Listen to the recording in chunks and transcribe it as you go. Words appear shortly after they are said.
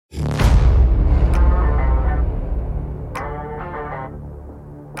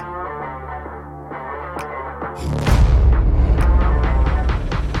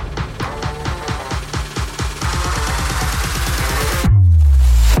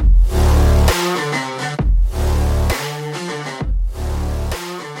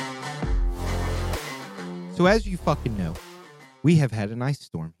So as you fucking know, we have had an ice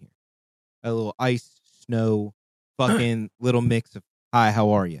storm here. A little ice, snow, fucking little mix of, hi,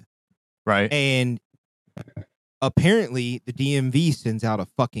 how are you? Right. And apparently the DMV sends out a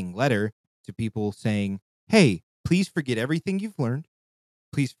fucking letter to people saying, hey, please forget everything you've learned.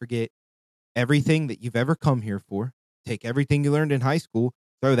 Please forget everything that you've ever come here for. Take everything you learned in high school,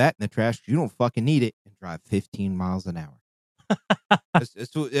 throw that in the trash. You don't fucking need it, and drive 15 miles an hour.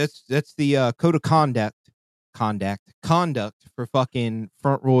 That's the code of conduct for fucking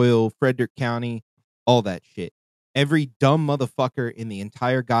Front Royal, Frederick County, all that shit. Every dumb motherfucker in the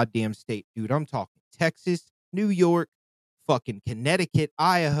entire goddamn state, dude. I'm talking Texas, New York, fucking Connecticut,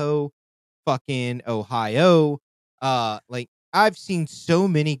 Idaho, fucking Ohio. Like I've seen so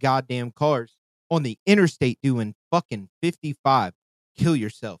many goddamn cars on the interstate doing fucking 55. Kill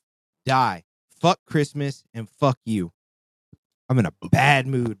yourself, die, fuck Christmas, and fuck you. I'm in a bad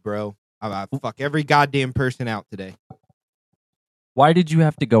mood, bro. I fuck every goddamn person out today. Why did you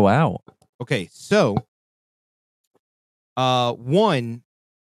have to go out? Okay, so one,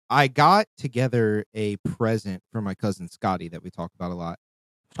 I got together a present for my cousin Scotty that we talk about a lot.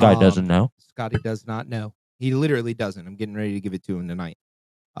 Guy doesn't know. Scotty does not know. He literally doesn't. I'm getting ready to give it to him tonight.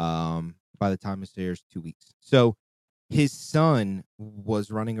 By the time it's there, 2 weeks. So his son was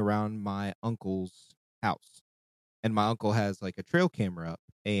running around my uncle's house, and my uncle has like a trail camera up,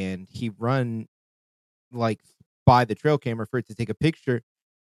 and he run like by the trail camera for it to take a picture,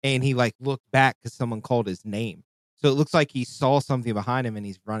 and he like looked back because someone called his name. So it looks like he saw something behind him and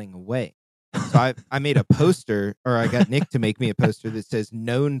he's running away. So I made a poster, or I got Nick to make me a poster that says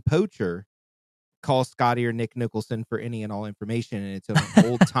known poacher, call Scotty or Nick Nicholson for any and all information. And it's an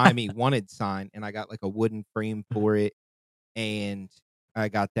old timey wanted sign. And I got like a wooden frame for it. And I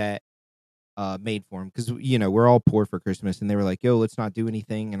got that made for him because, you know, we're all poor for Christmas. And they were like, yo, let's not do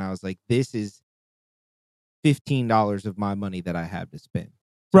anything. And I was like, this is $15 of my money that I have to spend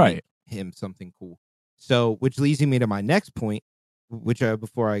to Right. make him something cool. So, which leads me to my next point, which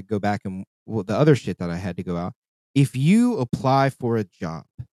before I go back and the other shit that I had to go out. If you apply for a job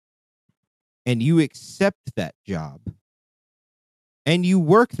and you accept that job and you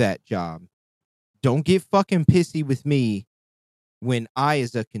work that job, don't get fucking pissy with me when I,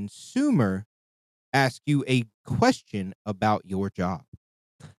 as a consumer, ask you a question about your job.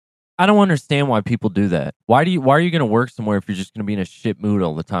 I don't understand why people do that. Why are you going to work somewhere if you're just going to be in a shit mood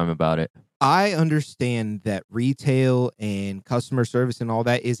all the time about it? I understand that retail and customer service and all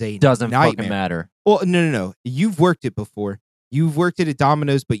that is a Doesn't nightmare. fucking matter. Well, no. You've worked it before. You've worked it at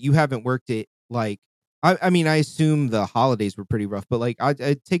Domino's, but you haven't worked it like. I mean, I assume the holidays were pretty rough, but like,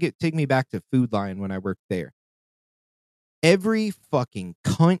 I take me back to Food Lion when I worked there. Every fucking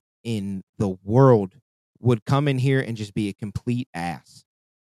cunt in the world would come in here and just be a complete ass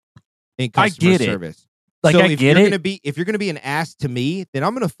in customer service. Like, so I get it. If you're gonna be an ass to me, then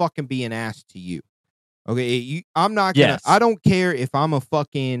I'm gonna fucking be an ass to you. Okay, I'm not gonna. Yes. I don't care if I'm a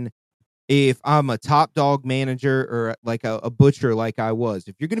top dog manager or like a butcher like I was.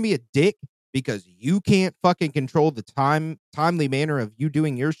 If you're gonna be a dick because you can't fucking control the timely manner of you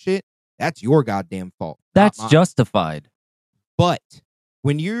doing your shit, that's your goddamn fault. That's justified. But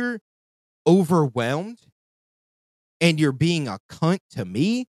when you're overwhelmed and you're being a cunt to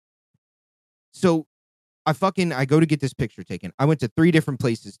me, so I go to get this picture taken. I went to 3 different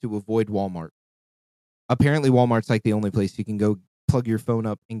places to avoid Walmart. Apparently Walmart's like the only place you can go plug your phone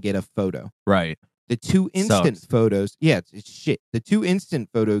up and get a photo. Right. The 2 instant Sucks. photos, yeah, it's shit. The 2 instant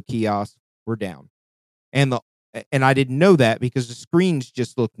photo kiosks were down. And I didn't know that because the screens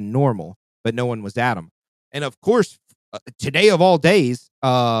just looked normal, but no one was at them. And of course, today of all days,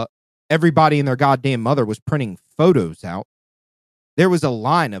 everybody and their goddamn mother was printing photos out. There was a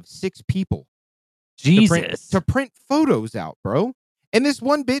line of 6 people to print photos out, bro. And this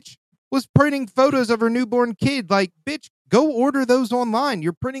one bitch was printing photos of her newborn kid. Like, bitch, go order those online.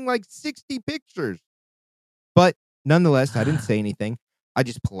 You're printing like 60 pictures. But nonetheless, I didn't say anything. I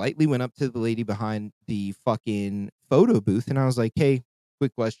just politely went up to the lady behind the fucking photo booth and I was like, hey,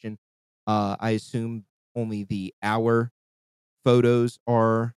 quick question. I assume only the hour photos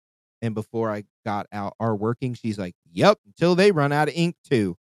are, and before I got out, are working. She's like, yep, until they run out of ink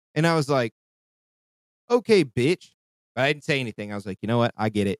too. And I was like, okay, bitch. But I didn't say anything. I was like, you know what? I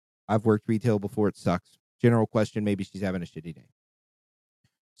get it. I've worked retail before. It sucks. General question. Maybe she's having a shitty day.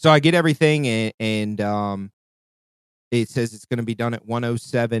 So I get everything and it says it's going to be done at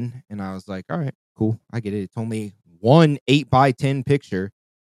 1:07. And I was like, all right, cool. I get it. It's only one 8x10 picture,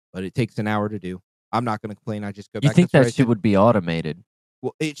 but it takes an hour to do. I'm not going to complain. I just go back. You think that shit would be automated?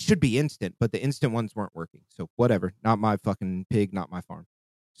 Well, it should be instant, but the instant ones weren't working. So whatever. Not my fucking pig, not my farm.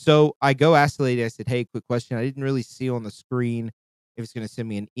 So I go ask the lady. I said, "Hey, quick question. I didn't really see on the screen if it's going to send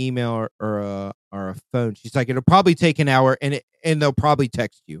me an email or a phone." She's like, "It'll probably take an hour, and they'll probably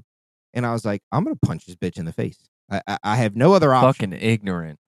text you." And I was like, "I'm gonna punch this bitch in the face. I have no other option." Fucking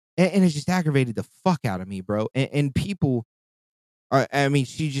ignorant. And it just aggravated the fuck out of me, bro. And people, I mean,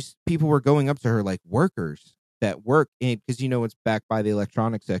 people were going up to her like workers that work in, because it's back by the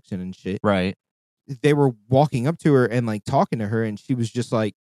electronics section and shit. Right. They were walking up to her and like talking to her, and she was just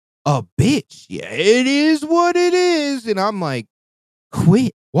like, "A bitch. Yeah, it is what it is." And I'm like,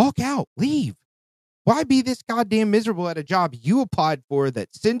 quit, walk out, leave. Why be this goddamn miserable at a job you applied for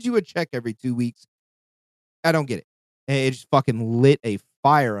that sends you a check every 2 weeks? I don't get it. It just fucking lit a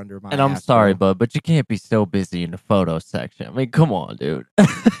fire under my And I'm ass, sorry, bro. but you can't be so busy in the photo section. I mean, come on, dude.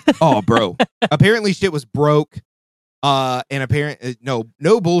 Oh, bro. Apparently shit was broke. And apparently,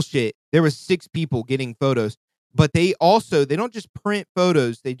 no bullshit. There was 6 people getting photos, but they don't just print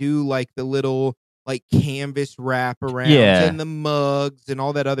photos. They do like the little like canvas wraparounds Yeah. and the mugs and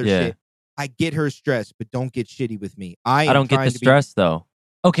all that other Yeah. shit. I get her stress, but don't get shitty with me. I don't get the stress though.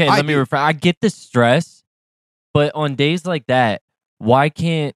 Okay, I let me do. rephrase. I get the stress, but on days like that, why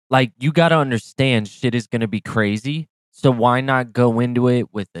can't, like, you got to understand shit is going to be crazy. So why not go into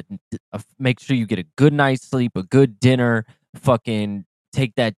it with make sure you get a good night's sleep, a good dinner, fucking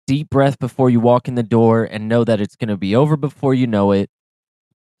take that deep breath before you walk in the door and know that it's going to be over before you know it.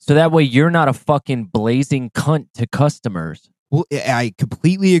 So that way you're not a fucking blazing cunt to customers. Well, I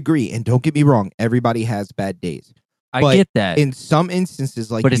completely agree. And don't get me wrong, everybody has bad days. I But get that. in some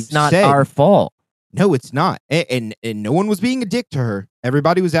instances, like but you've it's not said, our fault. No, it's not. And no one was being a dick to her.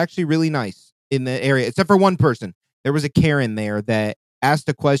 Everybody was actually really nice in the area, except for one person. There was a Karen there that asked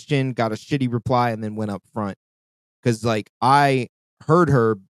a question, got a shitty reply, and then went up front. Because, like, I heard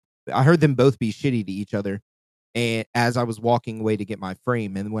them both be shitty to each other. And as I was walking away to get my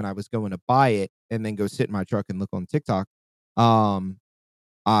frame, and when I was going to buy it and then go sit in my truck and look on TikTok,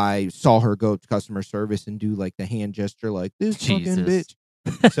 I saw her go to customer service and do like the hand gesture, like this fucking bitch.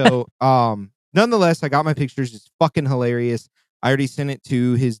 So, nonetheless, I got my pictures. It's fucking hilarious. I already sent it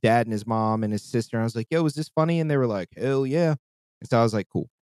to his dad and his mom and his sister. I was like, "Yo, is this funny?" And they were like, "Hell yeah!" And so I was like, "Cool."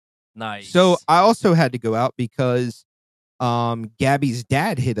 Nice. So I also had to go out because Gabby's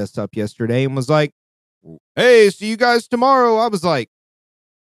dad hit us up yesterday and was like, "Hey, see you guys tomorrow." I was like,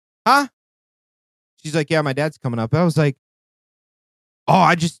 "Huh?" She's like, "Yeah, my dad's coming up." I was like,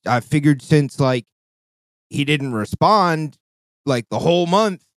 "Oh, I figured since like he didn't respond like the whole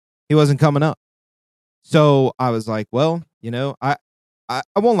month, he wasn't coming up." So I was like, "Well, I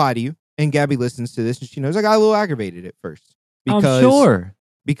won't lie to you." And Gabby listens to this and she knows I got a little aggravated at first I'm sure.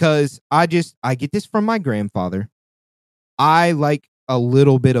 because I get this from my grandfather. I like a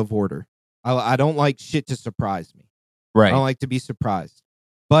little bit of order. I don't like shit to surprise me. I don't Right. like to be surprised.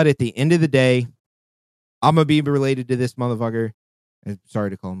 But at the end of the day, I'm gonna be related to this motherfucker. Sorry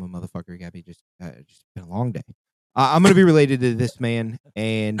to call him a motherfucker, Gabby. Just been a long day. I'm gonna be related to this man,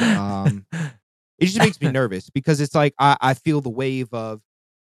 and it just makes me nervous because it's like I feel the wave of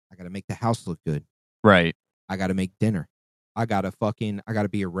I gotta make the house look good. Right. I gotta make dinner. I gotta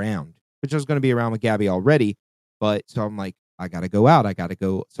be around. Which I was gonna be around with Gabby already, but so I'm like, I gotta go out. I gotta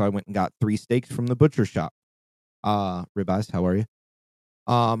go. So I went and got 3 steaks from the butcher shop. Ribeyes, how are you?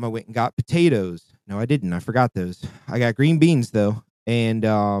 I went and got potatoes. No, I didn't. I forgot those. I got green beans though. And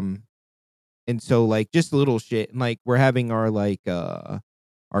so like just a little shit. And like we're having our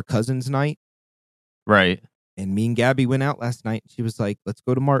cousins night. Right. And me and Gabby went out last night. She was like, "Let's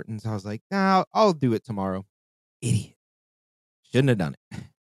go to Martin's." I was like, "Nah, I'll do it tomorrow." Idiot. Shouldn't have done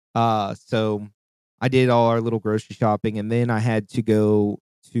it. So I did all our little grocery shopping, and then I had to go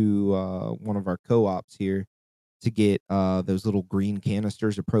to one of our co-ops here to get those little green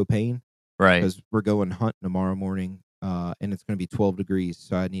canisters of propane. Right. Because we're going hunting tomorrow morning, and it's going to be 12 degrees,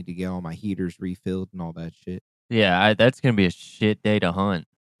 so I need to get all my heaters refilled and all that shit. Yeah, that's gonna be a shit day to hunt.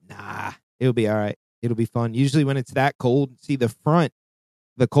 Nah, it'll be all right. It'll be fun. Usually when it's that cold, see the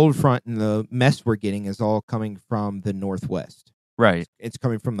cold front and the mess we're getting is all coming from the northwest. Right. It's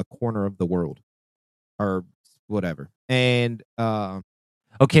coming from the corner of the world or whatever. And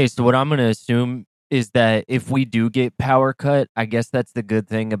okay, so what I'm going to assume is that if we do get power cut, I guess that's the good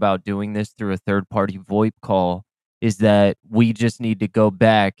thing about doing this through a third-party VoIP call is that we just need to go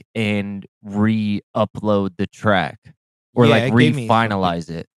back and re-upload the track or like re-finalize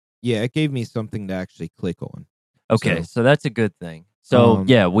it. Yeah, it gave me something to actually click on. Okay, so that's a good thing. So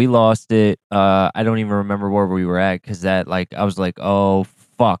yeah, we lost it. I don't even remember where we were at because that I was like, oh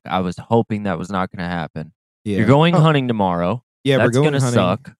fuck, I was hoping that was not going to happen. Yeah. You're going hunting tomorrow. Yeah, that's we're going gonna hunting.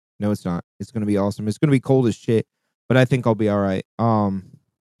 Suck. No, it's not. It's gonna be awesome. It's gonna be cold as shit, but I think I'll be all right.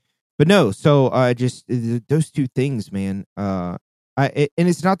 But no, so just those two things, man. And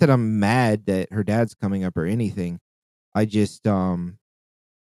it's not that I'm mad that her dad's coming up or anything. I just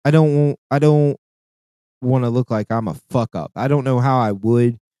I don't want to look like I'm a fuck up. I don't know how I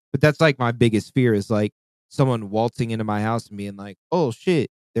would, but that's like my biggest fear is like someone waltzing into my house and being like, "Oh shit,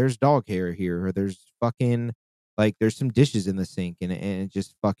 there's dog hair here," or "There's fucking like there's some dishes in the sink," and it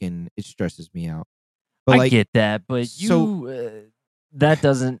just fucking it stresses me out. But I like get that, but so that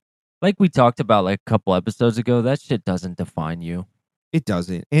doesn't, like we talked about like a couple episodes ago, that shit doesn't define you. it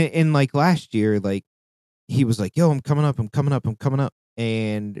doesn't. And like last year, like he was like, "Yo, I'm coming up, I'm coming up, I'm coming up,"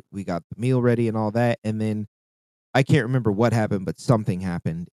 and we got the meal ready and all that, and then I can't remember what happened, but something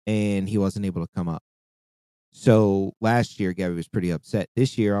happened, and he wasn't able to come up. So last year, Gabby was pretty upset.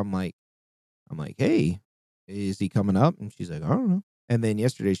 This year, I'm like, "Hey, is he coming up?" And she's like, "I don't know." And then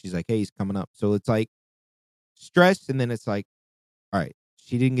yesterday, she's like, "Hey, he's coming up." So it's like stress, and then it's like, all right,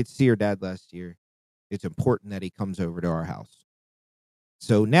 she didn't get to see her dad last year. It's important that he comes over to our house.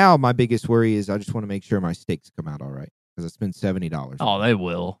 So now my biggest worry is I just want to make sure my steaks come out all right because I spent $70. Oh, they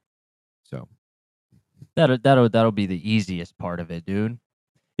will. So That'll be the easiest part of it, dude.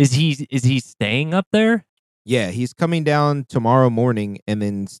 Is he staying up there? yeah, he's coming down tomorrow morning and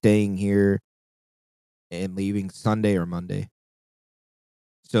then staying here and leaving Sunday or Monday.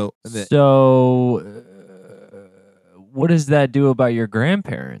 So What does that do about your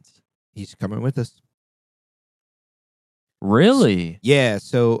grandparents? he's coming with us. Really? Yeah,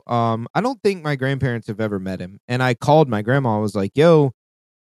 so I don't think my grandparents have ever met him. And I called my grandma. I was like, "Yo,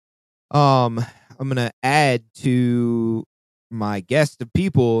 I'm gonna add to my guest of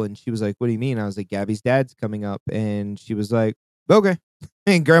people," and she was like, "What do you mean?" I was like, "Gabby's dad's coming up," and she was like, "Okay."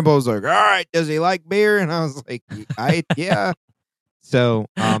 And Grandpa was like, "All right, does he like beer?" And I was like, yeah." So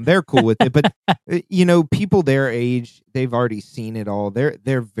they're cool with it, but people their age, they've already seen it all.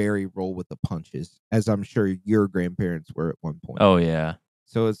 They're very roll with the punches, as I'm sure your grandparents were at one point. Oh yeah.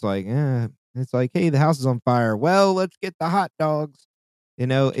 So it's like, hey, the house is on fire. Well, let's get the hot dogs.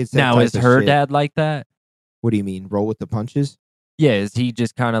 It's that Now type is of her shit. dad like that? What do you mean, roll with the punches? Yeah, is he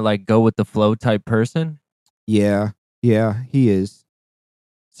just kind of like go with the flow type person? Yeah, he is.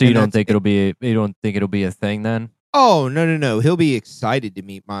 So you And don't that's think it'll be a thing then? Oh, no. He'll be excited to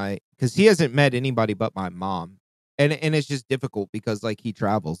meet because he hasn't met anybody but my mom. And it's just difficult because like he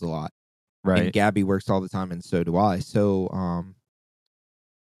travels a lot. And Right. Gabby works all the time and so do I. So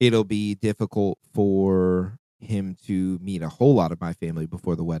it'll be difficult for him to meet a whole lot of my family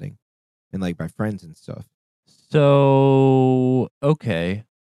before the wedding and like my friends and stuff. So, okay.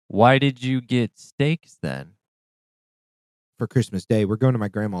 Why did you get steaks then? For Christmas Day, we're going to my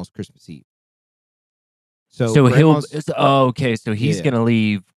grandma's Christmas Eve. So grandma's okay, so he's Yeah. going to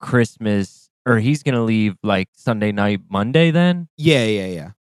leave Christmas, or he's going to leave like Sunday night, Monday then? Yeah.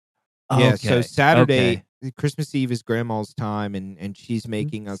 Yeah, so Okay. Saturday, Okay. Christmas Eve is grandma's time, and she's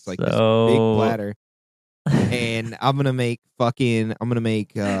making us like this big So platter. And I'm gonna make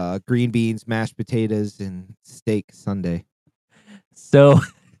green beans, mashed potatoes, and steak Sunday. So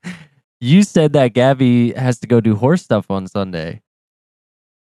you said that Gabby has to go do horse stuff on Sunday.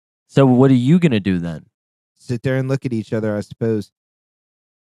 So what are you going to do then? Sit there and look at each other, I suppose.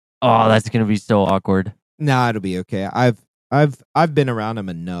 Oh, that's going to be so awkward. Nah, it'll be okay. I've been around him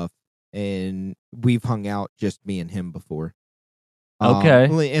enough, and we've hung out just me and him before.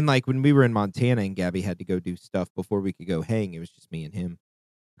 Okay. And like when we were in Montana and Gabby had to go do stuff before we could go hang, it was just me and him.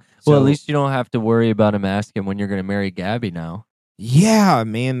 Well, at So, least you don't have to worry about him asking when you're going to marry Gabby now. yeah,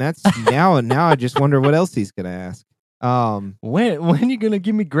 man, that's now I just wonder what else he's gonna ask. When are you going to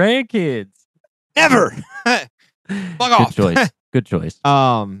give me grandkids? Never. Fuck off. Good choice. Good choice.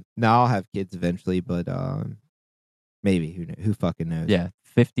 No, I'll have kids eventually, but maybe who fucking knows? Yeah,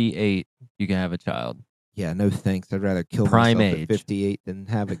 58, you can have a child. Yeah, no thanks. I'd rather kill Prime myself age. at 58 than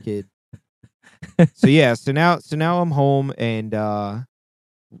have a kid. So now I'm home and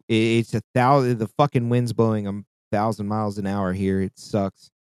it's 1,000. The fucking wind's blowing. I'm 1,000 miles an hour here. It sucks.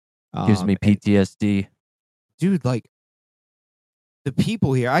 Gives me and, PTSD. dude. Like the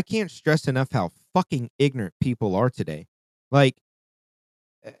people here, I can't stress enough how fucking ignorant people are today. Like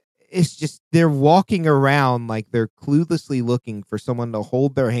it's just they're walking around like they're cluelessly looking for someone to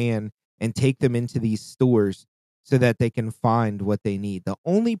hold their hand and take them into these stores so that they can find what they need. The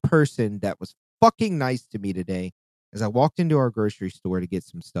only person that was fucking nice to me today is I walked into our grocery store to get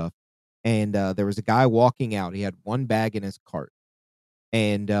some stuff, and there was a guy walking out. He had one bag in his cart,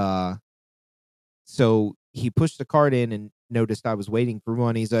 and so he pushed the cart in and noticed I was waiting for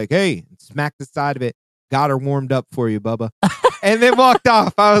one. He's like, "Hey," and smacked the side of it. "Got her warmed up for you, Bubba." And then walked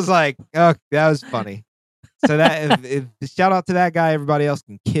off. I was like, "Oh, that was funny." So that if shout out to that guy, everybody else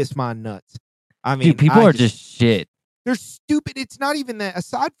can kiss my nuts. I mean, Dude, people are just shit. They're stupid. It's not even that.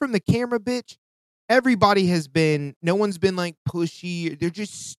 Aside from the camera, bitch, everybody has been. No one's been like pushy. They're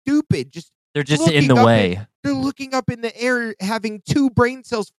just stupid. They're just in the way. They're looking up in the air, having two brain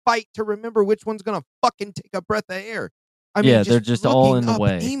cells fight to remember which one's gonna fucking take a breath of air. I mean, they're just all in the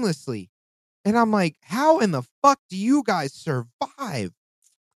way aimlessly. And I'm like, how in the fuck do you guys survive?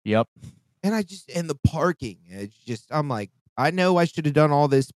 Yep. And the parking, it's just, I'm like, I know I should have done all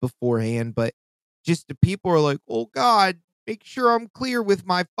this beforehand, but just the people are like, oh God, make sure I'm clear with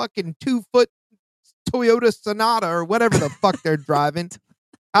my fucking 2-foot Toyota Sonata or whatever the fuck they're driving.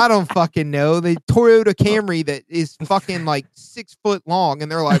 I don't fucking know. The Toyota Camry that is fucking like 6 foot long,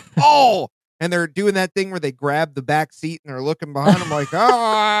 and they're like, oh, and they're doing that thing where they grab the back seat and they're looking behind them like,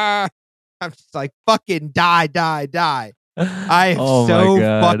 ah. I'm just like, fucking die. I am so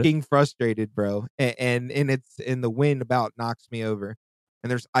fucking frustrated, bro. And it's in the wind about knocks me over. And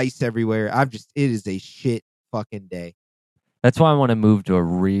there's ice everywhere. It is a shit fucking day. That's why I want to move to a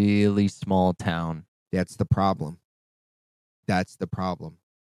really small town. That's the problem.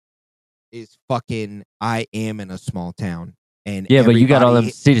 Is fucking, I am in a small town. And yeah, but you got all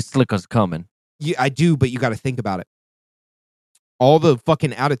them city slickers coming. Yeah, I do, but you got to think about it. All the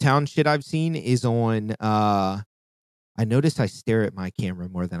fucking out of town shit I've seen is on, I notice I stare at my camera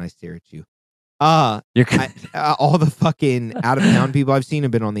more than I stare at you. All the fucking out of town people I've seen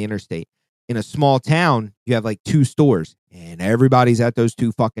have been on the interstate. In a small town, you have like 2 stores, and everybody's at those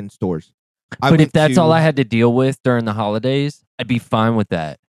 2 fucking stores. But if that's all I had to deal with during the holidays, I'd be fine with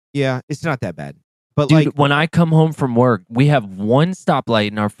that. Yeah, it's not that bad. But dude, like, when I come home from work, we have one stoplight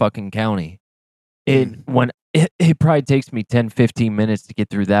in our fucking county. It probably takes me 10, 15 minutes to get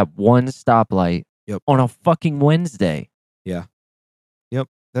through that one stoplight on a fucking Wednesday. Yeah. Yep.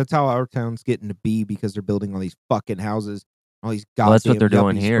 That's how our town's getting to be, because they're building all these fucking houses. All these goddamn that's what they're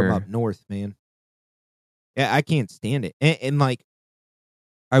doing here from up north, man. Yeah, I can't stand it. And like,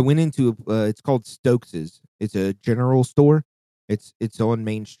 I went into it's called Stokes's. It's a general store. It's on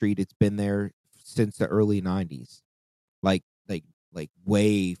Main Street. It's been there since the early 90s. Like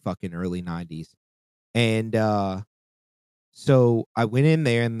way fucking early 90s. And so I went in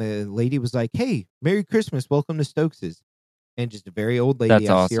there, and the lady was like, "Hey, Merry Christmas. Welcome to Stokes's." And just a very old lady. That's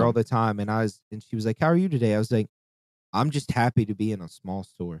I awesome. see her all the time. And she was like, "How are you today?" I was like, "I'm just happy to be in a small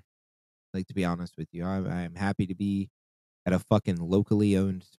store." Like, to be honest with you, I'm happy to be at a fucking locally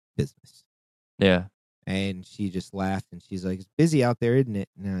owned business. Yeah. And she just laughed, and she's like, "It's busy out there, isn't it?"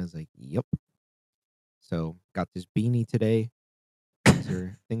 And I was like, "Yep." So got this beanie today.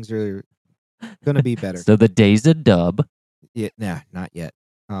 Things are gonna be better. So the day's a dub. Yeah, nah, not yet.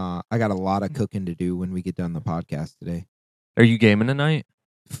 I got a lot of cooking to do when we get done the podcast today. Are you gaming tonight?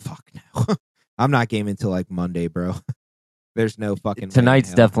 Fuck no. I'm not gaming until like Monday, bro. There's no fucking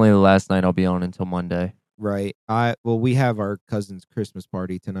Tonight's definitely the last night I'll be on until Monday. Right. We have our cousin's Christmas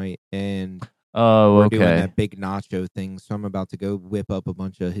party tonight, and we're doing that big nacho thing, so I'm about to go whip up a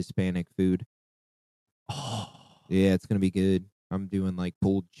bunch of Hispanic food. Oh. Yeah, it's gonna be good. I'm doing like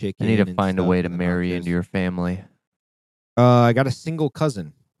pulled chicken. I need to find a way to marry into your family. I got a single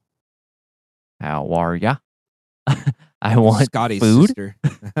cousin. How are ya? I want Scotty's food. Sister.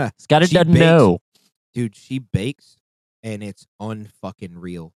 Scotty doesn't know. Dude, she bakes, and it's unfucking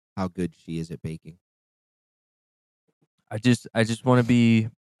real how good she is at baking. I just want to be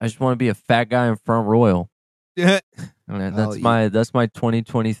a fat guy in Front Royal. Yeah. That's my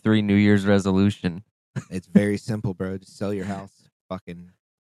 2023 New Year's resolution. It's very simple, bro. Just sell your house. Fucking,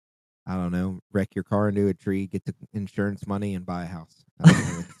 I don't know, wreck your car into a tree, get the insurance money, and buy a house. I don't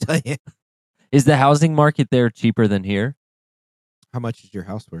know what to tell you. Is the housing market there cheaper than here? How much is your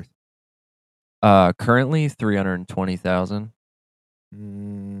house worth? Currently $320,000.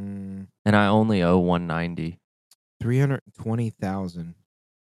 And I only owe $190. $320,000.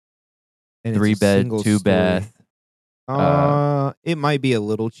 3 bed, 2 bath. It might be a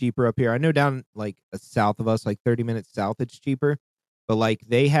little cheaper up here. I know down like south of us, like 30 minutes south, it's cheaper. But like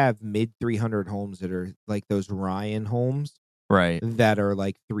they have mid 300 homes that are like those Ryan homes, right? That are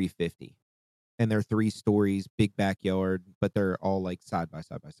like 350, and they're 3 stories, big backyard, but they're all like side by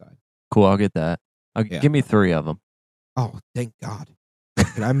side by side. Cool, I'll get that. Give me 3 of them. Oh, thank God!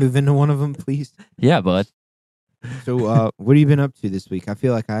 Can I move into one of them, please? Yeah, bud. So, what have you been up to this week? I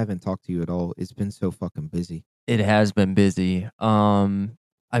feel like I haven't talked to you at all. It's been so fucking busy. It has been busy. I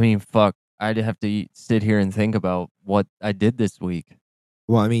mean, fuck. I'd have to sit here and think about what I did this week.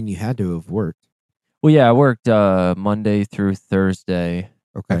 Well, I mean, you had to have worked. Well, yeah, I worked Monday through Thursday.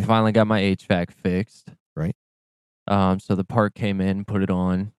 Okay. I finally got my HVAC fixed. Right. So the part came in, put it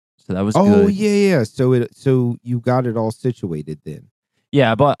on. So that was Oh good. yeah. So you got it all situated then.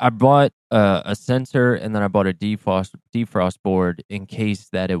 Yeah, I bought a sensor, and then I bought a defrost board in case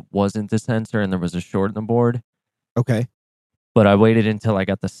that it wasn't the sensor and there was a short in the board. Okay. But I waited until I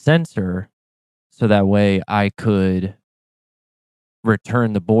got the sensor so that way I could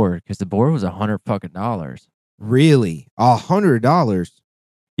return the board because the board was $100. Really? $100?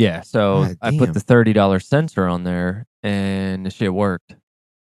 Yeah, so God I put the damn. $30 sensor on there, and the shit worked.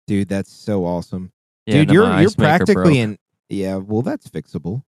 Dude, that's so awesome. Yeah, and Dude, then my you're ice maker practically broke. in. Yeah, well, that's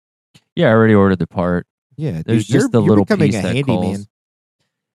fixable. Yeah, I already ordered the part. Yeah, There's dude, you're just the you're little becoming piece a that handyman. calls.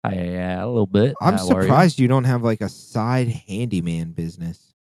 Yeah, a little bit. I'm How are you? surprised you don't have like a side handyman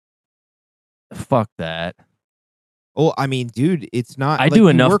business. Fuck that. Oh, I mean, dude, it's not I like do you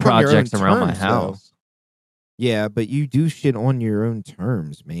enough work on your own projects around my terms, though. house. Yeah, but you do shit on your own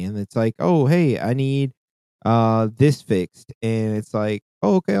terms, man. It's like, oh, hey, I need this fixed, and it's like,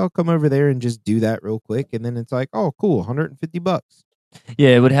 oh, okay, I'll come over there and just do that real quick, and then it's like, oh, cool, $150. Yeah,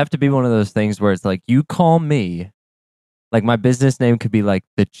 it would have to be one of those things where it's like you call me. Like my business name could be like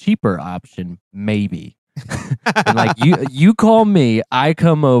the cheaper option, maybe. And like you call me, I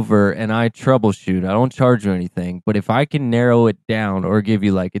come over and I troubleshoot. I don't charge you anything, but if I can narrow it down or give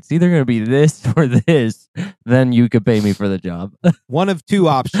you like it's either going to be this or this, then you could pay me for the job. One of two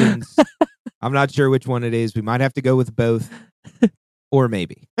options. I'm not sure which one it is. We might have to go with both, or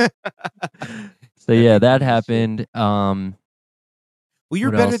maybe. So yeah, That'd be that funny as shit. happened. Well, you're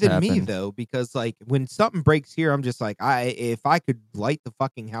What better else than me happened? though, because like when something breaks here, I'm just like, if I could light the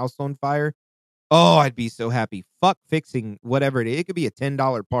fucking house on fire, oh, I'd be so happy. Fuck fixing whatever it is. It could be a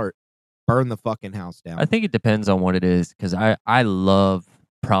 $10 part. Burn the fucking house I down. think it depends on what it is because I love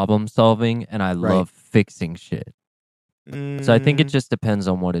problem solving and I Right. love fixing shit. So I think it just depends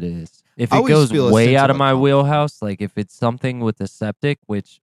on what it is. If I it always goes feel a way sense out of of my accomplishment. wheelhouse, like if it's something with the septic,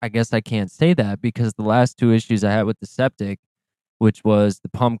 which I guess I can't say that because the last two issues I had with the septic, which was the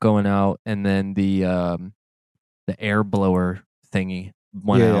pump going out and then the air blower thingy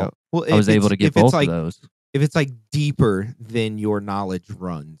went Yeah. out. Well, I was able to get both of those. if it's like deeper than your knowledge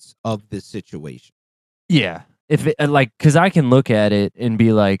runs of the situation. Yeah. If it like, cause I can look at it and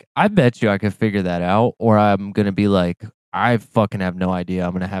be like, I bet you I could figure that out. Or I'm going to be like, I fucking have no idea.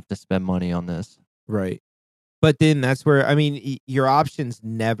 I'm going to have to spend money on this. Right. But then that's where, I mean, your options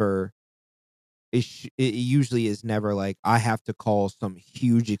never, it usually is never like, I have to call some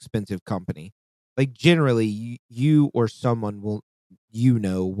huge expensive company. Like generally, you or someone will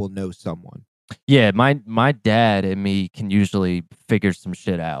know someone. Yeah. My dad and me can usually figure some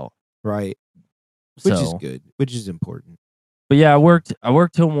shit out. Right. Which is So, good, which is important. but yeah, I worked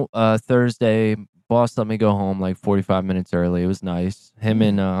till Thursday. Boss let me go home like 45 minutes early. It was nice. Him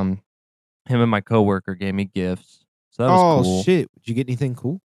and my coworker gave me gifts. So that was Oh cool. shit. Did you get anything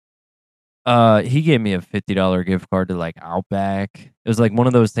cool? He gave me a $50 gift card to like Outback. It was like one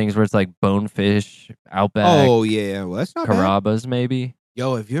of those things where it's like Bonefish, Outback, Oh yeah. Well, that's not bad. Carrabba's maybe.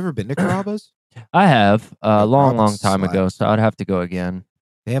 Yo, have you ever been to Carrabba's? I have a Yo, long, Carrabba's long time ago, slaps. so I'd have to go again.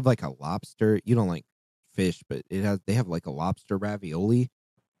 They have like a lobster. You don't like fish, but they have like a lobster ravioli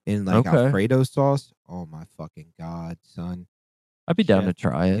in like Okay, Alfredo sauce. Oh my fucking god, son. I'd be down to Chef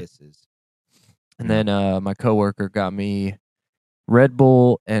try it. kisses. And Yeah. then my coworker got me Red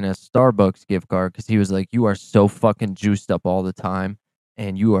Bull and a Starbucks gift card because he was like, "You are so fucking juiced up all the time,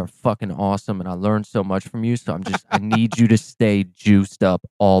 and you are fucking awesome, and I learned so much from you. So I need you to stay juiced up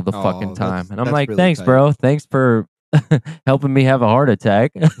all the fucking Oh, time." And I'm that's like, really "Thanks, tight. bro. Thanks for helping me have a heart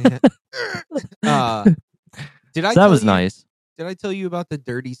attack." Did I So that tell was you? nice. Did I tell you about the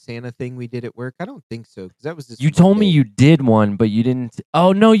dirty Santa thing we did at work? I don't think so because that was this You told me Monday. you did one, but you didn't.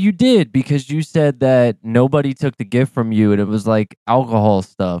 Oh no, you did because you said that nobody took the gift from you, and it was like alcohol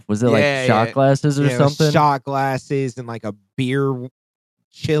stuff. Was it like shot glasses or Yeah, it was something? shot glasses and like a beer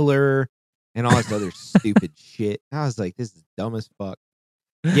chiller and all this other stupid shit. I was like, this is dumb as fuck.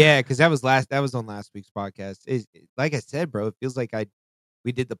 Yeah, because that was on last week's podcast. Like I said, bro, it feels like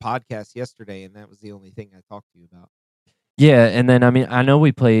we did the podcast yesterday, and that was the only thing I talked to you about. Yeah, and then I mean, I know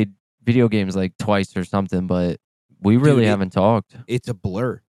we played video games like twice or something, but we really Dude, haven't talked. It's a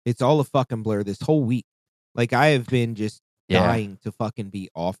blur. It's all a fucking blur this whole week. Like I have been just dying to fucking be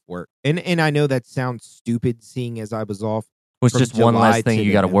off work. And I know that sounds stupid seeing as I was off. Was from just one July less thing to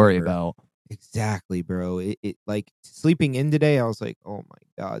you got to worry November. about. Exactly, bro. It like sleeping in today, I was like, oh my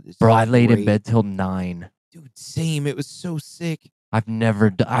god, this Bro, is I laid in great. bed till 9. Dude, same. It was so sick. I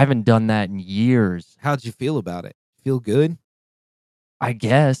haven't done that in years. How'd you feel about it? Feel good? I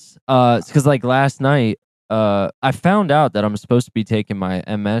guess. It's because like last night, I found out that I'm supposed to be taking my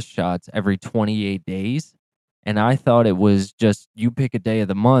MS shots every 28 days. and I thought it was just you pick a day of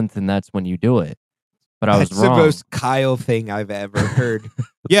the month and that's when you do it. But I was That's wrong. the most Kyle thing I've ever heard.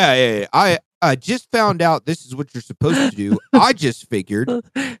 Yeah. I just found out this is what you're supposed to do. I just figured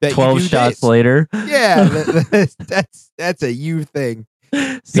that 12 you do shots this. later. Yeah, that's a you thing.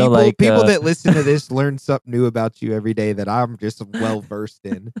 So People that listen to this learn something new about you every day that I'm just well versed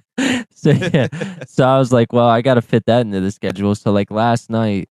in. so I was like, well, I got to fit that into the schedule. So like last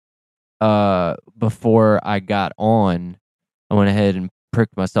night, before I got on, I went ahead and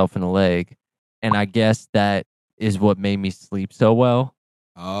pricked myself in the leg, and I guess that is what made me sleep so well.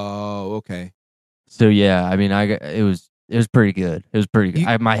 Oh, okay. So yeah, I mean, it was pretty good. It was pretty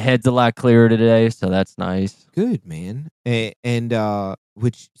good. My head's a lot clearer today, so that's nice. Good, man. And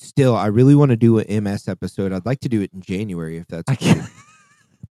which still, I really want to do an MS episode. I'd like to do it in January if that's cool.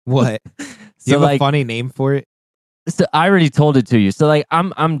 What? Do you have a funny name for it? So I already told it to you. So like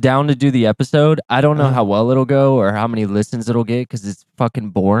I'm down to do the episode. I don't know how well it'll go or how many listens it'll get because it's fucking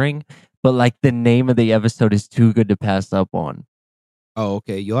boring. But like the name of the episode is too good to pass up on. Oh,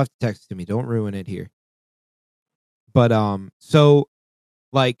 okay. You'll have to text it to me. Don't ruin it here. But so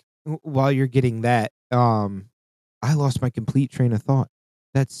like while you're getting that, I lost my complete train of thought.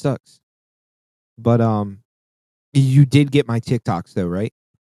 That sucks. But you did get my TikToks though, right?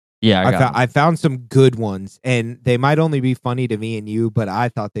 Yeah, I found some good ones, and they might only be funny to me and you, but I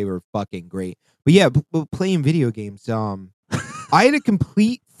thought they were fucking great. But yeah, playing video games. I had a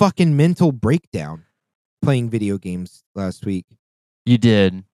complete fucking mental breakdown playing video games last week. You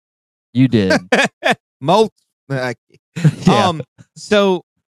did. Yeah. So,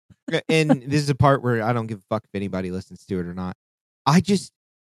 and this is a part where I don't give a fuck if anybody listens to it or not. I just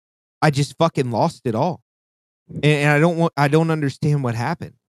fucking lost it all, and I don't understand what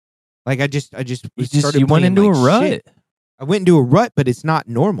happened. Like I just you went into a rut. Shit. I went into a rut, but it's not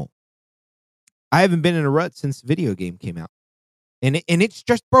normal. I haven't been in a rut since the video game came out, and it's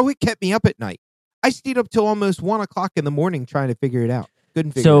just, bro, it kept me up at night. I stayed up till almost 1:00 in the morning trying to figure it out.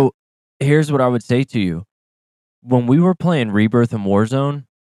 Couldn't figure it out. So here's what I would say to you: when we were playing Rebirth and Warzone,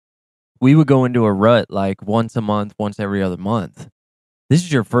 we would go into a rut like once a month, once every other month. This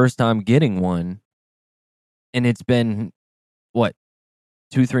is your first time getting one, and it's been what?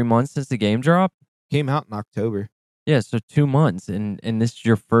 2-3 months since the game dropped? Came out in October. Yeah, so 2 months, and this is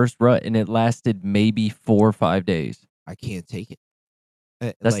your first rut, and it lasted maybe 4 or 5 days. I can't take it.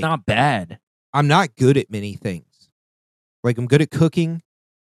 That's not bad. I'm not good at many things. Like, I'm good at cooking.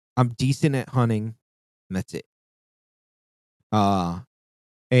 I'm decent at hunting. And that's it. I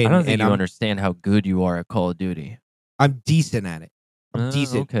don't think you understand how good you are at Call of Duty. I'm decent at it. I'm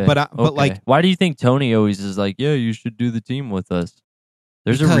decent. Okay. But like, why do you think Tony always is like, yeah, you should do the team with us?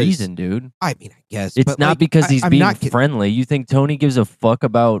 There's a reason, dude. I mean, I guess. It's not because he's being friendly. You think Tony gives a fuck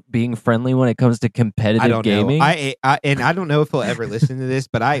about being friendly when it comes to competitive gaming? Know. I don't know if he'll ever listen to this,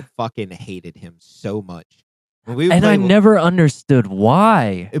 but I fucking hated him so much. I never understood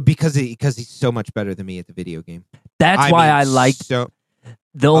why. Because he's so much better than me at the video game. That's why I liked...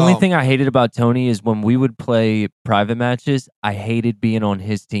 The only thing I hated about Tony is when we would play private matches, I hated being on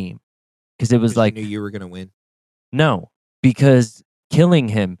his team. Because it was like... You knew you were going to win? No, because... killing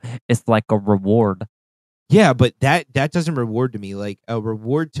him is like a reward. Yeah, but that doesn't reward to me. Like, a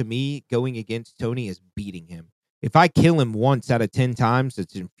reward to me going against Tony is beating him. If I kill him once out of 10 times,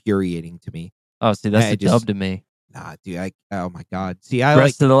 it's infuriating to me. Oh, see, that's a dub to me. Nah, dude. Oh my god. See, the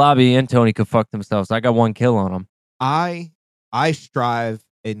rest of the lobby and Tony could fuck themselves. I got 1 kill on him. I strive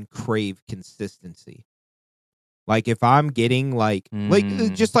and crave consistency. Like, if I'm getting like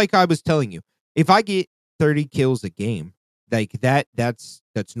just like I was telling you, if I get 30 kills a game. Like that's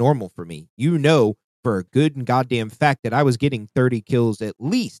normal for me. You know, for a good and goddamn fact that I was getting 30 kills at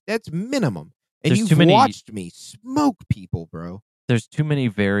least. That's minimum. And you've watched me smoke people, bro. There's too many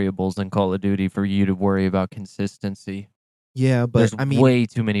variables in Call of Duty for you to worry about consistency. Yeah, but there's way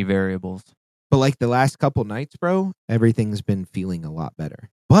too many variables. But like the last couple nights, bro, everything's been feeling a lot better.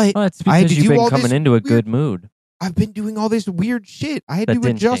 But it's because you've been coming into a good mood. I've been doing all this weird shit. I had to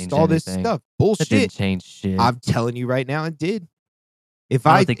adjust all this stuff. Bullshit. That didn't change shit. I'm telling you right now, it did.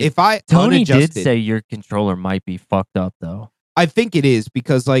 Tony did say your controller might be fucked up though. I think it is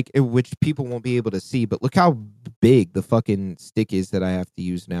because which people won't be able to see, but look how big the fucking stick is that I have to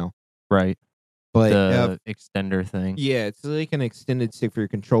use now. Right. But the extender thing. Yeah, it's like an extended stick for your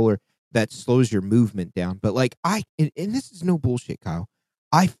controller that slows your movement down. But and this is no bullshit, Kyle.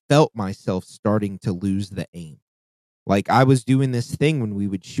 I felt myself starting to lose the aim. Like, I was doing this thing when we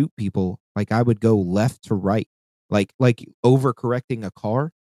would shoot people. Like, I would go left to right, like overcorrecting a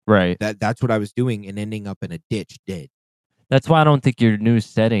car. Right. That's what I was doing and ending up in a ditch dead. That's why I don't think your new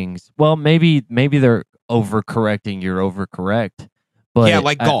settings. Well, maybe they're overcorrecting, you're overcorrect. But yeah,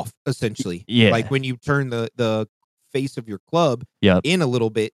 like golf, essentially. Yeah. Like when you turn the face of your club Yep. in a little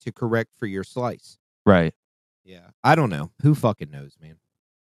bit to correct for your slice. Right. Yeah. I don't know. Who fucking knows, man?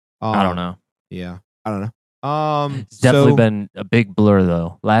 I don't know. Yeah. I don't know. It's definitely been a big blur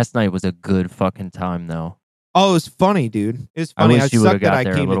though. Last night was a good fucking time though. Oh, it was funny, dude. It's funny. I wish you would have that got I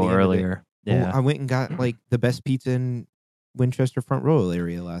there a came to little the end of it. earlier. Well, Yeah. I went and got like the best pizza in Winchester Front Royal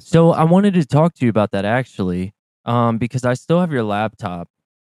area last So night. I wanted to talk to you about that actually, because I still have your laptop,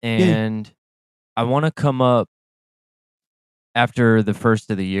 and I want to come up after the first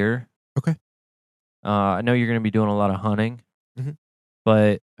of the year. Okay. I know you're going to be doing a lot of hunting, Mhm.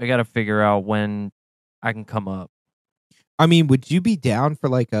 but I got to figure out when I can come up. I mean, would you be down for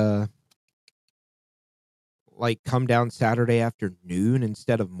like come down Saturday afternoon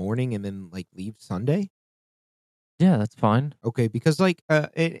instead of morning and then like leave Sunday? Yeah, that's fine. Okay, because like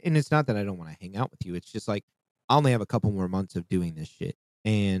and it's not that I don't want to hang out with you. It's just like I only have a couple more months of doing this shit,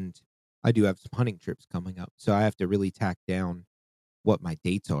 and I do have some hunting trips coming up, so I have to really tack down what my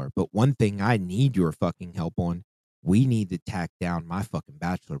dates are. But one thing I need your fucking help on, we need to tack down my fucking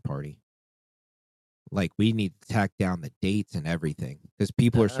bachelor party. Like we need to tack down the dates and everything because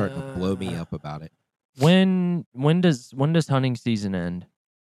people are starting to blow me up about it. When does hunting season end?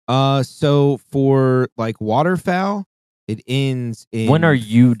 So for like waterfowl, it ends in. When are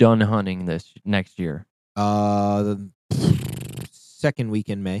you done hunting this next year? The second week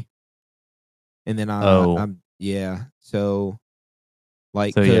in May, and then I'm yeah. So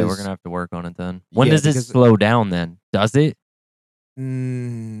like, so yeah, we're gonna have to work on it then. When Yeah, does this because- slow down then? Does it?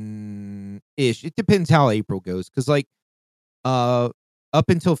 Ish. It depends how April goes, because like up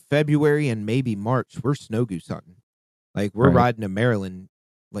until February and maybe March, we're snow goose hunting. Like we're Right. riding to Maryland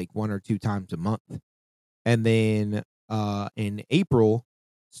like 1 or 2 times a month, and then in April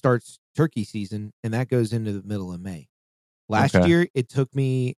starts turkey season, and that goes into the middle of May. Last Okay. year, it took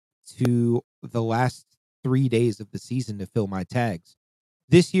me to the last 3 days of the season to fill my tags.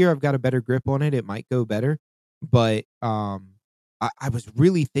 This year, I've got a better grip on it. It might go better, but I was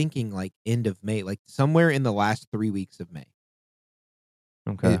really thinking like end of May, like somewhere in the last 3 weeks of May.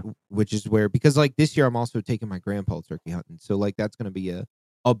 Okay. Which is where, because like this year I'm also taking my grandpa turkey hunting, so like that's going to be a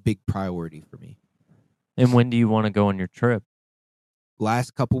big priority for me. And when do you want to go on your trip?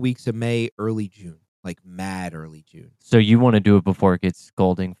 Last couple weeks of May, early June, like mad early June. So you want to do it before it gets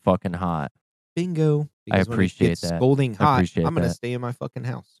scalding fucking hot. Bingo. I Because when it appreciate gets that. Scolding I hot, appreciate I'm going to that. stay in my fucking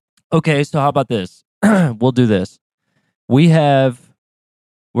house. Okay, so how about this? We'll do this. We're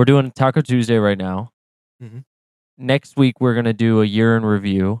doing Taco Tuesday right now. Mhm. Next week we're gonna do a year in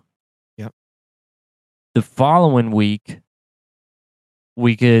review. Yep. The following week,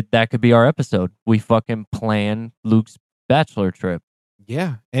 that could be our episode. We fucking plan Luke's bachelor trip.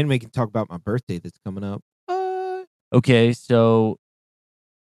 Yeah, and we can talk about my birthday that's coming up. Okay, so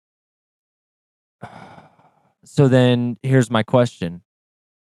then here's my question.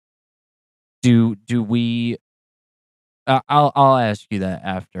 Do we I'll ask you that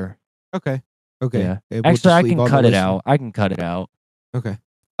after. Okay. Yeah. We'll Actually, just I leave can all the cut it listeners- out. I can cut it out. Okay.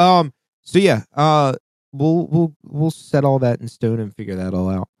 So yeah, we'll set all that in stone and figure that all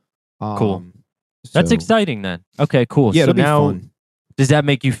out. Cool. That's so- exciting then. Okay, cool. Yeah, So it'll be now, fun. does that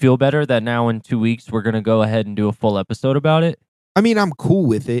make you feel better that now in 2 weeks we're gonna go ahead and do a full episode about it? I mean, I'm cool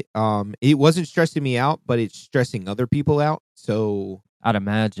with it. It wasn't stressing me out, but it's stressing other people out. So I'd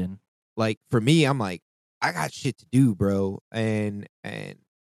imagine. like for me, I'm like, I got shit to do, bro. And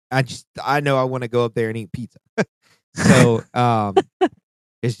I know I want to go up there and eat pizza. So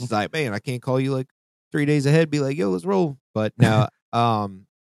it's just like, man, I can't call you like 3 days ahead, be like, yo, let's roll. But no,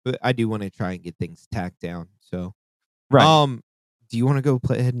 but I do want to try and get things tacked down. So Right. do you want to go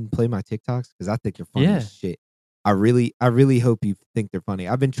ahead and play my TikToks? Because I think they're funny Yeah. as shit. I really hope you think they're funny.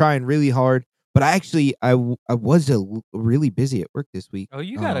 I've been trying really hard, but I was really busy at work this week. Oh,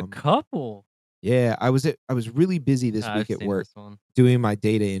 you got a couple. Yeah, I was really busy this I've week at seen work this one. doing my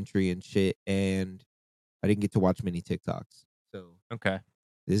data entry and shit, and I didn't get to watch many TikToks. So Okay.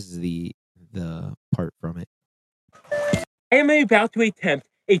 this is the part from it. I am about to attempt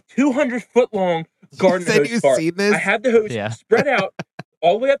a 200-foot long garden Said hose you've fart. seen this? I have the hose Yeah. spread out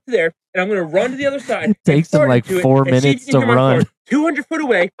all the way up to there, and I'm going to run to the other side. It takes him like 4 minutes to run. 200 foot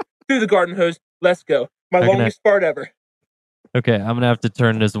away through the garden hose. Let's go. My I'm gonna- longest fart ever. Okay, I'm gonna have to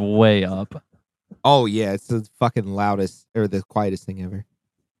turn this way up. Oh yeah, it's the fucking loudest or the quietest thing ever.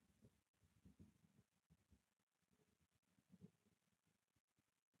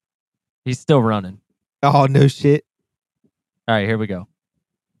 He's still running. Oh no shit. All right, here we go.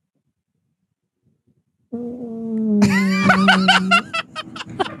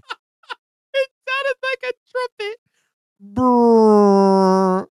 It sounded like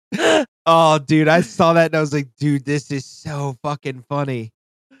Brrr. Oh, dude, I saw that and I was like, dude, this is so fucking funny.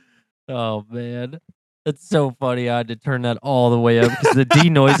 Oh man, that's so funny. I had to turn that all the way up because the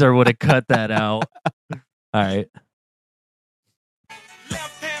denoiser would have cut that out. All right.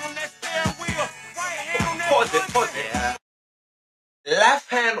 Pause it. Left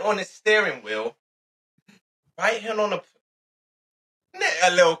hand on the steering wheel, right hand on the. Isn't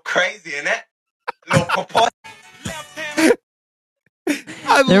it a little crazy, isn't it? A little proportion.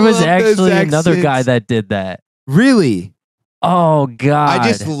 There was love those actually another guy accents. that did that. Really? Oh god. I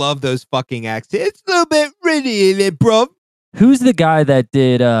just love those fucking accents. It's a little bit ready in it, bro. Who's the guy that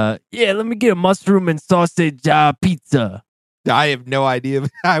did yeah, let me get a mushroom and sausage pizza. I have no idea.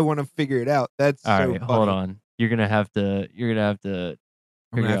 I want to figure it out. That's All so right, funny. hold on. You're gonna have to I'm gonna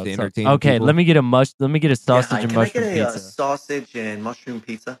figure have out to something. entertain Okay, people. let me get a sausage and Can mushroom I get a pizza. sausage and mushroom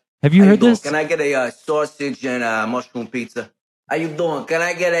pizza? Have you How heard doing? this? Can I get a sausage and mushroom pizza? How you doing? Can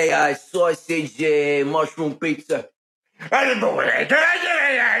I get a sausage and mushroom pizza? How you doing? Can I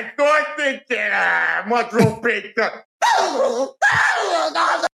get a sausage and mushroom pizza?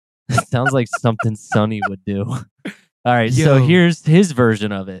 Sounds like something Sonny would do. All right, so Yo. here's his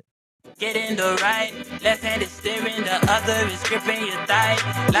version of it. Get in the right, left hand is steering, the other is gripping your thigh.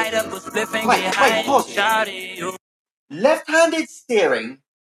 Light up a spliff and Wait, get high. pause it. Shout it. Left-handed steering,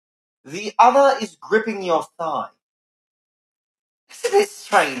 the other is gripping your thigh. It's a bit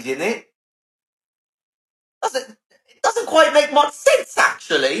strange, isn't it? It doesn't quite make much sense,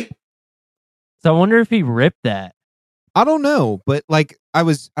 actually. So I wonder if he ripped that. I don't know, but like I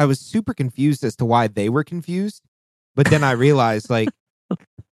was super confused as to why they were confused. But then I realized, like,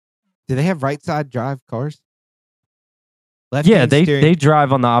 do they have right side drive cars? Left Yeah, hand they steering?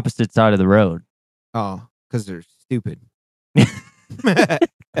 drive on the opposite side of the road. Oh, because they're stupid. All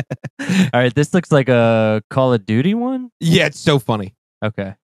right, this looks like a Call of Duty one. Yeah, it's so funny.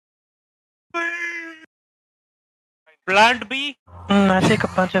 Okay. Plant B? I take a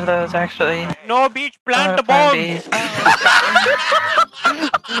bunch of those actually. No, bitch, plant the Plan bomb. Bs.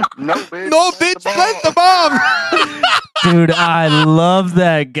 No, bitch. No, bitch, plant the bomb. Dude, I love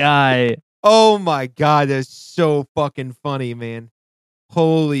that guy. Oh my god, that's so fucking funny, man.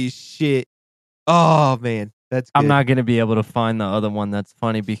 Holy shit. Oh man, that's good. I'm not gonna be able to find the other one that's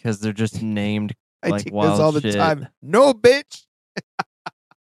funny because they're just named I like take wild this all the shit. time. No, bitch.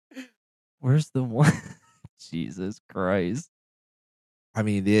 Where's the one? Jesus Christ. I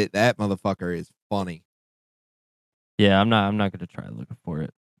mean, that motherfucker is funny. Yeah, I'm not gonna try looking for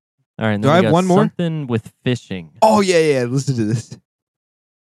it. All right, and Do then I we have got one more? Something with fishing. Oh yeah. Listen to this.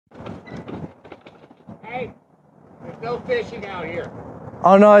 Hey, there's no fishing out here.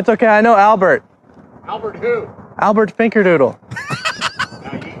 Oh no, it's okay. I know Albert. Albert who? Albert Finkerdoodle.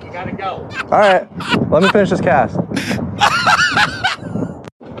 No, you gotta go. All right, let me finish this cast.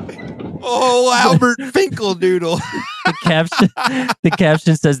 Oh, Albert Finkeldoodle. The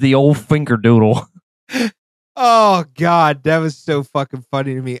caption says the old finger doodle. Oh god, that was so fucking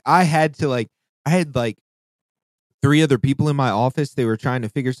funny to me. I had like 3 other people in my office. They were trying to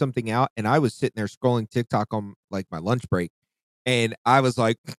figure something out, and I was sitting there scrolling TikTok on like my lunch break, and I was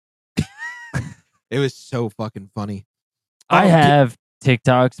like, it was so fucking funny. I Oh, have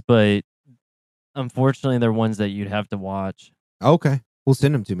TikToks, but unfortunately, they're ones that you'd have to watch. Okay, we'll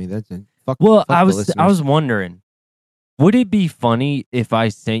send them to me. That's it. Fuck. Well, fuck I the was listeners. wondering, would it be funny if I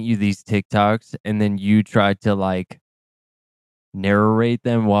sent you these TikToks and then you tried to like narrate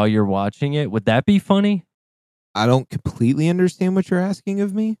them while you're watching it? Would that be funny? I don't completely understand what you're asking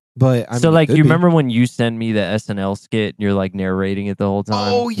of me, but I So mean, it like, could you be. remember when you sent me the SNL skit and you're like narrating it the whole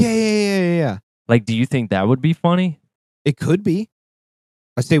time? Oh yeah. Like, do you think that would be funny? It could be.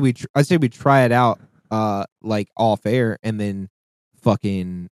 I say we try it out, like off air, and then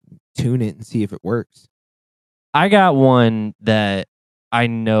fucking tune it and see if it works. I got one that I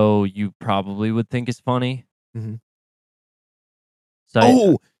know you probably would think is funny. Mhm. So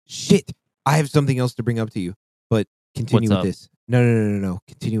Oh shit! I have something else to bring up to you, but continue What's with up? this. No.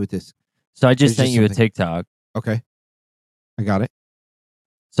 Continue with this. so I just there's sent just you a something. TikTok. Okay, I got it.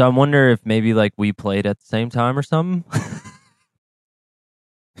 So I wonder if maybe like we played at the same time or something.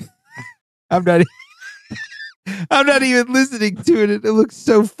 I'm not. I'm not even listening to it. It looks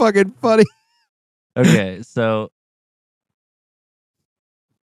so fucking funny. Okay, so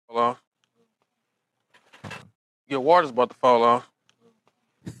Fall off. Your water's about to fall off.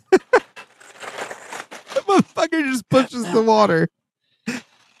 That motherfucker just pushes the water. I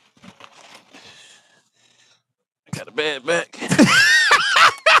got a bad back.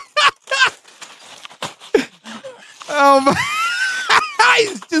 Oh my!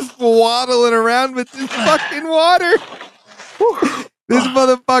 He's just waddling around with this fucking water. This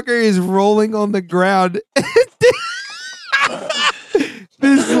motherfucker is rolling on the ground.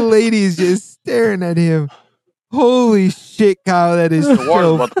 This lady is just staring at him. Holy shit, Kyle, that is The water's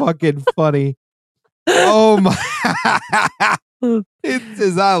so about to- fucking funny. Oh my. It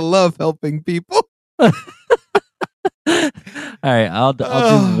says I love helping people. All right, I'll do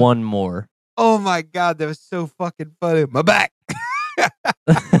Ugh. one more. Oh my god, that was so fucking funny. My back.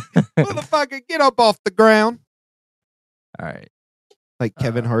 Motherfucker, get up off the ground. All right. Like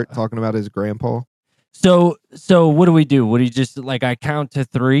Kevin Hart talking about his grandpa. So what do we do? Would he just like I count to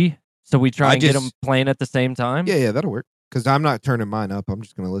 3? So we try I and get just- them playing at the same time? Yeah, that'll work. Because I'm not turning mine up. I'm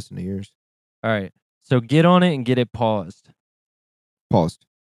just going to listen to yours. All right. So get on it and get it paused. Paused.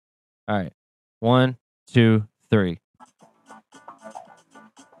 All right. 1, 2, 3.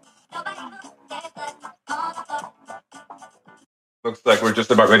 Looks like we're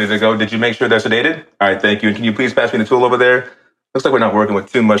just about ready to go. Did you make sure they're sedated? All right, thank you. And can you please pass me the tool over there? Looks like we're not working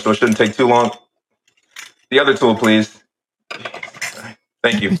with too much, so it shouldn't take too long. The other tool, please.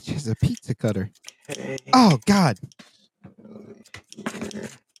 Thank you. Bitch is a pizza cutter. Oh, God.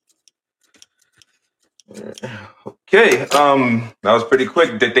 Okay, that was pretty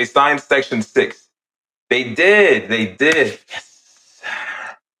quick. Did they sign section 6? They did. Yes.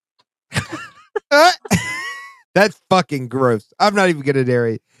 That's fucking gross. I'm not even going to dare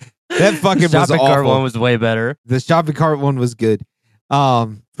it. That fucking was Shopping cart awful. one was way better. The shopping cart one was good.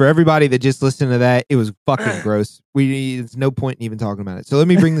 For everybody that just listened to that, it was fucking gross. There's no point in even talking about it. So let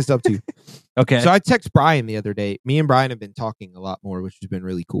me bring this up to you. Okay. So I text Brian the other day. Me and Brian have been talking a lot more, which has been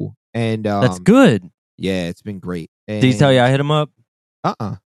really cool. And That's good. Yeah, it's been great. Did he tell you I hit him up?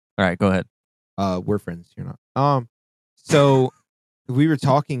 Uh-uh. All right, go ahead. We're friends. You're not. So we were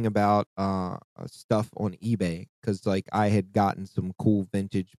talking about stuff on eBay because like I had gotten some cool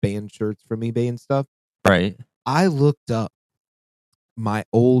vintage band shirts from eBay and stuff. Right. I looked up my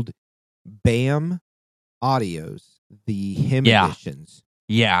old BAM audios, the hymn Yeah. editions.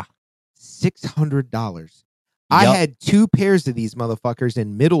 Yeah. $600. I Yup. had 2 pairs of these motherfuckers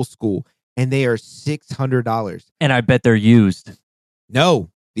in middle school, and they are $600. And I bet they're used. No,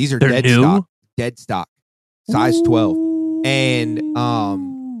 these are They're dead new? stock. Dead stock. Size 12. And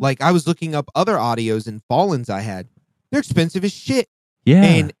like I was looking up other audios and Fallens I had. They're expensive as shit.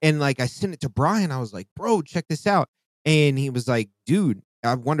 Yeah. And like I sent it to Brian. I was like, bro, check this out. And he was like, dude,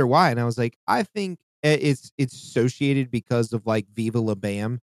 I wonder why. And I was like, I think it's associated because of like Viva La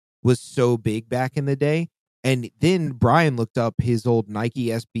Bam was so big back in the day. And then Brian looked up his old Nike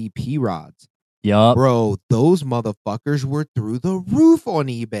SBP rods. Yup. Bro, those motherfuckers were through the roof on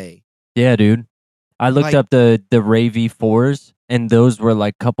eBay. Yeah, dude. I looked Like- up the Ray V4s, and those were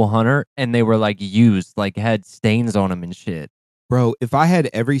like couple hundred, and they were like used, like had stains on them and shit. Bro, if I had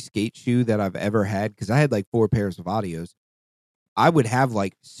every skate shoe that I've ever had, because I had like 4 pairs of audios, I would have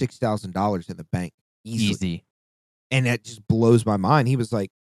like $6,000 in the bank. Easy. And that just blows my mind. He was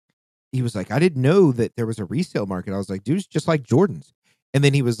like, I didn't know that there was a resale market. I was like, dude, it's just like Jordans. And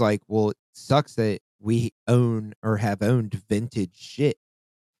then he was like, well, it sucks that we own or have owned vintage shit.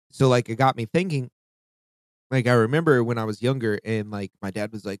 So like it got me thinking, like I remember when I was younger and like my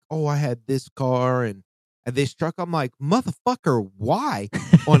dad was like, oh, I had this car and this truck. I'm like, motherfucker, why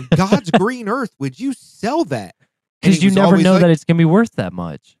on God's green earth would you sell that? And Because he you was never always know like- that it's going to be worth that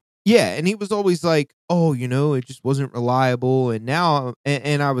much. Yeah, and he was always like, "Oh, it just wasn't reliable." And now,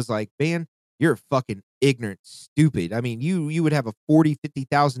 and I was like, "Man, you're fucking ignorant, stupid." I mean, you would have a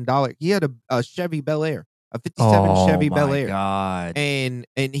 $40,000-$50,000. He had a Chevy Bel Air, a '57 Chevy Bel my Air, God. and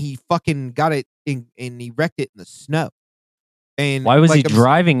he fucking got it and he wrecked it in the snow. And Why was he like, I'm-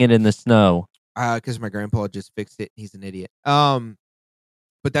 driving it in the snow? Because my grandpa just fixed it. He's an idiot.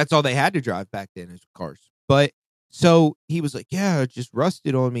 But that's all they had to drive back then is cars. But so he was like, yeah, it just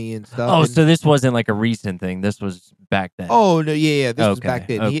rusted on me and stuff. Oh, and, so this wasn't like a recent thing. This was back then. oh no, yeah, this was back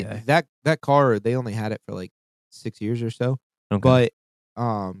Okay, then. okay. That car, they only had it for like 6 years or so. Okay. But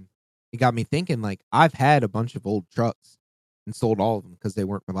it got me thinking. Like I've had a bunch of old trucks and sold all of them because they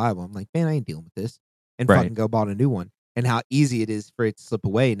weren't reliable. I'm like, man, I ain't dealing with this, and Right. fucking go bought a new one. And how easy it is for it to slip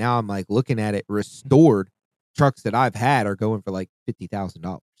away. Now I'm like looking at it, restored trucks that I've had are going for like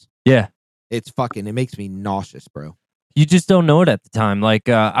 $50,000. Yeah. It makes me nauseous, bro. You just don't know it at the time. Like,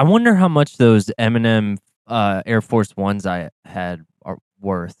 I wonder how much those M&M Air Force Ones I had are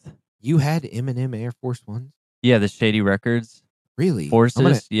worth. You had M&M Air Force Ones? Yeah, the Shady Records Really? Forces. I'm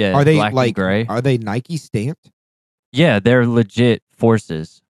gonna- Yeah, Are they black like and gray. Are they Nike stamped? Yeah, they're legit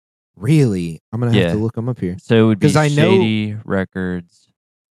Forces. Really? I'm gonna have Yeah. to look them up here. So it would be 'Cause I know- Shady Records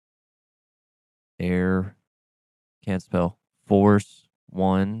Air, can't spell, Force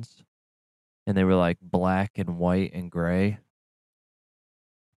Ones, and they were like black and white and gray.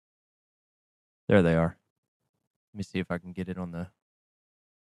 There they are. Let me see if I can get it on the.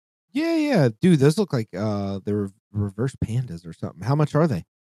 Yeah, dude, those look like they're reverse pandas or something. How much are they?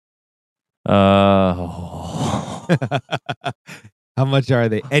 Uh, How much are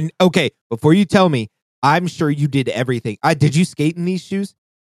they? And okay, before you tell me, I'm sure you did everything. Did you skate in these shoes?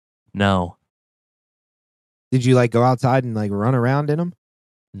 no, Did you like go outside and like run around in them?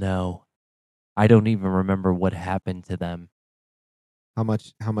 no. I don't even remember what happened to them. How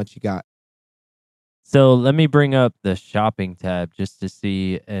much you got? So let me bring up the shopping tab just to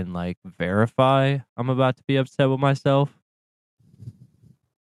see and like verify I'm about to be upset with myself.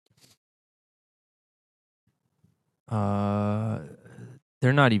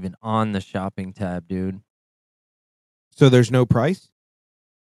 They're not even on the shopping tab, dude. So there's no price?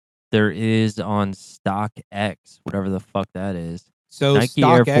 There is on StockX, whatever the fuck that is. So Nike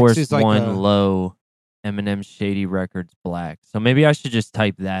Air StockX Force is like One a, Low, Eminem Shady Records Black. So maybe I should just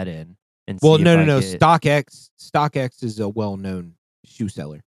type that in and well, see. no. Get... StockX is a well-known shoe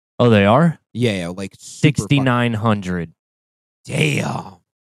seller. Oh, they are? Yeah, like super 6,900. Damn.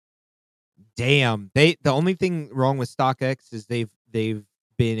 The only thing wrong with StockX is they've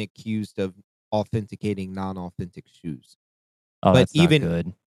been accused of authenticating non-authentic shoes. Oh, but that's not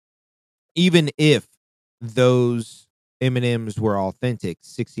good. Even if those M&Ms were authentic,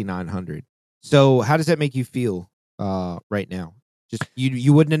 6,900. So how does that make you feel right now? Just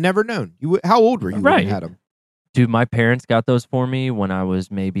you wouldn't have never known. How old were you when you had them? Dude, my parents got those for me when I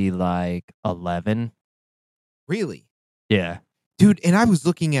was maybe like 11. Really? Yeah. Dude, and I was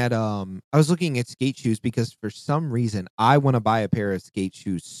looking at skate shoes because for some reason I want to buy a pair of skate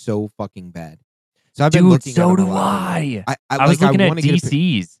shoes so fucking bad. So I've been looking so at them do a lot. I was looking at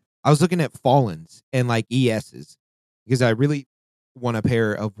DCs. I was looking at Fallens and like ESs because I really want a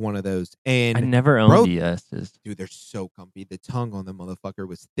pair of one of those. And I never owned ESs. Dude, they're so comfy. The tongue on the motherfucker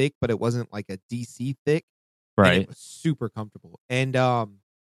was thick, but it wasn't like a DC thick. Right. And it was super comfortable. And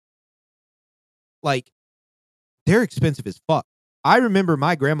like they're expensive as fuck. I remember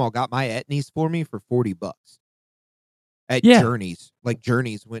my grandma got my Etnies for me for $40 at Journeys. Like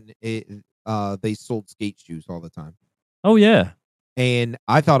Journeys when they sold skate shoes all the time. Oh yeah. And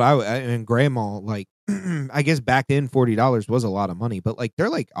I thought and grandma, like, I guess back then $40 was a lot of money, but like they're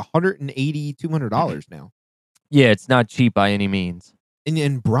like $180, $200 now. Yeah, it's not cheap by any means.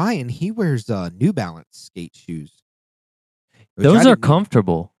 And Brian, he wears New Balance skate shoes. Those are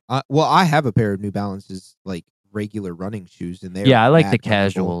comfortable. Well, I have a pair of New Balances, like regular running shoes, and I like the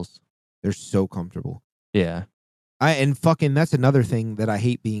casuals. They're so comfortable. Yeah. And fucking that's another thing that I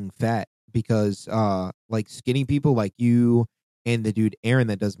hate being fat because like skinny people like you and the dude Aaron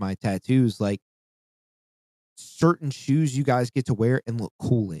that does my tattoos, like certain shoes you guys get to wear and look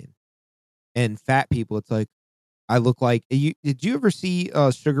cool in. And fat people, it's like I look like did you ever see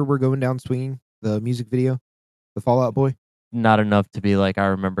Sugar We're Going Down Swinging, the music video, the Fall Out Boy? Not enough to be like I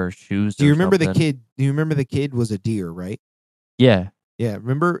remember shoes. Do you remember the kid? Do you remember the kid was a deer, right? Yeah. Yeah.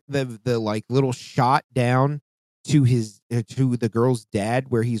 Remember the like little shot down to his to the girl's dad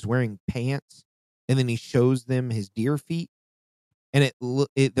where he's wearing pants and then he shows them his deer feet and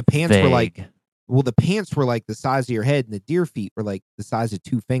the pants were like, well, the pants were like the size of your head and the deer feet were like the size of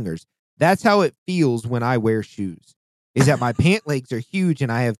 2 fingers. That's how it feels when I wear shoes. Is that my pant legs are huge and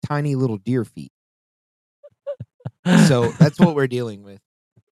I have tiny little deer feet. So that's what we're dealing with.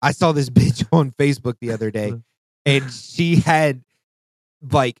 I saw this bitch on Facebook the other day and she had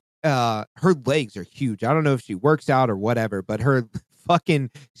like her legs are huge. I don't know if she works out or whatever, but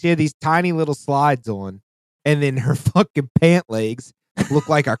she had these tiny little slides on and then her fucking pant legs look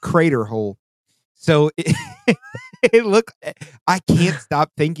like a crater hole. So I can't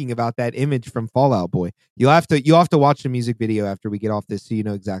stop thinking about that image from Fall Out Boy. You'll have to watch the music video after we get off this so you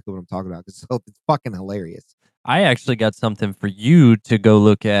know exactly what I'm talking about. It's fucking hilarious. I actually got something for you to go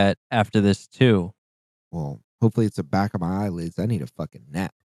look at after this too. Well, hopefully it's the back of my eyelids. I need a fucking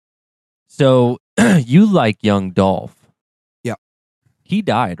nap. So you like Young Dolph? Yeah. He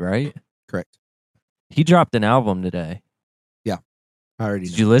died, right? Correct. He dropped an album today. Yeah. I already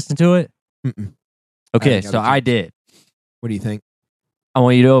know. Did you listen to it? Mm-mm. Okay, so I did. What do you think? I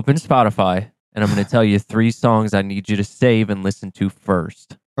want you to open Spotify and I'm going to tell you 3 songs I need you to save and listen to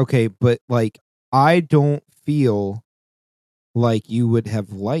first. Okay, but like I don't feel like you would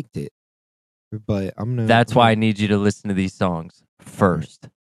have liked it, but That's why I need you to listen to these songs first.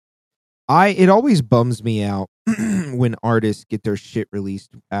 It always bums me out when artists get their shit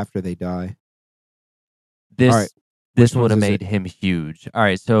released after they die. This would have made him huge. All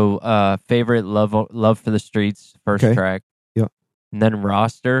right, so favorite Love for the Streets, first track. Yeah. And then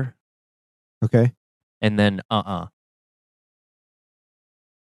Roster. Okay. And then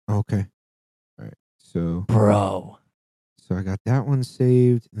Okay. All right. So Bro, I got that one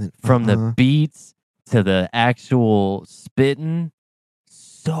saved. And then, from the beats to the actual spitting,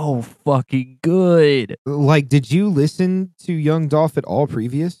 so fucking good. like, did you listen to Young Dolph at all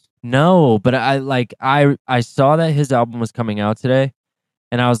previous? No, but I saw that his album was coming out today,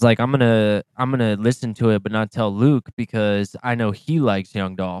 and I was like, I'm gonna listen to it, but not tell Luke because I know he likes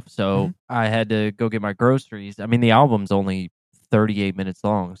Young Dolph. So Mhm. I had to go get my groceries. I mean, the album's only 38 minutes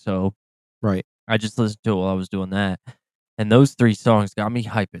long, so Right. I just listened to it while I was doing that. And those 3 songs got me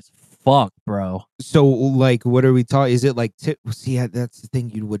hype as fuck, bro. So, like, what are we talking? Is it like see? That's the thing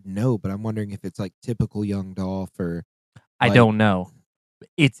you would know, but I'm wondering if it's like typical Young Dolph or I like- don't know.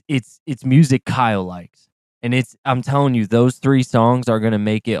 It's music Kyle likes. And I'm telling you, those 3 songs are gonna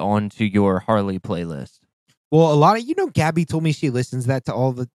make it onto your Harley playlist. Well, a lot of Gabby told me she listens that to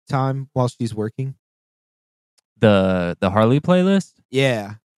all the time while she's working. The Harley playlist?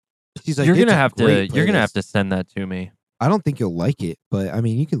 Yeah, she's like, you're "It's gonna a have to great you're gonna have playlist." to send that to me. I don't think you'll like it, but I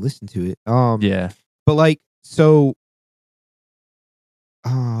mean, you can listen to it. Yeah. But like, so,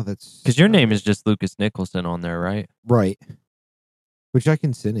 that's Because your name is just Lucas Nicholson on there, right? right. Which I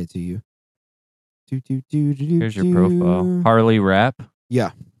can send it to you. Here's your profile. Harley Rap.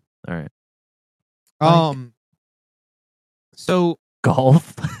 Yeah. All right. So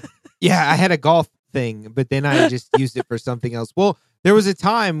Golf. yeah, I had a golf thing, but then I just used it for something else. Well, there was a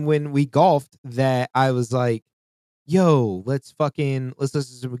time when we golfed that I was like, yo, let's listen to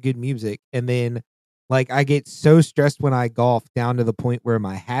some good music. And then like I get so stressed when I golf down to the point where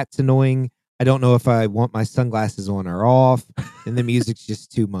my hat's annoying. I don't know if I want my sunglasses on or off, and the music's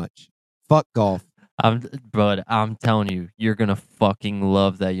just too much. Fuck golf. But I'm telling you, you're gonna fucking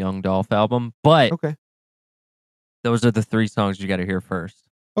love that Young Dolph album. But Okay. those are the 3 songs you got to hear first.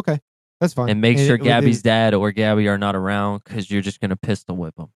 Okay. That's fine. And make sure it- Gabby's dad or Gabby are not around because you're just gonna pistol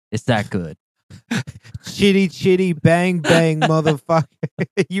whip them. It's that good. Chitty chitty bang bang motherfucker.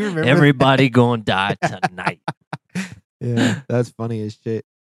 You remember that? Everybody gonna die tonight. Yeah, that's funny as shit.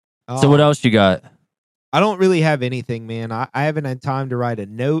 So what else you got? I don't really have anything, man. I haven't had time to write a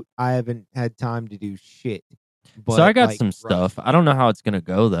note. I haven't had time to do shit. But So I got like, some stuff. I don't know how it's gonna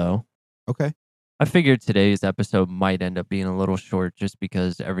go though. Okay. I figured today's episode might end up being a little short just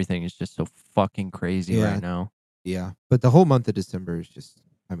because everything is just so fucking crazy Yeah. right now. Yeah. But the whole month of December is just,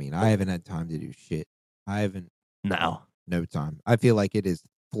 I mean, I haven't had time to do shit. I haven't, No. no time. I feel like it is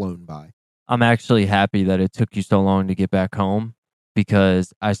flown by. I'm actually happy that it took you so long to get back home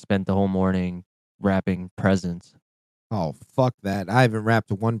because I spent the whole morning wrapping presents. Oh, fuck that. I haven't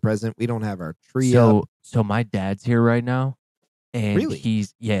wrapped one present. We don't have our tree up. So my dad's here right now, and Really?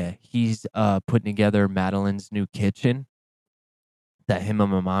 he's putting together Madeline's new kitchen that him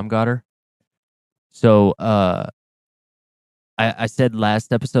and my mom got her. So I said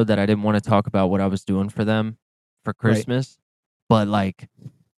last episode that I didn't want to talk about what I was doing for them for Christmas, but like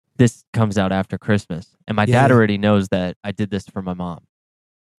this comes out after Christmas, and my Yeah, dad yeah. already knows that I did this for my mom.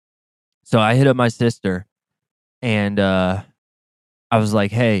 So I hit up my sister, and I was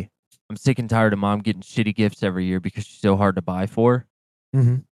like, "Hey, I'm sick and tired of mom getting shitty gifts every year because she's so hard to buy for."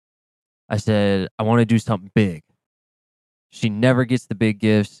 Mhm. I said, "I want to do something big." She never gets the big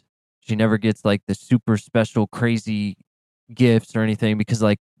gifts. She never gets like the super special, crazy gifts or anything because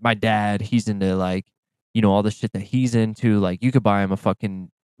like my dad, he's into like, all the shit that he's into. Like you could buy him a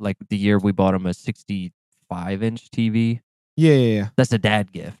fucking, like the year we bought him a 65-inch TV. Yeah, yeah, yeah. That's a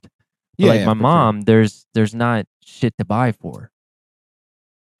dad gift. But Yeah, like yeah, my for sure. mom, there's not shit to buy for.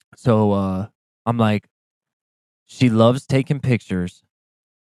 So I'm like, she loves taking pictures.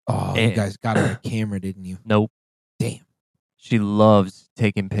 Oh, you guys got her a camera, didn't you? Nope. Damn. She loves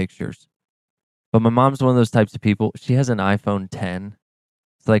taking pictures. But my mom's one of those types of people. She has an iPhone 10.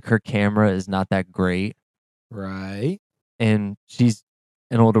 It's like her camera is not that great. Right. And she's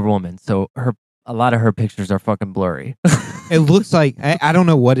an older woman. So a lot of her pictures are fucking blurry. It looks like, I don't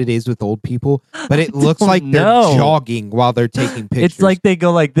know what it is with old people, but it looks don't like they're know. jogging while they're taking pictures. It's like they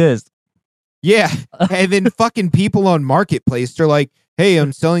go like this. Yeah. And then fucking people on Marketplace are like, hey,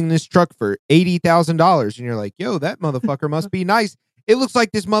 I'm selling this truck for $80,000. And you're like, yo, that motherfucker must be nice. It looks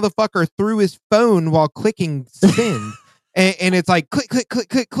like this motherfucker threw his phone while clicking send. And it's like, click, click, click,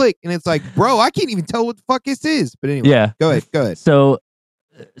 click, click. And it's like, bro, I can't even tell what the fuck this is. But anyway, Yeah. go ahead. So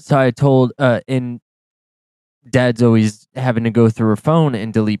I told, and Dad's always having to go through her phone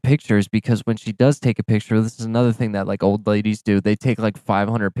and delete pictures because when she does take a picture, this is another thing that like old ladies do. They take like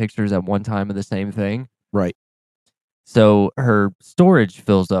 500 pictures at one time of the same thing. Right. So her storage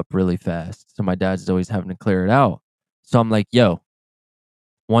fills up really fast. So my dad's always having to clear it out. So I'm like, yo,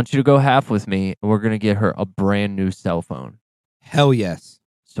 I want you to go half with me and we're going to get her a brand new cell phone. Hell yes.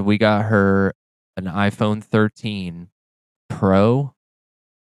 So we got her an iPhone 13 Pro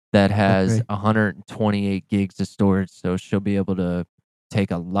that has Okay. 128 gigs of storage. So she'll be able to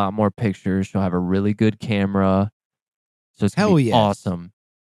take a lot more pictures. She'll have a really good camera. So it's going Hell to be yes. awesome.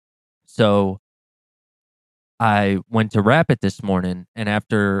 So I went to wrap it this morning, and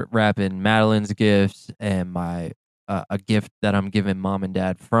after wrapping Madeline's gifts and my a gift that I'm giving mom and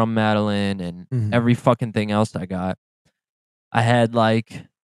dad from Madeline and Mhm. every fucking thing else I got, I had like,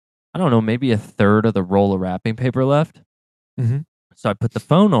 I don't know, maybe a third of the roll of wrapping paper left. Mhm. So I put the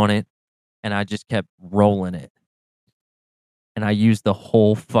phone on it and I just kept rolling it. And I used the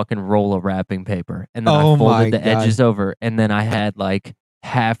whole fucking roll of wrapping paper. And then Oh I my folded the God. edges over. And then I had like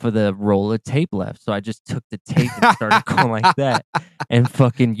half of the roll of tape left. So I just took the tape and started going like that and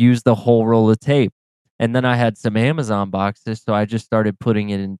fucking used the whole roll of tape. And then I had some Amazon boxes. So I just started putting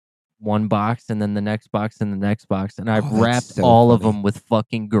it in one box and then the next box and the next box. And I Oh, that's wrapped so all of funny. them with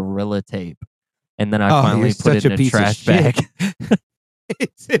fucking Gorilla Tape. And then I Oh, finally you're put it such in a a piece of trash shit. bag.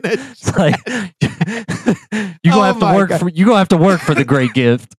 It's in a It's like you're gonna Oh have to my work God. for you're gonna have to work for the great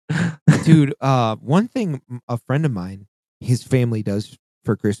gift. Dude, one thing a friend of mine, his family does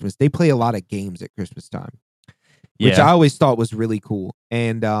for Christmas, they play a lot of games at Christmas time, which I always thought was really cool.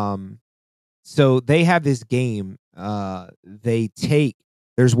 And so they have this game. They take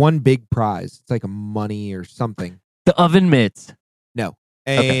there's one big prize. It's like a money or something. The oven mitts. No,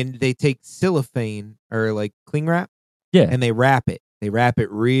 Okay. and they take cellophane or like cling wrap, Yeah. and they wrap it. They wrap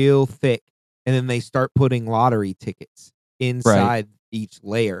it real thick, and then they start putting lottery tickets inside each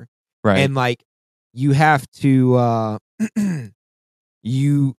layer. Right. And like you have to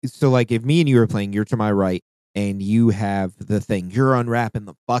so like if me and you were playing, you're to my right and you have the thing, you're unwrapping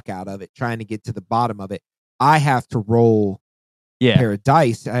the fuck out of it, trying to get to the bottom of it. I have to roll a yeah. pair of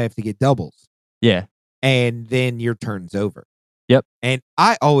dice. I have to get doubles, Yeah. and then your turn's over. Yep. And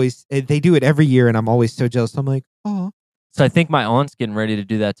they do it every year, and I'm always so jealous. I'm like, oh, So I think my aunt's getting ready to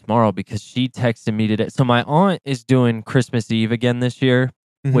do that tomorrow because she texted me today. So my aunt is doing Christmas Eve again this year,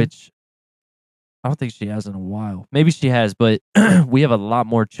 Mhm. which I don't think she has in a while. Maybe she has, but we have a lot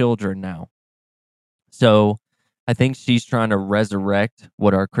more children now. So I think she's trying to resurrect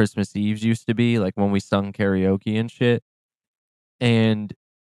what our Christmas Eves used to be, like when we sung karaoke and shit. And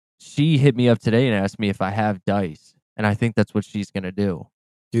she hit me up today and asked me if I have dice. And I think that's what she's going to do.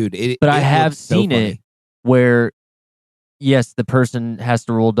 dude, But I it have looks so seen it funny. where, yes, the person has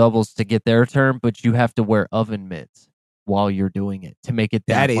to roll doubles to get their turn, but you have to wear oven mitts while you're doing it to make it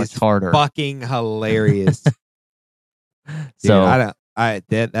that That much is harder. fucking hilarious. Dude, So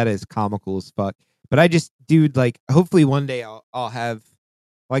that is comical as fuck. But I just, dude, like, hopefully one day I'll have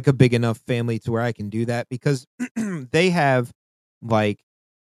like a big enough family to where I can do that, because they have like,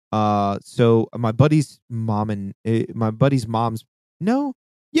 so my buddy's mom and my buddy's mom's, no,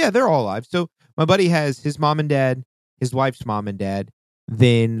 yeah, they're all alive. So my buddy has his mom and dad, his wife's mom and dad,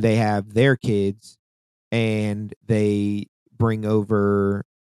 then they have their kids, and they bring over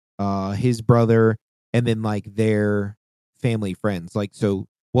his brother, and then like their family friends. Like, so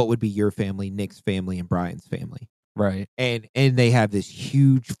what would be your family, Nick's family, and Brian's family? right. And they have this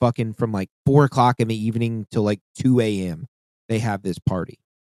huge fucking, from like 4:00 in the evening till like 2 a.m. they have this party.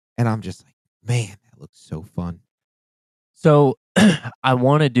 And I'm just like, man, that looks so fun. So I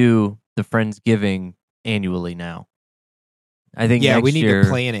want to do the Friendsgiving annually now. I think Yeah, next we need year, to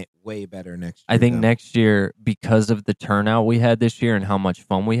plan it way better next year. I think though. next year, because of the turnout we had this year and how much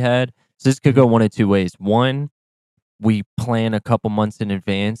fun we had, so this could go one of two ways. One, we plan a couple months in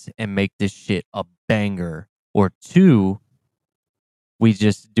advance and make this shit a banger. Or two, we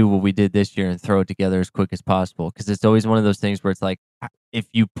just do what we did this year and throw it together as quick as possible. Because it's always one of those things where it's like, if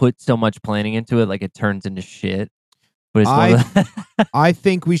you put so much planning into it, like it turns into shit. But it's one of the I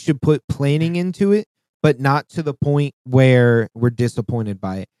think we should put planning into it, but not to the point where we're disappointed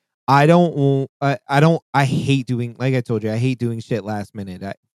by it. I hate doing, like I told you, I hate doing shit last minute.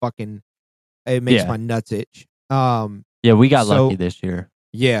 It makes Yeah. my nuts itch. Yeah, we got So- lucky this year.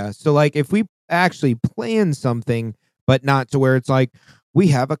 Yeah. So like if we actually plan something, but not to where it's like we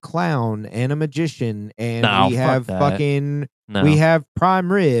have a clown and a magician and No, we fuck have that. fucking No, we have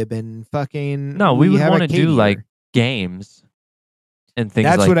prime rib and fucking No, we would have a wanna do, like, caterer. games and things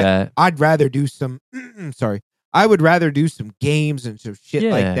That's like what that. I'd rather do some sorry. I would rather do some games and some shit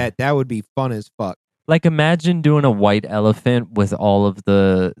like Yeah. that. That would be fun as fuck. Like imagine doing a white elephant with all of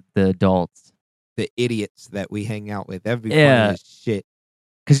the adults. The idiots that we hang out with. That'd be Yeah. funny as shit.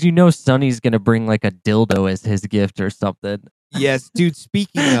 Because you know Sonny's gonna bring like a dildo as his gift or something. Yes, dude,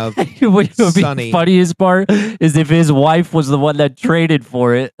 speaking of What would be Sonny. the funniest part is if his wife was the one that traded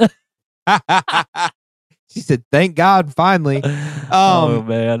for it. She said, "Thank God, finally." Oh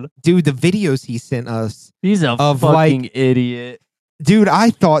man, Dude, the videos he sent us, he's a of, fucking like- idiot. dude, I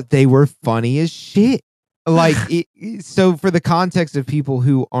thought they were funny as shit. Like, so for the context of people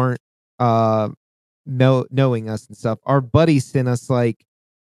who aren't knowing us and stuff, our buddy sent us like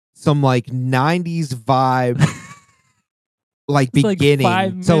some like 90s vibe, like It's like beginning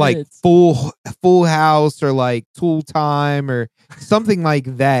 5 to like minutes. Full House or like Tool Time or something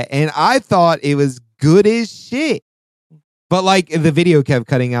like that, and I thought it was good as shit. But like the video kept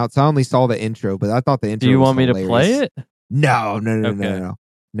cutting out, so I only saw the intro. But I thought the intro. Do you was want me to play hilarious. it? No. Okay.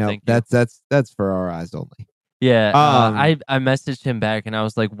 No, Thank you. that's for our eyes only. Yeah, Um, I messaged him back and I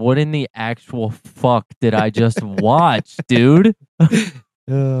was like, "What in the actual fuck did I just watch, dude?"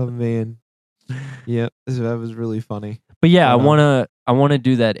 Oh man, yeah, that was really funny. But yeah, But, I wanna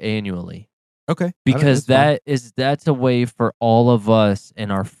do that annually Okay, because that's fine. that's a way for all of us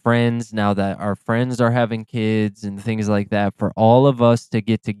and our friends, now that our friends are having kids and things like that, for all of us to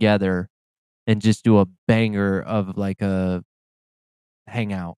get together and just do a banger of like a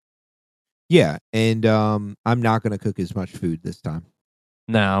hangout. Yeah, and I'm not gonna cook as much food this time.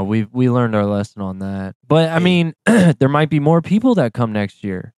 No, we learned our lesson on that. But I Hey. mean, there might be more people that come next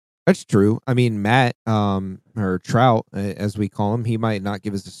year. That's true. I mean, Matt, or Trout, as we call him, he might not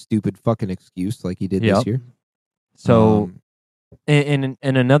give us a stupid fucking excuse like he did Yep. this year. So, Um, and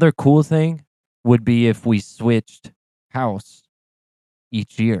another cool thing would be if we switched house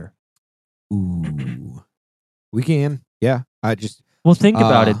each year. ooh, we can. Yeah, I just Well, think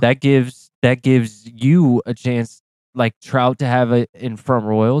about Uh, it. That gives you a chance, like Trout, to have it in Front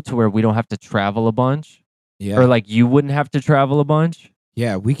Royal, to where we don't have to travel a bunch, yeah, or like you wouldn't have to travel a bunch.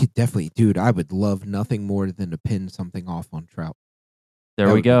 yeah, we could definitely, dude. I would love nothing more than to pin something off on Trout. There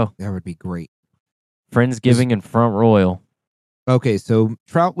That we would be- go. that would be great. Friendsgiving in Front Royal. Okay, so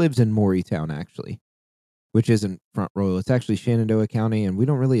Trout lives in Morrietown, actually, which isn't Front Royal. It's actually Shenandoah County, and we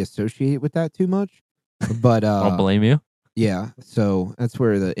don't really associate with that too much. But I don't blame you. yeah, so that's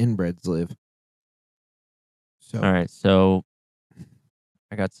where the inbreds live. So All right, so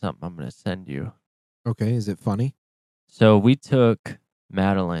I got something I'm gonna send you. okay, is it funny? So we took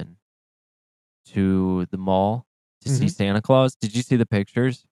Madeline to the mall to see Mhm. Santa Claus. Did you see the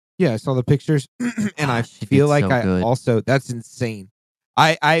pictures? Yeah, I saw the pictures, and I She feel did like so I good. also that's insane.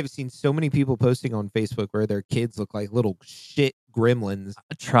 I've seen so many people posting on Facebook where their kids look like little shit gremlins.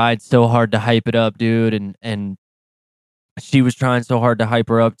 I tried so hard to hype it up, dude, and she was trying so hard to hype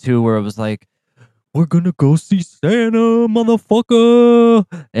her up too, where it was like, "We're gonna go see Santa, motherfucker!"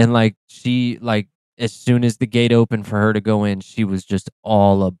 And like she like as soon as the gate opened for her to go in, she was just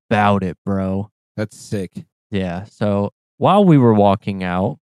all about it, bro. That's sick. Yeah. So while we were walking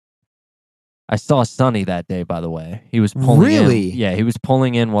out, I saw Sonny that day, by the way. He was pulling in. Really? Yeah, he was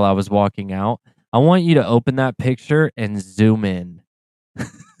pulling in while I was walking out. I want you to open that picture and zoom in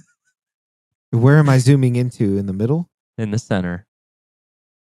Where am I zooming into? In the middle? in the center.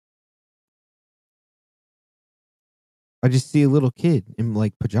 I just see a little kid in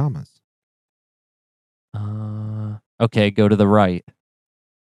like pajamas. Okay, go to the right.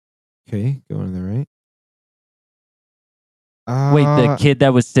 Okay, going to the right. Wait, the kid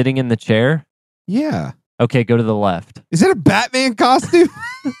that was sitting in the chair? Yeah. Okay, go to the left. Is that a Batman costume?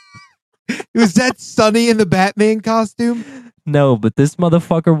 Was that Sonny in the Batman costume? No, but this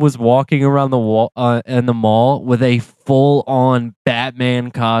motherfucker was walking around the wall in the mall with a full-on Batman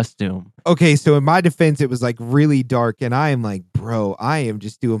costume. Okay, so in my defense, it was like really dark, and I am like, bro, I am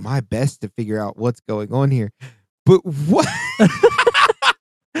just doing my best to figure out what's going on here. But what?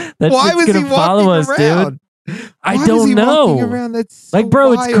 That Why shit's was he gonna follow walking us, around? dude. I Why was don't he know. walking around? That's so Like,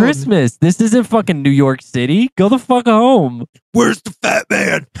 bro, it's wild. Christmas. This isn't fucking New York City. Go the fuck home. Where's the fat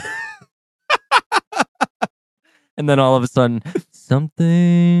man? And then all of a sudden,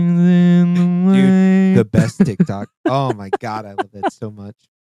 something's in the way. Dude, the best TikTok. Oh my god, I love that so much.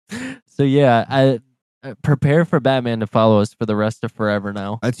 So yeah, I prepare for Batman to follow us for the rest of forever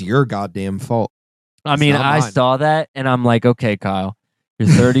now. That's your goddamn fault. I It's mean, not I mine. saw that and I'm like, okay, Kyle, you're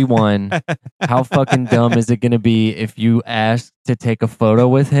 31. How fucking dumb is it going to be if you ask to take a photo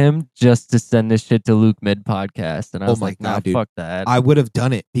with him just to send this shit to Luke Mid Podcast? And I Oh was my like, nah, God, dude. fuck that. I would have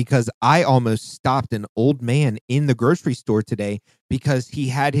done it because I almost stopped an old man in the grocery store today because he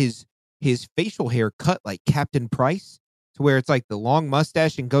had his facial hair cut like Captain Price to where it's like the long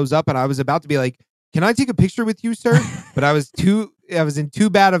mustache and goes up, and I was about to be like, "Can I take a picture with you, sir?" But I was in too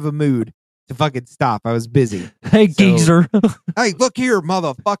bad of a mood to fucking stop. I was busy. Hey, So- geezer. Hey, look here,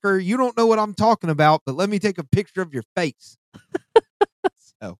 motherfucker. You don't know what I'm talking about, but let me take a picture of your face.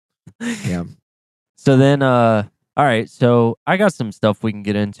 So, yeah. So then All right, so I got some stuff we can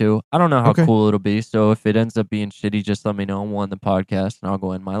get into. I don't know how Okay. cool it'll be. So if it ends up being shitty, just let me know. We'll end the podcast, and I'll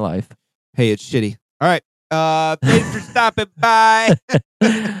go end my life. Hey, it's shitty. All right. Thanks for stopping by.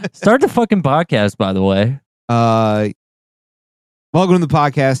 Start the fucking podcast, by the way. Welcome to the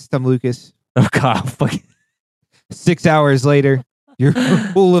podcast. I'm Lucas. Oh God, fucking 6 hours later, your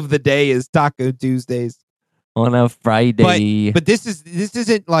rule of the day is Taco Tuesdays. on a Friday. But this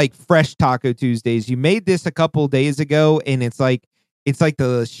isn't like fresh Taco Tuesdays. You made this a couple days ago, and it's like the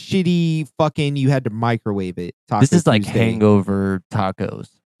shitty fucking you had to microwave it. Taco this is like Tuesday. hangover tacos.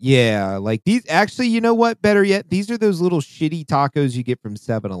 Yeah, like these. Actually, you know what? Better yet, these are those little shitty tacos you get from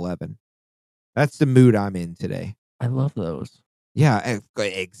 7-Eleven. That's the mood I'm in today. I love those. Yeah,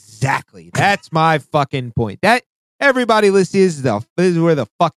 exactly. That's my fucking point. That everybody listening is where the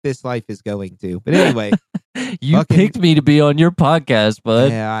fuck this life is going to. But anyway, You fucking- picked me to be on your podcast, bud.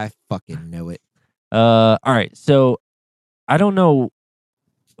 yeah, I fucking know it. All right. So I don't know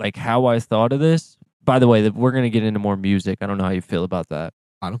like how I thought of this. By the way, we're gonna get into more music. I don't know how you feel about that.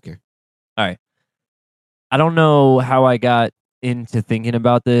 I don't care. I don't know how I got into thinking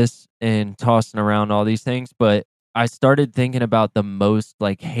about this and tossing around all these things, but I started thinking about the most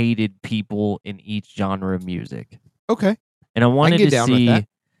like hated people in each genre of music. Okay. And I wanted get to down with see that.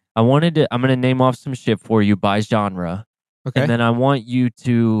 I'm going to name off some shit for you by genre. Okay. And then I want you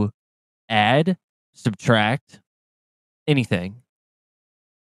to add, subtract, anything.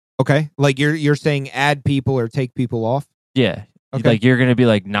 Okay. Like you're saying add people or take people off? Yeah. Okay. Like you're going to be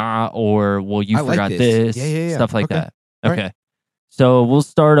like, nah, or well, you I like forgot this. this. Yeah. Stuff like Okay. that. All right. Okay. So we'll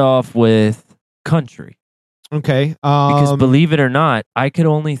start off with country. Okay. Because believe it or not, I could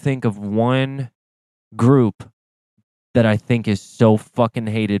only think of one group that I think is so fucking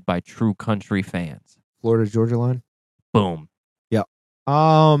hated by true country fans. Florida Georgia line. Boom.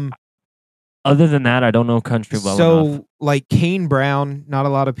 Um Other than that, I don't know country well enough. so like Kane Brown, not a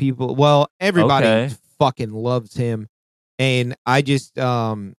lot of people. Well, everybody Okay. fucking loves him. And I just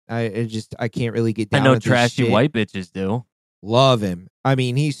I can't really get I down know with this trashy shit. white bitches do. Love him. I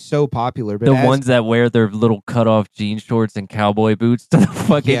mean, he's so popular. But The as- ones that wear their little cut off jean shorts and cowboy boots to the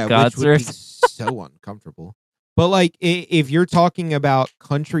fucking yeah, which would be concerts. so uncomfortable. But like, if you're talking about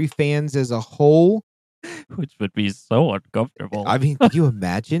country fans as a whole, Which would be so uncomfortable. I mean, could you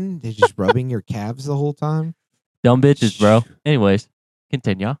imagine they're just rubbing your calves the whole time? Dumb bitches, bro. Anyways,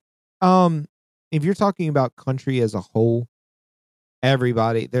 continue. If you're talking about country as a whole,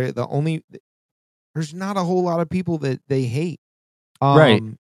 everybody, there's not a whole lot of people that they hate. Right.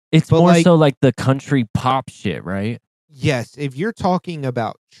 It's but more like- so like the country pop shit, right? Yes, if you're talking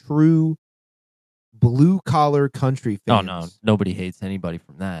about true blue collar country Oh fans. no, nobody hates anybody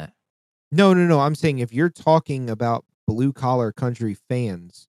from that. No. I'm saying if you're talking about blue collar country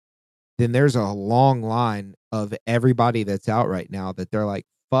fans, then there's a long line of everybody that's out right now that they're like,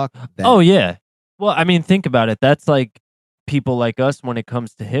 fuck that. Oh yeah. Well, I mean, think about it. That's like people like us when it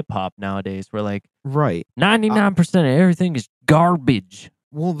comes to hip hop nowadays. We're like Right. 99% of everything is garbage.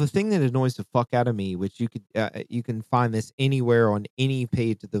 Well, the thing that annoys the fuck out of me, which you can find this anywhere on any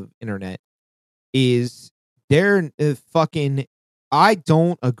page of the internet, is they're fucking. I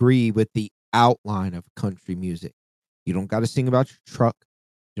don't agree with the outline of country music. You don't got to sing about your truck.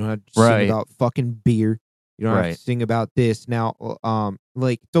 You don't have to Right. sing about fucking beer. You don't have Right. to sing about this. Now,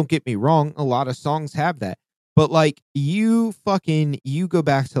 like, don't get me wrong, a lot of songs have that. But like you go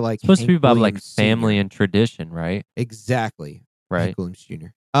back to like It's supposed to be Hank about like Williams family Sr. and tradition, right? Exactly. Right. Hank Williams Jr.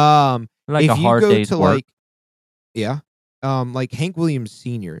 Like if a you hard go day's to work. like, yeah, like Hank Williams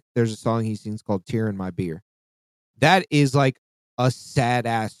Sr. There's a song he sings called "Tear in My Beer." That is like a sad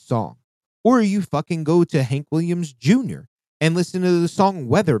ass song. Or you fucking go to Hank Williams Jr. and listen to the song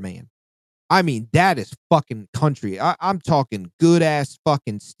 "Weatherman." I mean, that is fucking country. I'm talking good ass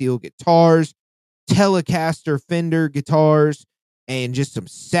fucking steel guitars, Telecaster Fender guitars, and just some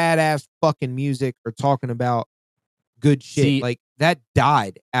sad ass fucking music. Or talking about good shit. See- Like that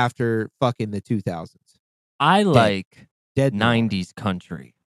died after fucking the 2000s. I like Dead and gone. 90s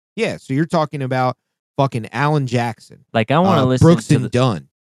country. Yeah, so you're talking about fucking Alan Jackson, Like I want to listen Brooks to and Dunn.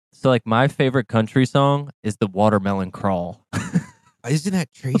 So like my favorite country song is the Watermelon Crawl. Isn't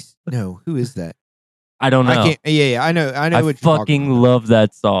that Trace? No, who is that? I don't know. I can't. Yeah, I know. I know I what you're fucking talking about. love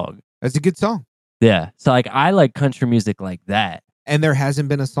that song. That's a good song, Yeah. So like I like country music like that. and there hasn't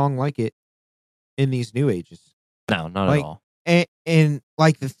been a song like it in these new ages. No, not Like, at all. And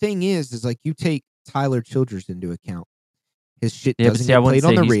like the thing is like you take Tyler Childers into account. His shit Yeah, but doesn't see, I get wouldn't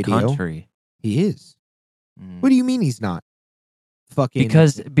played on say the he's radio. country. He is. Mm. What do you mean he's not? Fucking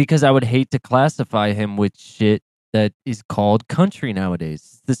Because I would hate to classify him with shit that is called country nowadays.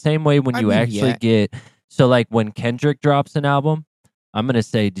 It's the same way when I you mean, actually yeah. get So like when Kendrick drops an album, I'm gonna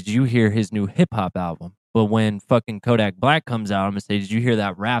say, did you hear his new hip hop album? But when fucking Kodak Black comes out, I'm gonna say, did you hear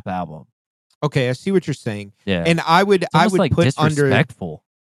that rap album? Okay, I see what you're saying. Yeah. And I would It's almost like put disrespectful.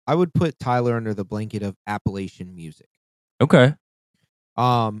 I would put Tyler under the blanket of Appalachian music. Okay.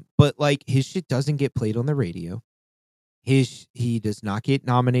 But like his shit doesn't get played on the radio. He does not get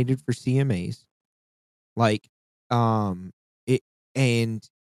nominated for CMAs. Like, it, and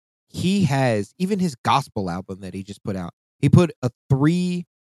he has even his gospel album that he just put out. He put three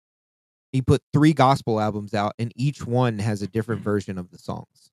gospel albums out, and each one has a different version of the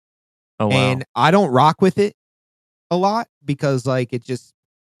songs. Oh wow. And I don't rock with it a lot because like it's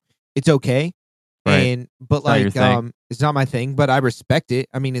okay. Right. But not your like thing. it's not my thing, but I respect it.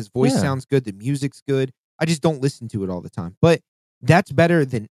 I mean, his voice Yeah. sounds good, the music's good. I just don't listen to it all the time. But that's better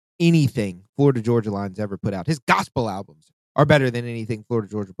than anything Florida Georgia Line's ever put out. His gospel albums are better than anything Florida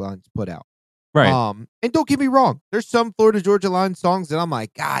Georgia Line's put out. Right. And don't get me wrong, there's some Florida Georgia Line songs that I'm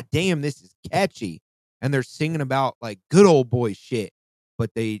like, God damn, this is catchy. And they're singing about like good old boy shit. But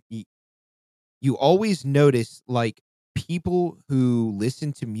you always notice like people who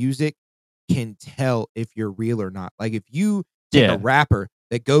listen to music can tell if you're real or not. Like if you take Yeah. a rapper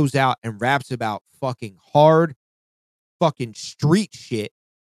that goes out and raps about fucking hard fucking street shit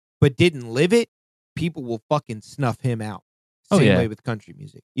but didn't live it, people will fucking snuff him out. Oh, Same yeah. way with country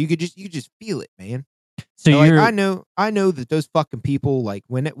music. You just feel it, man. So Like, you're I know that those fucking people, like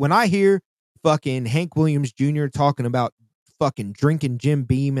when I hear fucking Hank Williams Jr. talking about fucking drinking Jim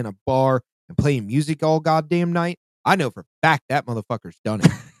Beam in a bar and playing music all goddamn night, I know for a fact that motherfucker's done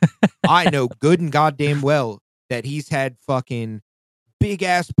it. I know good and goddamn well that he's had fucking big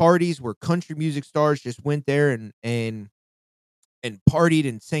ass parties where country music stars just went there and partied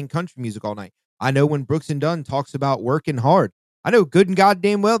and sang country music all night. I know when Brooks and Dunn talks about working hard, I know good and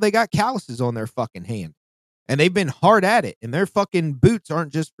goddamn well they got calluses on their fucking hand. And they've been hard at it. And their fucking boots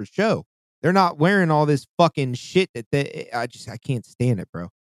aren't just for show. They're not wearing all this fucking shit that I can't stand it, bro.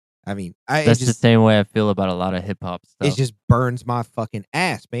 I mean, that's the same way I feel about a lot of hip hop stuff. it just burns my fucking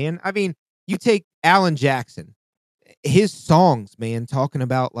ass, man. I mean, you take Alan Jackson, his songs, man, talking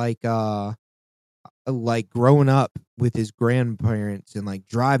about like growing up with his grandparents and like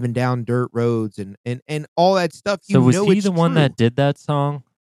driving down dirt roads and all that stuff. So was he it's the one true. that did that song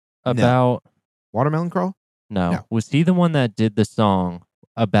about Watermelon Crawl? No. Was he the one that did the song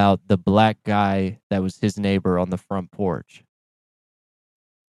about the black guy that was his neighbor on the front porch?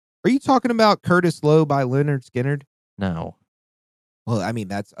 Are you talking about Curtis Lowe by Leonard Skinner? No. Well, I mean,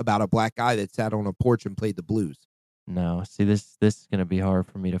 that's about a black guy that sat on a porch and played the blues. No. See, this is gonna be hard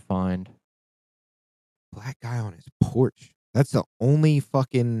for me to find. Black guy on his porch. That's the only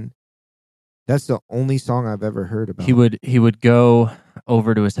song I've ever heard about. He would go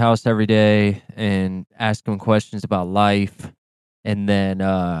over to his house every day and ask him questions about life. And then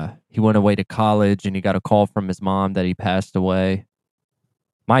he went away to college and he got a call from his mom that he passed away.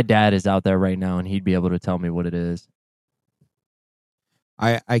 My dad is out there right now and he'd be able to tell me what it is.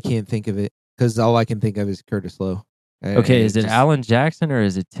 I can't think of it because all I can think of is Curtis Lowe. Okay, is it just- Alan Jackson or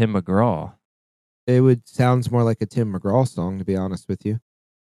is it Tim McGraw? It sounds more like a Tim McGraw song, to be honest with you.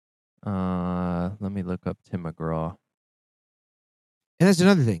 Let me look up Tim McGraw. And that's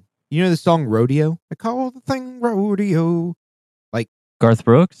another thing. You know the song Rodeo? I call the thing Rodeo. Like Garth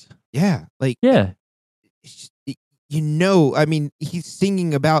Brooks? Yeah. Like Yeah. you know, I mean, he's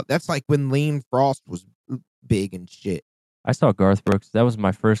singing about that's like when Lane Frost was big and shit. I saw Garth Brooks. That was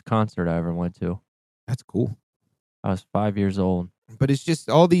my first concert I ever went to. That's cool. I was 5 years old. But it's just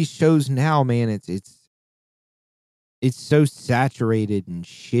all these shows now, man. It's so saturated and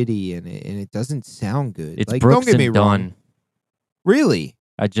shitty, and it doesn't sound good. It's like, Brooks don't get me and wrong. Dunn. Really?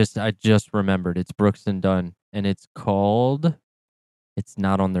 I just remembered. It's Brooks and Dunn, and it's called. It's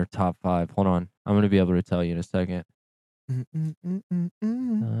not on their top 5. Hold on, I'm gonna be able to tell you in a second.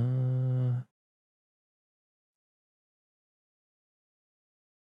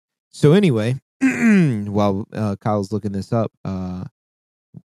 So anyway, while Kyle's looking this up, I'm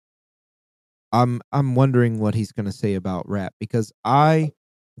wondering what he's gonna say about rap because I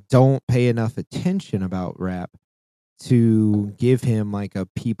don't pay enough attention about rap to give him like a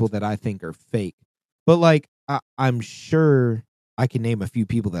people that I think are fake. But like I'm sure I can name a few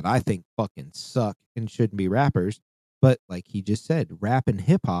people that I think fucking suck and shouldn't be rappers. But like he just said, rap and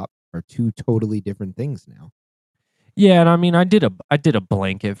hip hop are two totally different things now. Yeah, and I mean, I did a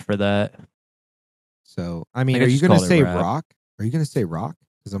blanket for that. So I mean, I are you just gonna called it say rap. rock? Are you gonna say rock?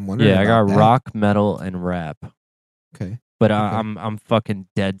 Because I'm wondering. Yeah, I got about that. rock, metal, and rap. Okay. But Okay. I'm fucking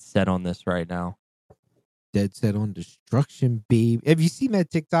dead set on this right now. Dead set on destruction, babe. Have you seen that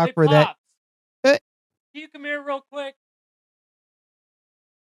TikTok where that Can you come here real quick?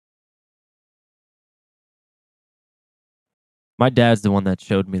 My dad's the one that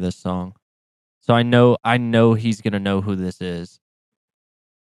showed me this song. So I know he's going to know who this is.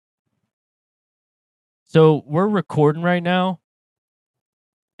 So we're recording right now,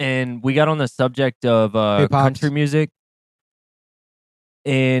 and we got on the subject of Hey, Pops. country music.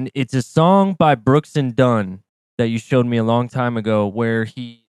 And it's a song by Brooks and Dunn that you showed me a long time ago where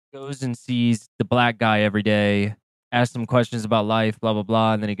he goes and sees the black guy every day, asks him questions about life, blah, blah,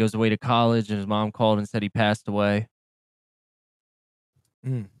 blah. And then he goes away to college, and his mom called and said he passed away.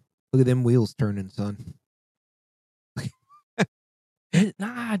 Look at them wheels turning, son.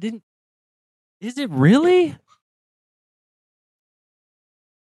 Nah, I didn't. Is it really?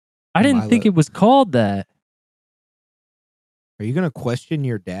 I didn't think it was called that. Are you gonna question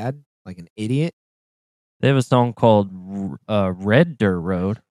your dad like an idiot? They have a song called Red Dirt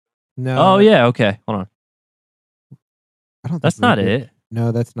Road. No. Oh, yeah. Okay. Hold on. I don't. That's think not Red Dirt- it.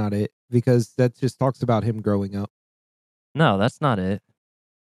 No, that's not it. Because that just talks about him growing up. No, that's not it.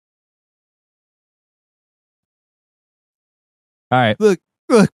 All right. Look,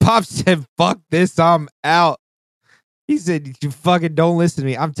 Pop said, "Fuck this, I'm out." He said, "You fucking don't listen to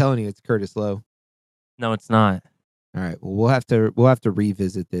me." I'm telling you, it's Curtis Lowe. No, it's not. All right, well, we'll have to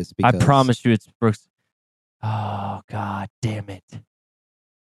revisit this because I promise you, it's Brooks. Oh, God damn it,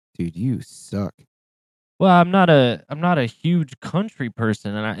 dude, you suck. Well, I'm not a huge country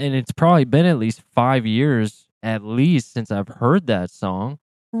person, and it's probably been at least 5 years at least since I've heard that song.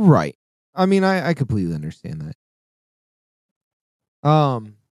 Right. I mean, I completely understand that.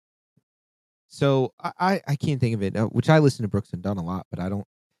 So I can't think of it, which I listen to Brooks and Dunn a lot, but I don't.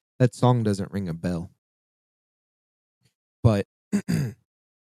 That song doesn't ring a bell. But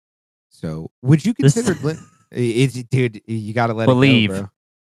so, would you consider it's dude? You got to let Believe. it go, bro.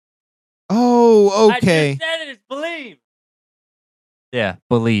 Oh, okay. I just said it. It's Believe. Yeah,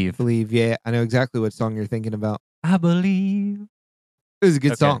 Believe. Believe. Yeah, I know exactly what song you're thinking about. I believe. It was a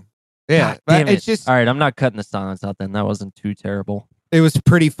good Okay. song. Yeah, God but damn it's it. just All right. I'm not cutting the silence out. Then that wasn't too terrible. it was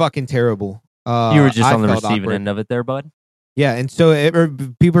pretty fucking terrible. You were just I on the felt receiving awkward. end of it, there, bud. Yeah, and so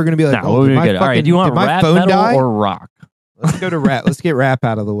people are gonna be like, Nah, "Oh, we're did my good. All right. fucking- Do you want did my rap, phone metal, die?" or rock? Let's go to rap. Let's get rap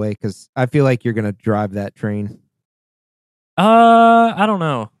out of the way because I feel like you're gonna drive that train. I don't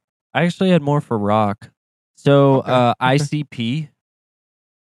know. I actually had more for rock. So, Okay. ICP.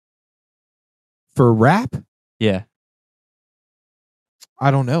 For rap, Yeah.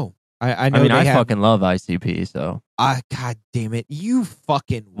 I don't know. I know. I mean, they I have, fucking love ICP. So, God damn it, you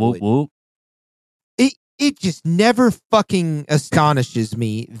fucking whoop would. whoop. It just never fucking astonishes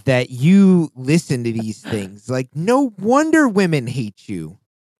me that you listen to these things. Like, no wonder women hate you.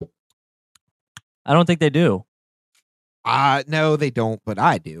 I don't think they do. No, they don't, but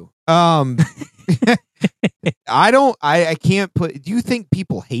I do. I don't. I can't put. Do you think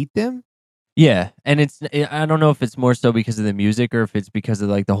people hate them? Yeah, and I don't know if it's more so because of the music or if it's because of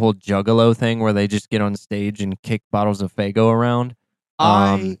like the whole Juggalo thing where they just get on stage and kick bottles of Faygo around.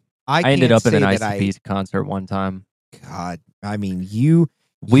 I ended can't up at an say that ICP concert one time. God, I mean, you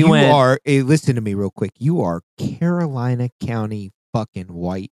went- are. Hey, listen to me real quick. You are Carolina County fucking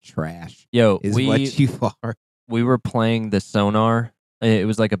white trash. Yo, Is what you are. We were playing the Sonar. It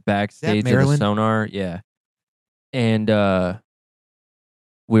was like a backstage of the Maryland? Sonar. Yeah. And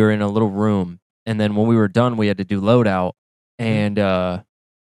we were in a little room. And then when we were done, we had to do loadout. And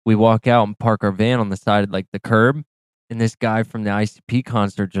we walk out and park our van on the side of like the curb. And this guy from the ICP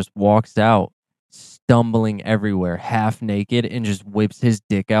concert just walks out, stumbling everywhere, half naked, and just whips his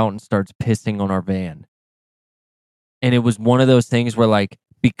dick out and starts pissing on our van. And it was one of those things where, like,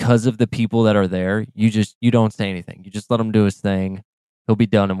 because of the people that are there, you don't say anything. You just let him do his thing. He'll be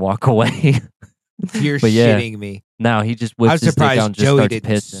done and walk away. You're But yeah. shitting me. No, he just I'm whips his dick out surprised and just Joey starts didn't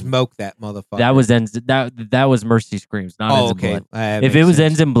pissing. smoke that motherfucker. That was that was Mercy Screams, not Ends in Blood. That If makes it was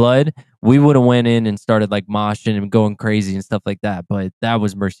sense. Ends in Blood, we would have went in and started like moshing and going crazy and stuff like that. But that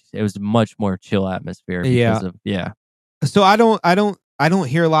was Mercy. It was a much more chill atmosphere. Because of So I don't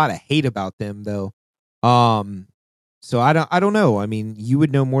hear a lot of hate about them though. So I don't know. I mean, you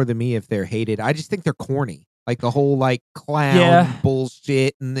would know more than me if they're hated. I just think they're corny. Like the whole like clown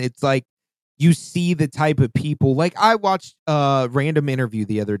bullshit, and it's like you see the type of people. Like I watched a random interview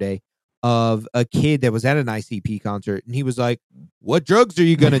the other day of a kid that was at an ICP concert, and he was like, "What drugs are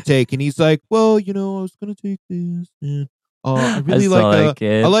you gonna take?" And he's like, "Well, I was gonna take this. And, I really like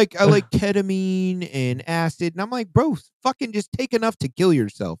I like ketamine and acid." And I'm like, "Bro, fucking just take enough to kill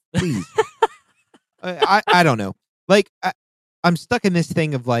yourself, please." I don't know. Like I'm stuck in this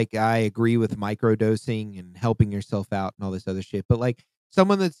thing of like I agree with microdosing and helping yourself out and all this other shit, but like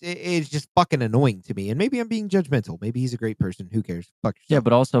someone that's is just fucking annoying to me. And maybe I'm being judgmental. Maybe he's a great person. Who cares? Fuck yourself. Yeah,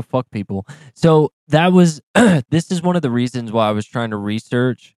 but also fuck people. So that was this is one of the reasons why I was trying to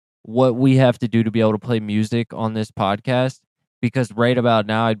research what we have to do to be able to play music on this podcast. Because right about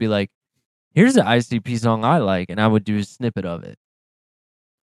now, I'd be like, "Here's an ICP song I like," and I would do a snippet of it.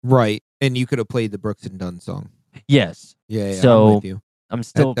 Right. And you could have played the Brooks and Dunn song. Yes. Yeah, I'm So with you. I'm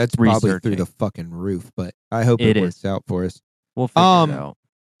still That's probably through researching. the fucking roof, but I hope It it works is. out for us. We'll figure it out.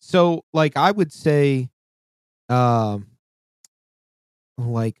 So like I would say like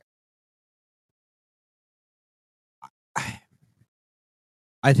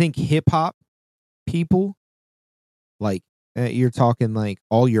I think hip hop people like you're talking like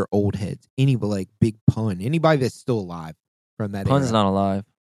all your old heads, anybody like Big Pun, anybody that's still alive from that Pun's era. not alive.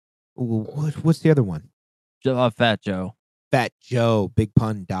 What's the other one? Fat Joe. Fat Joe. Big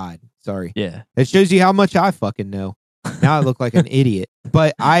Pun died. Sorry. Yeah. It shows you how much I fucking know. Now I look like an idiot.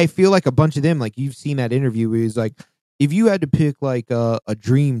 But I feel like a bunch of them, like you've seen that interview where he's like, if you had to pick like a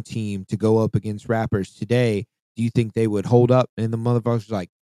dream team to go up against rappers today, do you think they would hold up? And the motherfucker's like,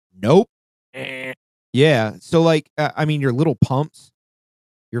 nope. Yeah. So like, I mean, your Little Pumps,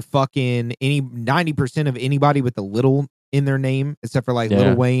 you're fucking 90% of anybody with the little in their name, except for like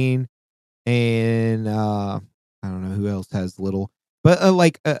Lil Wayne and I don't know who else has little, but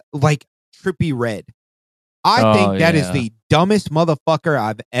like Trippie Redd. I think that is the dumbest motherfucker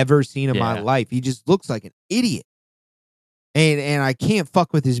I've ever seen in my life. He just looks like an idiot. And I can't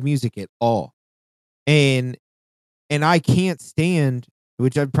fuck with his music at all. And I can't stand,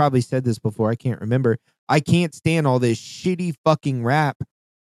 which I've probably said this before, I can't remember. I can't stand all this shitty fucking rap,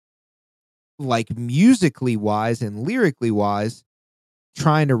 like musically wise and lyrically wise,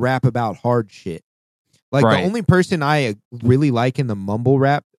 trying to rap about hard shit. Like the only person I really like in the mumble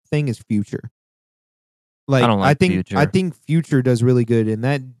rap thing is Future. Like, I think Future. I think Future does really good, and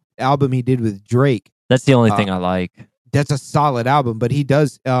that album he did with Drake. That's the only thing I like. That's a solid album, but he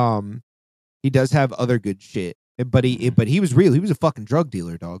does have other good shit. But he was real. He was a fucking drug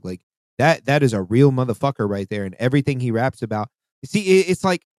dealer, dog. Like that is a real motherfucker right there, and everything he raps about. You see, it's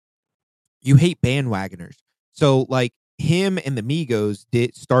like you hate bandwagoners. So like him and the Migos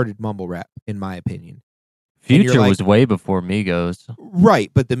started mumble rap, in my opinion. Future was way before Migos,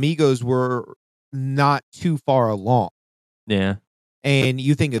 right? But the Migos were not too far along. Yeah. And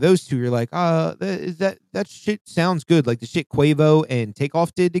you think of those two, you're like, that shit sounds good. Like the shit Quavo and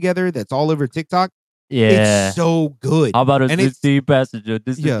Takeoff did together, that's all over TikTok. Yeah. It's so good. How about a 16 passenger?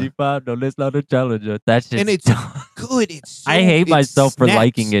 This is G5, no, let's not a Challenger. That shit. And it's good. It's I hate myself for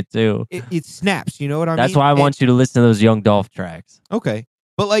liking it too. It snaps, you know what I mean? That's why I want you to listen to those Young Dolph tracks. Okay.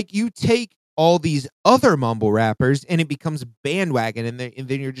 But like you take all these other mumble rappers and it becomes bandwagon, and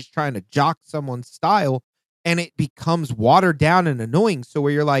then you're just trying to jock someone's style, and it becomes watered down and annoying. So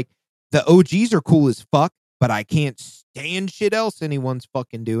where you're like, the OGs are cool as fuck, but I can't stand shit else anyone's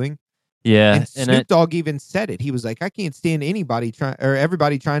fucking doing. Yeah. And Snoop Dogg even said it. He was like, I can't stand everybody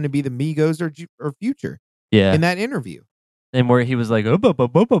trying to be the Migos or Future. Yeah. In that interview. And where he was like, yeah,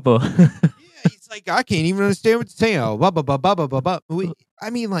 he's like, I can't even understand what you're saying. I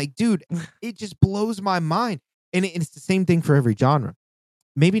mean, like, dude, it just blows my mind. And it's the same thing for every genre.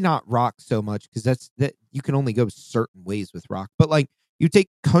 Maybe not rock so much, because that you can only go certain ways with rock. But like, you take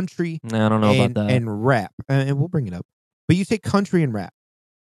country I don't know about that. And rap, and we'll bring it up. But you take country and rap.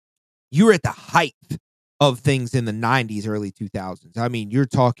 You were at the height of things in the 90s, early 2000s. I mean, you're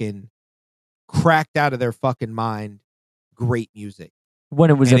talking cracked out of their fucking mind, great music. When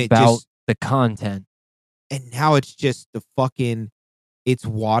it was about the content. And now it's just it's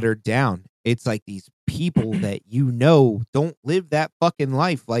watered down. It's like these people that don't live that fucking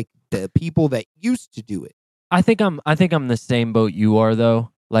life like the people that used to do it. I think I'm the same boat you are,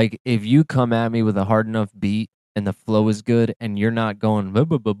 though. Like, if you come at me with a hard enough beat and the flow is good and you're not going blah,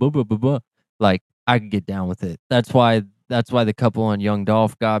 blah, blah, blah, blah, blah, blah, like, I can get down with it. That's why the couple on Young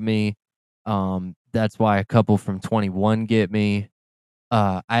Dolph got me. That's why a couple from 21 get me.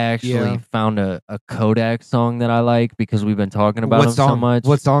 I actually found a Kodak song that I like because we've been talking about him so much.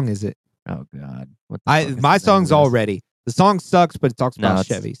 What song is it? Oh God! My song's Already. The song sucks, but it talks about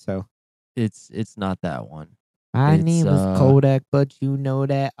Chevy. So it's not that one. My name was Kodak, but you know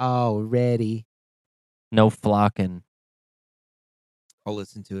that already. No flocking. I'll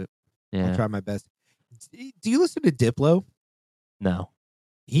listen to it. Yeah. I'll try my best. Do you listen to Diplo? No.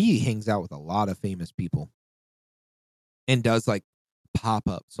 He hangs out with a lot of famous people and does like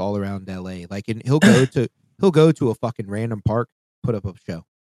pop-ups all around LA. Like, and he'll go to a fucking random park, put up a show,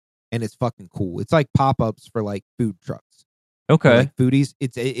 and it's fucking cool. It's like pop-ups for like food trucks. Okay. Like foodies.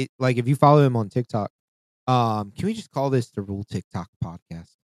 It's like if you follow him on TikTok, Can we just call this the Rule TikTok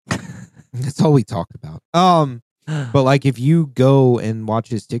podcast? That's all we talked about. But like if you go and watch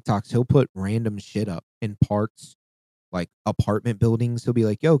his TikToks, he'll put random shit up in parks, like apartment buildings. He'll be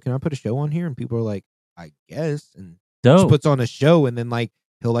like, "Yo, can I put a show on here?" And people are like, "I guess." And just Dope. puts on a show, and then like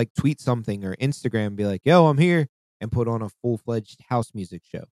he'll like tweet something or Instagram and be like, "Yo, I'm here," and put on a full-fledged house music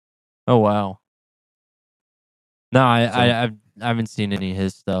show. Oh wow. No, So- I haven't seen any of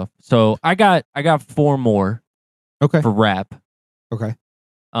his stuff. So I got 4 more Okay. for rap. Okay.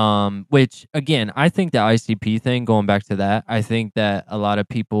 Which again, I think the ICP thing, going back to that, I think that a lot of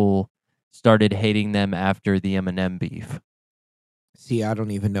people started hating them after the Eminem beef. See, I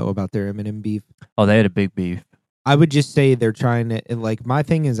don't even know about their Eminem beef. Oh, they had a big beef. I would just say they're trying to, and like my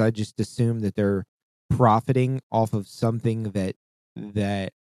thing is, I just assume that they're profiting off of something that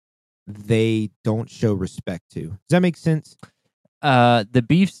they don't show respect to. Does that make sense? The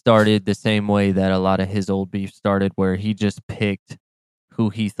beef started the same way that a lot of his old beef started, where he just picked who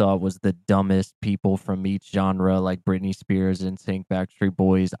he thought was the dumbest people from each genre, like Britney Spears, NSYNC, Backstreet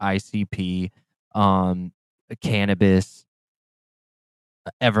Boys, ICP, Cannabis,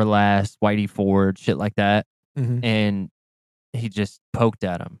 Everlast, Whitey Ford, shit like that. Mm-hmm. And he just poked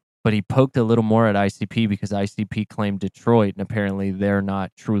at him. But he poked a little more at ICP because ICP claimed Detroit, and apparently they're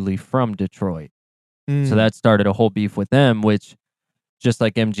not truly from Detroit. Mm. So that started a whole beef with them, which, just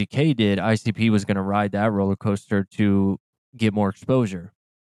like MGK did, ICP was going to ride that roller coaster to get more exposure.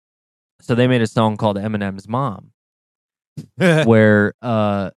 So they made a song called Eminem's Mom, where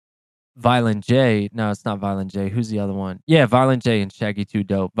Violent J, no, it's not Violent J. Who's the other one? Yeah, Violent J and Shaggy 2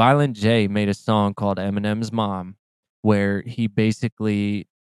 Dope. Violent J made a song called Eminem's Mom, where he basically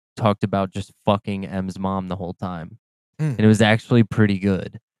talked about just fucking M's mom the whole time. Mm. And it was actually pretty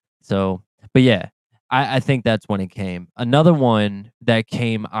good. So, but yeah, I think that's when it came. Another one that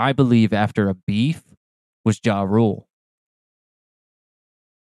came, I believe, after a beef was Ja Rule.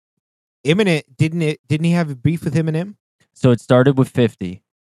 Eminem didn't he have a beef with Eminem? So it started with 50.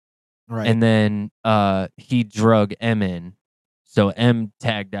 Right. And then he drug M in. So M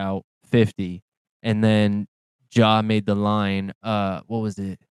tagged out 50. And then Ja made the line, what was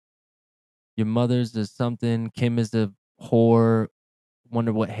it? Your mother's is something, Kim is a whore,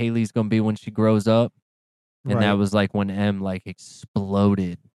 wonder what Haley's gonna be when she grows up. And Right. that was like when M like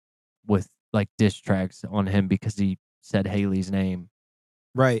exploded with like diss tracks on him because he said Haley's name.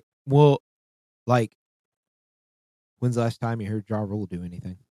 Right. Well, like, when's the last time you heard Ja Rule do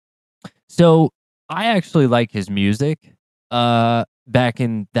anything? So I actually like his music back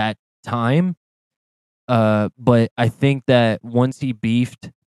in that time. But I think that once he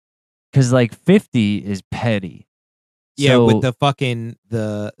beefed, because like 50 is petty. Yeah, So- with the fucking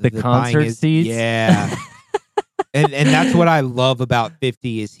the concert buying his- seats? Yeah. and that's what I love about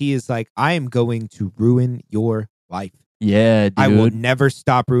 50 is he is like, I am going to ruin your life. Yeah, dude. I will never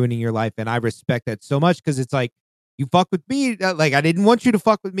stop ruining your life, and I respect that so much because it's like you fuck with me, like I didn't want you to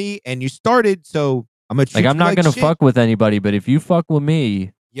fuck with me, and you started, so I'm gonna treat Like, I'm you not like gonna shit. fuck with anybody, but if you fuck with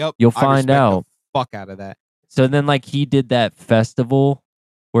me, Yep, you'll I find respect the out. fuck out of that. So then, like, he did that festival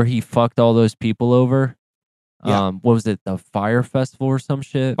where he fucked all those people over. Yeah. What was it? The Fire Festival or some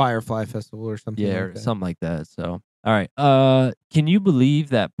shit? Firefly Festival or something. Yeah, like or that. something like that. So, all right. Can you believe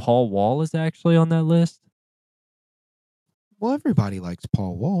that Paul Wall is actually on that list? Well, everybody likes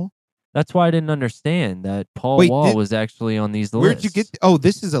Paul Wall. That's why I didn't understand that Paul Wait, Wall did- was actually on these lists. Where'd you get? Oh,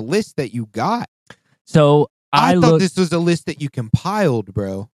 this is a list that you got. So I thought looked. this was a list that you compiled,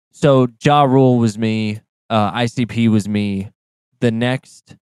 bro. So Ja Rule was me. ICP was me. The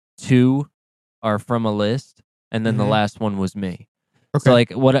next 2 are from a list, and then the Mhm. last one was me. Okay. So like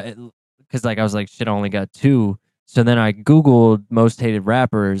because like I was like, shit, I only got 2. So then I Googled most hated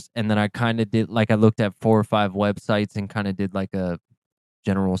rappers, and then I kind of did like I looked at 4 or 5 websites and kind of did like a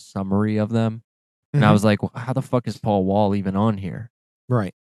general summary of them. And I Mhm. was like, well, how the fuck is Paul Wall even on here?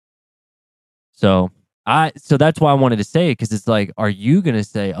 Right. So that's why I wanted to say it, because it's like, are you gonna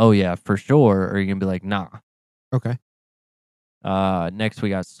say, oh yeah, for sure, or are you gonna be like, nah? Okay. Next we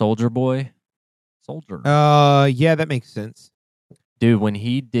got Soldier Boy. Soldier. Yeah, that makes sense. Dude, when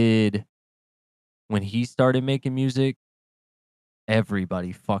he started making music,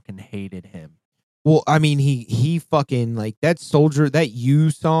 everybody fucking hated him. Well, I mean, he fucking like that Soldier, that You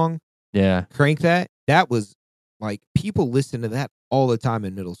song, Yeah. Crank That was like people listen to that all the time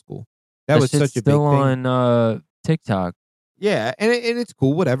in middle school. That was shit's such a big still thing. on TikTok. Yeah, and it's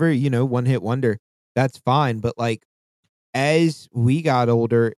cool, whatever, one hit wonder. That's fine, but like as we got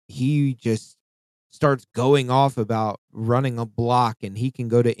older, he just starts going off about running a block and he can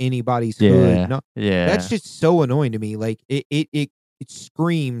go to anybody's Yeah. hood. No, Yeah. that's just so annoying to me. Like it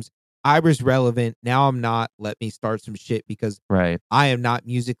screams I was relevant. Now I'm not. Let me start some shit because Right. I am not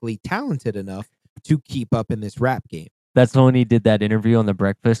musically talented enough to keep up in this rap game. That's when he did that interview on the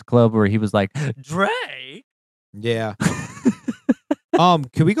Breakfast Club where he was like, Dre. Yeah.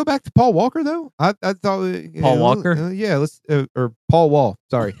 Can we go back to Paul Walker though? I thought Paul Walker? yeah, let's or Paul Wall.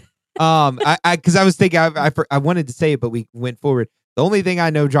 Sorry. Because I was thinking I wanted to say it, but we went forward. The only thing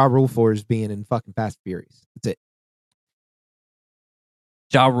I know Ja Rule for is being in fucking Fast and Furious. That's it.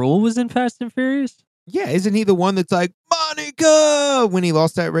 Ja Rule was in Fast and Furious? Yeah, isn't he the one that's like Monica when he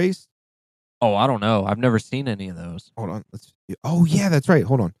lost that race? Oh, I don't know. I've never seen any of those. Hold on. Oh yeah, that's right.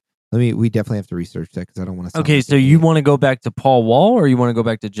 Hold on. We definitely have to research that because I don't want to. Okay, so you want to go back to Paul Wall or you want to go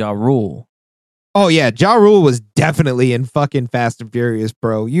back to Ja Rule? Oh yeah, Ja Rule was definitely in fucking Fast and Furious,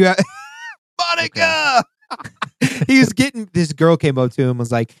 bro. You Monica. Okay. He was getting this girl came up to him and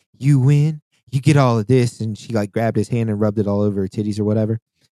was like, "You win, you get all of this," and she like grabbed his hand and rubbed it all over her titties or whatever.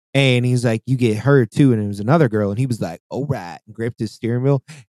 And he's like, "You get her too," and it was another girl, and he was like, "All right," and gripped his steering wheel.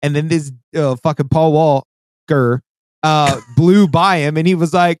 And then this fucking Paul Walker blew by him, and he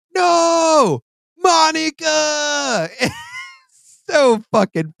was like, "No, Monica!" So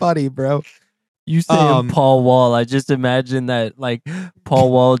fucking funny, bro. You say Paul Wall. I just imagine that like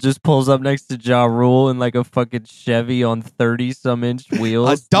Paul Wall just pulls up next to Ja Rule in like a fucking Chevy on 30-some inch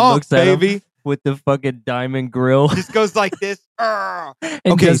wheels. A dog, looks at him baby. With the fucking diamond grill. Just goes like this. And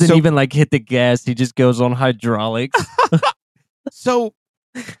Okay, doesn't so- even like hit the gas. He just goes on hydraulics. So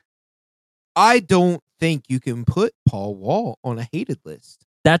I don't think you can put Paul Wall on a hated list.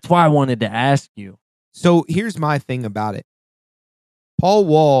 That's why I wanted to ask you. So here's my thing about it. Paul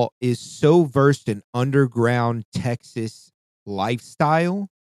Wall is so versed in underground Texas lifestyle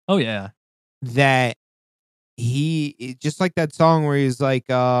Oh yeah. that just like that song where he's like,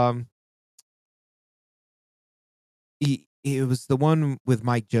 it was the one with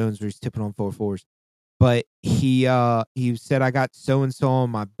Mike Jones where he's tipping on 4/4s, but he said, "I got so and so on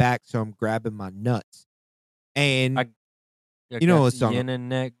my back, so I'm grabbing my nuts," and you know what song? The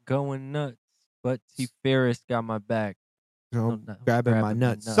internet going nuts, but T Ferris got my back. So no, grabbing my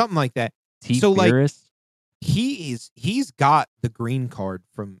nuts, something like that. T So, like, Ferris. He's got the green card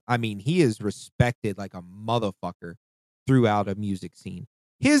from. I mean, he is respected like a motherfucker throughout a music scene.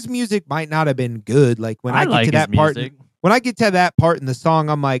 His music might not have been good. Like when I get like to that his part, music. when I get to that part in the song,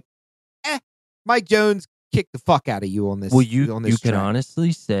 I'm like, Mike Jones kicked the fuck out of you on this. Well, you on this can track.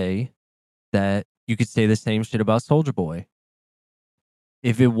 honestly say that you could say the same shit about Soulja Boy.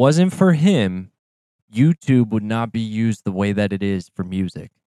 If it wasn't for him, YouTube would not be used the way that it is for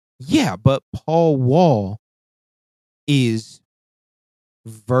music. Yeah, but Paul Wall is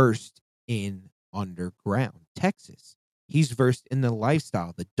versed in underground Texas. He's versed in the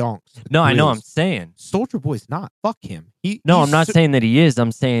lifestyle, the donks. The No, I know. I'm grills. saying. Soulja Boy's not. Fuck him. No, he's I'm not saying that he is.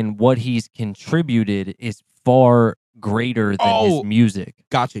 I'm saying what he's contributed is far greater than his music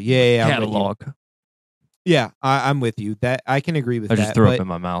Gotcha. Yeah. I'm with you. catalog. Yeah, I'm with you. That I can agree with I that. just threw but up in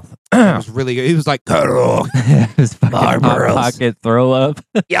my mouth. that was really good. He was like, "Cuddle, It was fucking hot Marlboros. pocket throw up.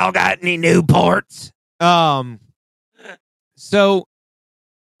 y'all got any Newports?" So,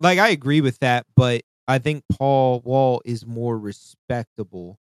 like, I agree with that, but I think Paul Wall is more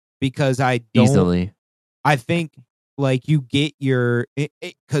respectable because I don't. Easily. I think like you get your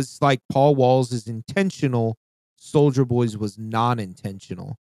because like Paul Wall's is intentional, Soulja Boy's was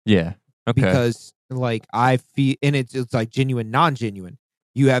non-intentional. Yeah. Okay. Because like I feel, and it's like genuine, non-genuine.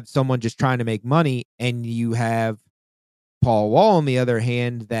 You have someone just trying to make money, and you have Paul Wall on the other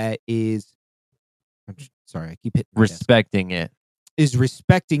hand that is, sorry, I keep hitting my desk. Respecting it. Is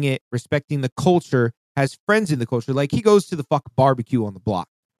respecting it, respecting the culture, has friends in the culture. Like he goes to the fuck barbecue on the block.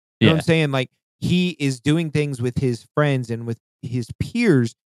 You know what I'm saying? Like he is doing things with his friends and with his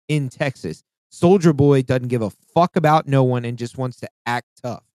peers in Texas. Soulja Boy doesn't give a fuck about no one and just wants to act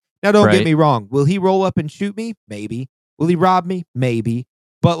tough. Now, don't get Right. me wrong. Will he roll up and shoot me? Maybe. Will he rob me? Maybe.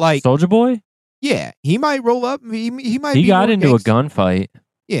 But like, Soulja Boy? yeah, he might roll up. He might. He be got more into gangster. a gunfight.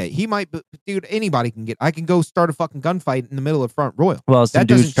 Yeah, he might. But dude, anybody can get. I can go start a fucking gunfight in the middle of Front Royal. Well, some That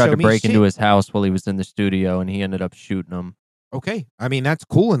dudes doesn't tried show to me break into shit. his house while he was in the studio, and he ended up shooting him. Okay, I mean that's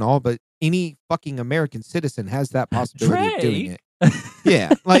cool and all, but any fucking American citizen has that possibility of doing it.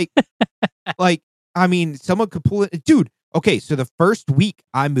 Yeah, like I mean, someone could pull it, dude. Okay, so the first week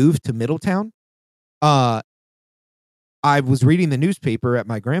I moved to Middletown, I was reading the newspaper at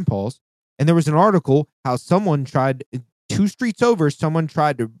my grandpa's, and there was an article how someone tried 2 streets over. Someone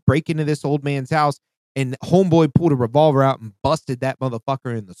tried to break into this old man's house, and homeboy pulled a revolver out and busted that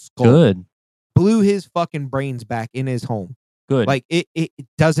motherfucker in the skull. Good. Blew his fucking brains back in his home. Good. Like it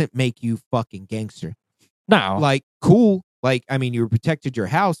doesn't make you fucking gangster. no. Like cool, Like, I mean, you protected your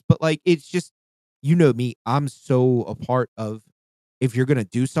house, but like, it's just, you know me, I'm so a part of, if you're going to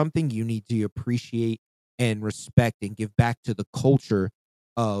do something, you need to appreciate and respect and give back to the culture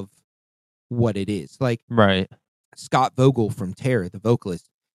of what it is. Like Right. Scott Vogel from Terror, the vocalist,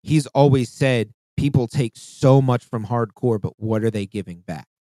 he's always said people take so much from hardcore, but what are they giving back?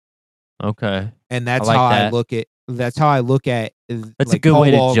 Okay. And that's like how I that. look at. That's how I look at. That's a like good Paul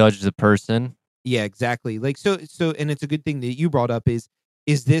way to Wall- judge the person. Yeah, exactly. Like so, and it's a good thing that you brought up is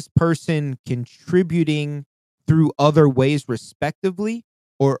this person contributing through other ways, respectively,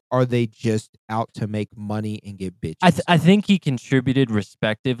 or are they just out to make money and get bitches? I think he contributed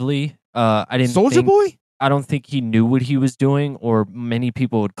respectively. I didn't Soldier think, Boy. I don't think he knew what he was doing, or many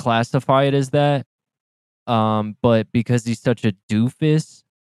people would classify it as that. But because he's such a doofus,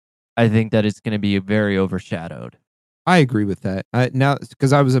 I think that it's going to be very overshadowed. I agree with that. Now,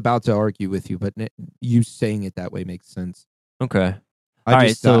 because I was about to argue with you, but you saying it that way makes sense. Okay. I All right,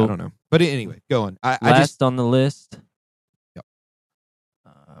 just, so I don't know. But anyway, go on. I last just, on the list, Yep.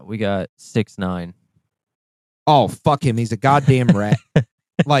 we got 6ix9ine. oh, fuck him. He's a goddamn rat.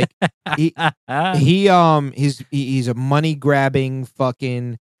 Like, he's a money grabbing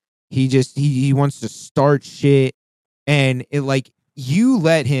fucking, he wants to start shit. And it, like, you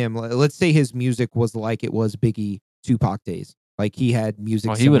let him, let's say his music was like it was Biggie, Tupac days. Like, he had music.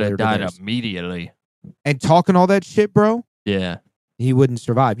 Well, he would similar have to died theirs. immediately. And talking all that shit, bro. Yeah. He wouldn't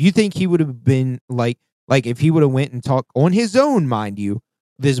survive. You think he would have been like if he would have went and talked on his own, mind you,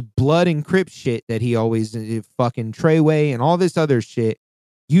 this blood and Crip shit that he always fucking Treyway and all this other shit.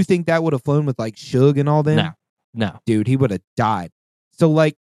 You think that would have flown with like Suge and all them? No. Dude, he would have died. So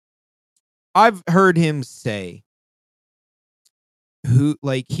like, I've heard him say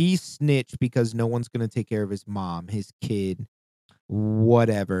he snitched because no one's gonna take care of his mom, his kid,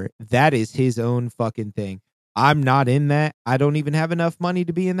 whatever. That is his own fucking thing. I'm not in that. I don't even have enough money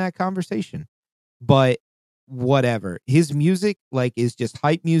to be in that conversation. But whatever. His music is just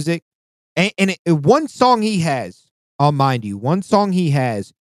hype music. And one song he has, I'll mind you, one song he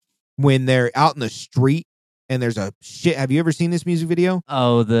has when they're out in the street and there's a shit. Have you ever seen this music video?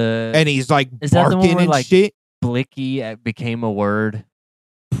 Oh, And he's like is that the one barking where, and like, shit. Blicky became a word,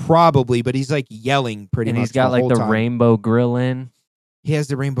 Probably, but he's like yelling pretty and much. he's got like whole the time. rainbow grill in. He has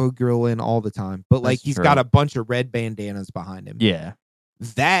the rainbow grill in all the time, but like That's he's true. got a bunch of red bandanas behind him. Yeah.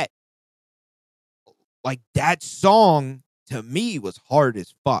 That song to me was hard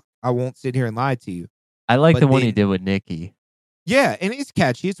as fuck. I won't sit here and lie to you. I like But the one he then- did with Nicki. Yeah, and it's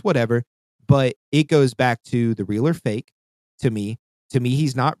catchy, it's whatever, but it goes back to the real or fake. To me,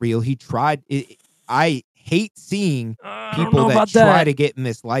 he's not real. He tried. I hate seeing people that try to get in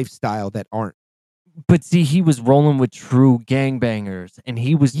this lifestyle that aren't. But see, he was rolling with true gangbangers, and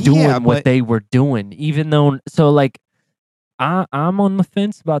he was doing Yeah, what but- they were doing. Even though, so like, I'm on the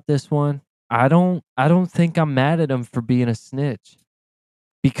fence about this one. I don't think I'm mad at him for being a snitch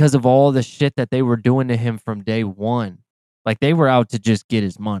because of all the shit that they were doing to him from day one. Like, they were out to just get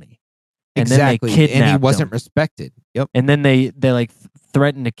his money, and Exactly, then they kidnapped and he wasn't him. respected. Yep. And then they like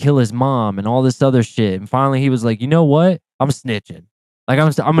threatened to kill his mom and all this other shit. And finally, he was like, you know what? I'm snitching. Like,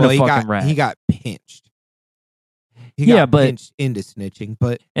 I'm gonna Well, fucking rat. He got pinched. He Yeah, got but- pinched into snitching,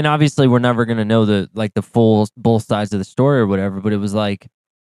 but And obviously, we're never gonna know the full both sides of the story or whatever. But it was like,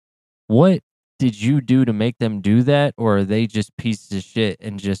 what did you do to make them do that, or are they just pieces of shit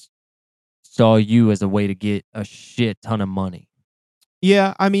and just saw you as a way to get a shit ton of money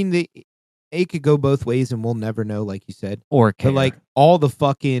yeah, I mean, it could go both ways, and we'll never know, like you said. or care? But like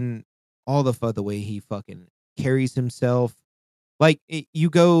the way he fucking carries himself, like you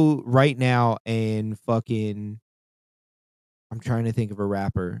go right now and fucking. I'm trying to think of a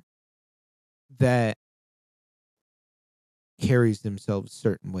rapper that carries themselves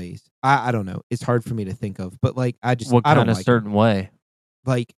certain ways. I don't know. It's hard for me to think of, but like I what I don't kind of like 'em. certain way?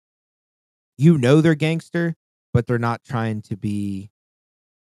 Like, you know, they're gangster, but they're not trying to be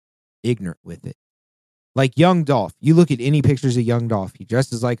ignorant with it. Like Young Dolph. You look at any pictures of Young Dolph, he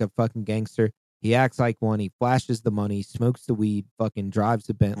dresses like a fucking gangster. He acts like one. He flashes the money, smokes the weed, fucking drives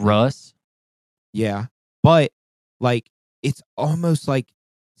the Bentley. Russ? Yeah. But like, it's almost like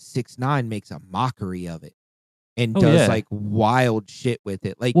 6ix9ine makes a mockery of it and Oh, does yeah. like wild shit with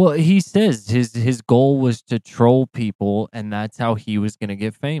it. Like, Well, he says his goal was to troll people, and that's how he was gonna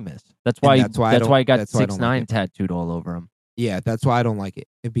get famous. That's why. that's why I that's why he don't- got that's why I don't like 6ix9ine it. tattooed all over him. yeah, that's why I don't like it,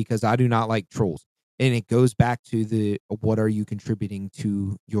 because I do not like trolls. And it goes back to what are you contributing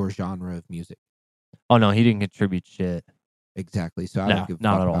to your genre of music? Oh no, he didn't contribute shit. Exactly. So I No, don't give a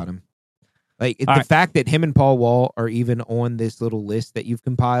not fuck at all. about him. Like, All the right. fact that him and Paul Wall are even on this little list that you've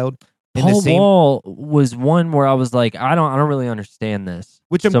compiled In the Paul same, Wall was one where I was like, I don't really understand this.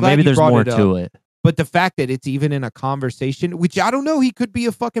 which I'm so glad maybe you there's brought more it up. to it. But the fact that it's even in a conversation, which I don't know, he could be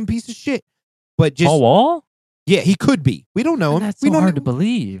a fucking piece of shit. But just Paul Wall? yeah, he could be. We don't know Man, him. that's we so don't hard know. to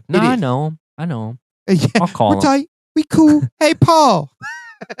believe. No, It I is. know him. I know him. Yeah, I'll call we're him. tight. We cool. Hey, Paul.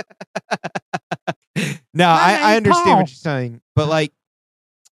 No, I understand Paul. what you're saying, but like,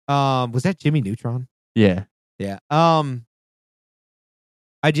 was that Jimmy Neutron? Yeah. Yeah. I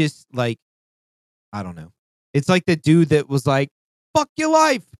just like, I don't know. It's like the dude that was like, "Fuck your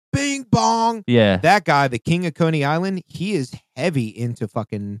life, bing bong." Yeah. That guy, the king of Coney Island, he is heavy into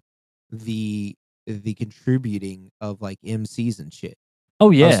fucking the contributing of like MCs and shit.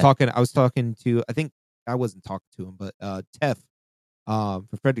 Oh I yeah. was talking to, I think I wasn't talking to him, but Tef from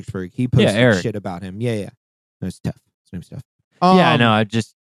Fredericksburg, he posted Eric. shit about him. Yeah. No, it's Tef. Same stuff. Yeah, I know. I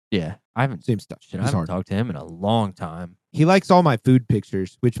haven't Same stuff. shit, I He's haven't hard. talked to him in a long time. He likes all my food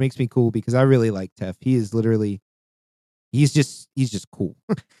pictures, which makes me cool because I really like Tef. He is literally, he's just cool.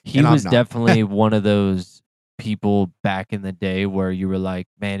 He And I'm was not. definitely one of those people back in the day where you were like,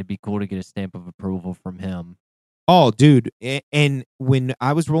 man, it'd be cool to get a stamp of approval from him. Oh, dude. And when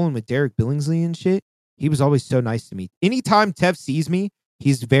I was rolling with Derek Billingsley and shit, he was always so nice to me. Anytime Tef sees me,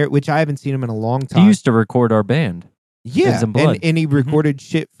 he's very, which I haven't seen him in a long time. He used to record our band. Yeah, Fizz and Blood. and he recorded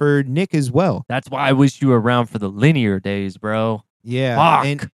shit for Nick as well. That's why I wish you were around for the linear days, bro. Yeah,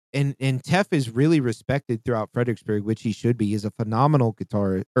 Fuck. and Tef is really respected throughout Fredericksburg, which he should be. He's a phenomenal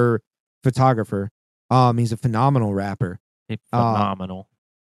guitar or photographer. He's a phenomenal rapper. Phenomenal.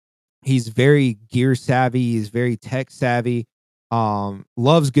 He's very gear savvy. He's very tech savvy.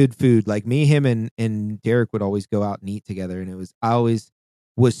 Loves good food. Like me, him, and Derek would always go out and eat together, and I always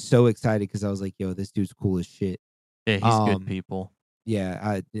was so excited because I was like, "Yo, this dude's cool as shit." Yeah, he's good people.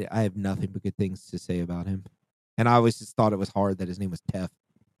 Yeah, I have nothing but good things to say about him. And I always just thought it was hard that his name was Tef.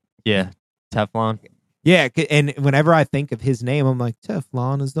 Yeah. Teflon. Yeah, and whenever I think of his name, I'm like,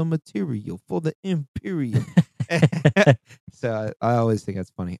 Teflon is the material for the Imperium. So I always think that's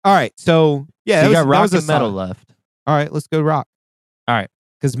funny. All right, so yeah, So you that got was rock a and metal solid. left. All right, let's go rock. All right.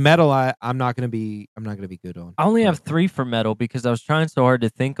 Because metal, I'm not gonna be good on. I only have 3 for metal because I was trying so hard to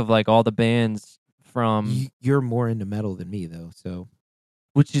think of like all the bands from You're more into metal than me though, so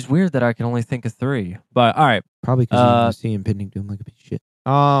which is weird that I can only think of 3. But all right. probably because you see Impending Doom like a piece of shit.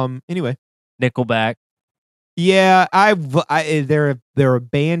 Anyway. Nickelback. Yeah, they're a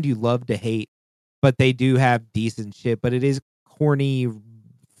band you love to hate, but they do have decent shit. But it is corny,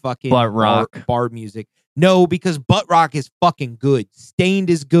 fucking Butt rock. bar music. No, because butt rock is fucking good. Stained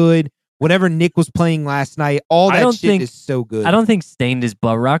is good. Whatever Nick was playing last night, all I that don't shit think- is so good. I don't think Stained is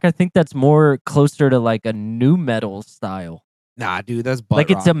butt rock. I think that's more closer to like a new metal style. Nah, dude, that's butt like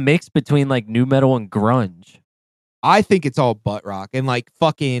rock. it's a mix between like new metal and grunge. I think it's all butt rock and like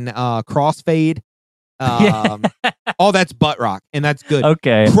fucking crossfade. Yeah. All that's butt rock, and that's good.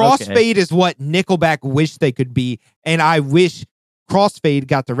 Okay. Crossfade okay. is what Nickelback wish they could be, and I wish Crossfade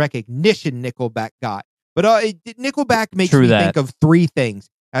got the recognition Nickelback got. But Nickelback makes True me that. think of 3 things.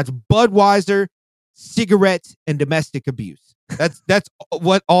 That's Budweiser, cigarettes, and domestic abuse. That's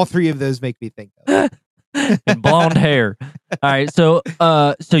what all 3 of those make me think of. And blonde hair. All right. So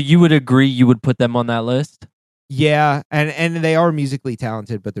you would agree you would put them on that list? Yeah, and they are musically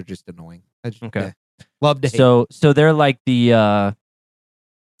talented, but they're just annoying. Okay. Yeah. Love to hate. So they're like the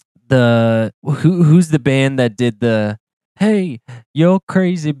who's the band that did the hey, yo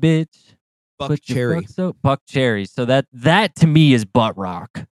crazy bitch. Buck put your Cherry. bucks up? Buck Cherry. So that to me is butt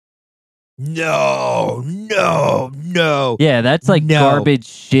rock. No. Yeah, that's like No. garbage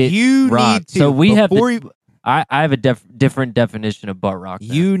shit. You rock. need to. So we have before the, I have a different definition of butt rock.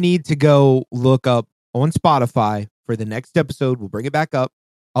 then. You need to go look up on Spotify for the next episode. We'll bring it back up.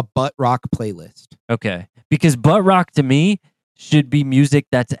 A butt rock playlist. Okay. Because butt rock to me should be music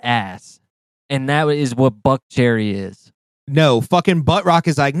that's ass. And that is what Buck Cherry is. No, fucking butt rock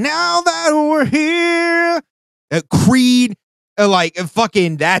is like, now that we're here. Creed. Like,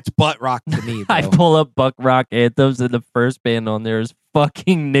 fucking, that's butt rock to me, bro. I pull up Buck Rock anthems and the first band on there is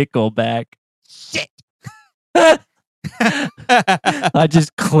fucking Nickelback. Shit. I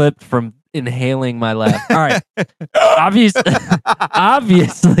just clipped from inhaling my laugh. All right.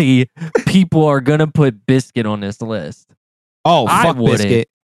 Obviously, people are going to put Biscuit on this list. Oh, I fuck wouldn't. Biscuit.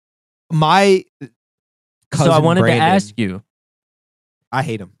 My cousin So I wanted Brandon, to ask you. I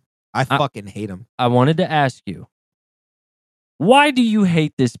hate him. I fucking hate him. I wanted to ask you. Why do you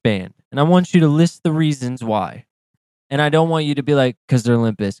hate this band? And I want you to list the reasons why. And I don't want you to be like, because they're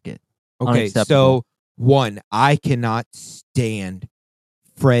Limp Bizkit. Okay, Unacceptable. so 1, I cannot stand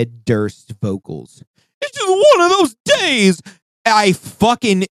Fred Durst's vocals. It's just one of those days. I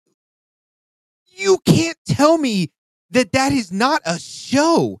fucking You can't tell me that is not a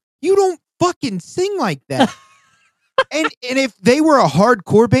show. You don't fucking sing like that. and if they were a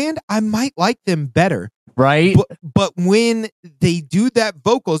hardcore band, I might like them better. Right? But when they do that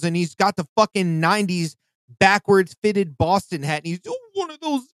vocals and he's got the fucking 90s backwards fitted Boston hat and he's one of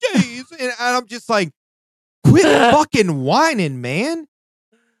those days, and I'm just like, quit fucking whining, man.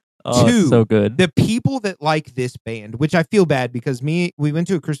 Oh, Two, so good. the people that like this band, which I feel bad because we went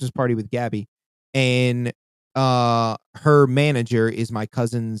to a Christmas party with Gabby, and her manager is my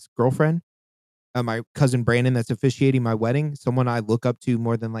cousin's girlfriend, my cousin Brandon, that's officiating my wedding. Someone I look up to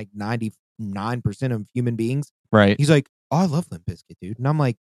more than like 99% of human beings. Right. He's like, oh, I love Limp Bizkit, dude, and I'm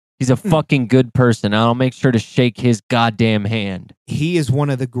like, he's a fucking good person. I'll make sure to shake his goddamn hand. he is one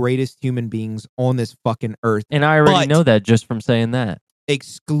of the greatest human beings on this fucking earth. And I already But- know that just from saying that.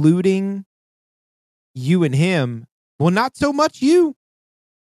 Excluding you and him, well, not so much you,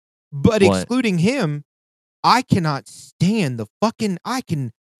 but What? excluding him, I cannot stand the fucking. I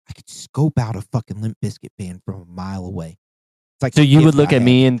could scope out a fucking Limp Bizkit band from a mile away. It's like So the you would gift look I at have.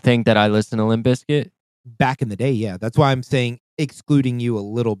 me and think that I listen to Limp Bizkit? Back in the day, yeah. That's why I'm saying excluding you a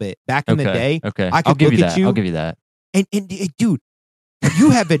little bit. Back in the day, Okay. I I'll could give look you at that. you, I'll give you that. and dude,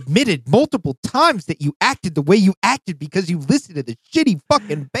 you have admitted multiple times that you acted the way you acted because you listened to the shitty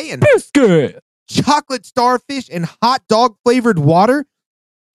fucking band. Biscuit. Chocolate starfish and hot dog flavored water.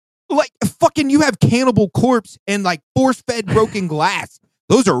 Like fucking, you have Cannibal Corpse and like force fed broken glass.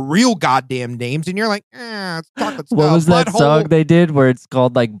 Those are real goddamn names, and you're like, it's chocolate. What was that butthole. song they did where it's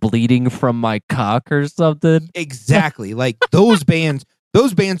called like Bleeding from My Cock or something? Exactly. Like those bands.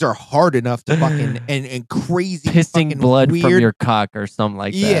 Those bands are hard enough to fucking and crazy, Pissing fucking blood weird. from your cock or something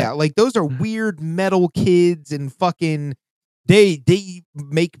like that. Yeah, like those are weird metal kids and fucking. They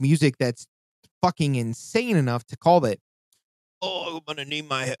make music that's fucking insane enough to call it. Oh, I'm gonna name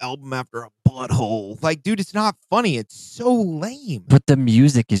my album after a butthole. Like, dude, it's not funny. It's so lame. But the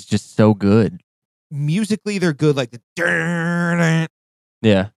music is just so good. Musically, they're good. Like the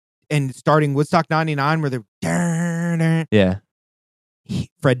Yeah. and starting Woodstock '99, where they're Yeah.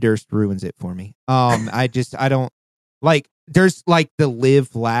 Fred Durst ruins it for me. I don't like. There's like the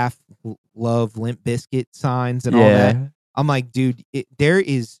live, laugh, love, Limp Bizkit signs and all that. I'm like, dude, there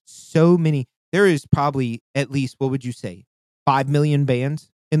is so many. There is probably at least, what would you say, 5 million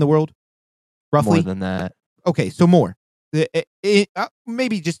bands in the world, roughly. More than that. Okay, so more.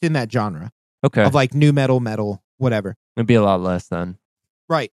 Maybe just in that genre Okay. of like new metal, whatever. It'd be a lot less then.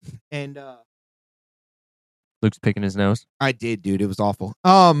 Right. And Luke's picking his nose. I did, dude. It was awful.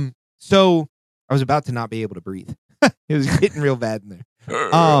 So I was about to not be able to breathe. It was getting real bad in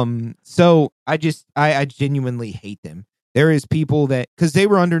there. So I genuinely hate them. There is people that, because they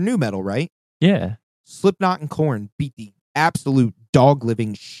were under new metal, right? Yeah. Slipknot and Korn beat the absolute dog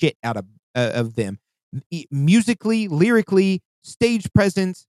living shit out of them. Musically, lyrically, stage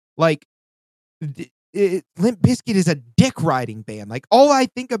presence, like Limp Bizkit is a dick riding band. Like all I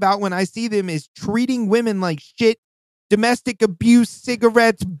think about when I see them is treating women like shit, domestic abuse,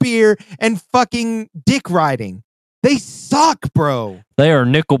 cigarettes, beer, and fucking dick riding. They suck, bro. They are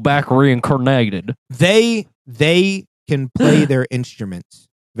Nickelback reincarnated. They can play their instruments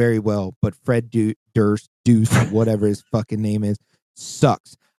very well, but Fred Durst, whatever his fucking name is,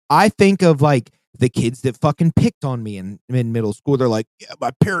 sucks. I think of like the kids that fucking picked on me in middle school. They're like, yeah, my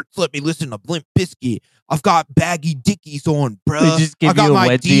parents let me listen to Limp Bizkit. I've got baggy dickies on, bro. They just give you a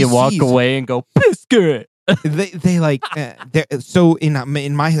wedgie and walk away and go, Biscuit. they like so in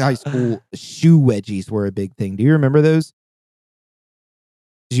my high school, shoe wedgies were a big thing. Do you remember those?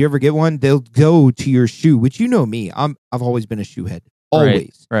 Did you ever get one? They'll go to your shoe, which you know me. I've always been a shoe head.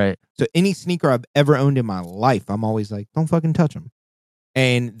 Always. Right. So any sneaker I've ever owned in my life, I'm always like, don't fucking touch them.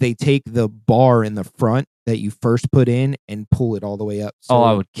 And they take the bar in the front that you first put in and pull it all the way up. So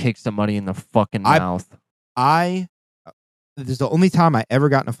I would kick somebody in the fucking mouth. This is the only time I ever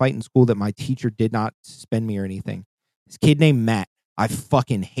got in a fight in school that my teacher did not suspend me or anything. This kid named Matt. I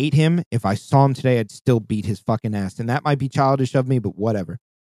fucking hate him. If I saw him today, I'd still beat his fucking ass. And that might be childish of me, but whatever.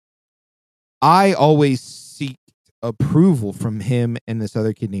 I always seek approval from him and this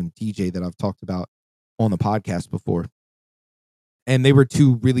other kid named DJ that I've talked about on the podcast before. And they were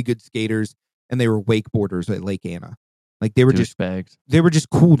two really good skaters, and they were wakeboarders at Lake Anna. Like they were Douchebags. they were just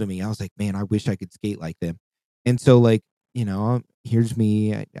cool to me. I was like, man, I wish I could skate like them. And so like, you know, here's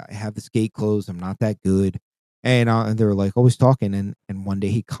me. I have the skate clothes. I'm not that good. And they were like always talking. And one day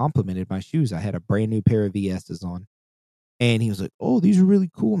he complimented my shoes. I had a brand new pair of VS's on. And he was like, oh, these are really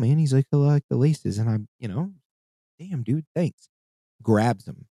cool, man. He's like, I like the laces. And I'm, you know, damn, dude, thanks. Grabs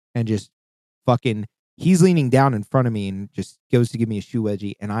them and just fucking He's leaning down in front of me and just goes to give me a shoe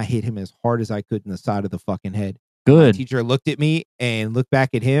wedgie, and I hit him as hard as I could in the side of the fucking head. My Good. teacher looked at me and looked back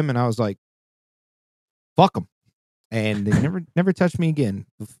at him, and I was like, fuck him. And they never touched me again.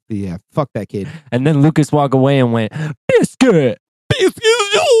 Yeah, fuck that kid. And then Lucas walked away and went, Biscuit. One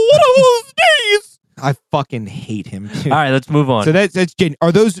of those days. I fucking hate him. All right, let's move on. So that's Jen.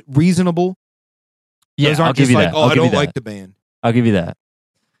 Are those reasonable? Yeah, those I'll aren't give just you like, that. oh, I'll I give you don't that. like the band. I'll give you that.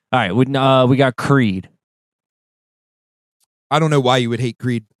 All right, we got Creed. I don't know why you would hate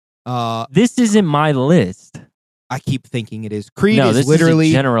Creed. This isn't my list. I keep thinking it is. Creed No, is this literally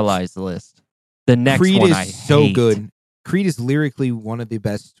is a generalized list. The next Creed one is I so hate. good. Creed is lyrically one of the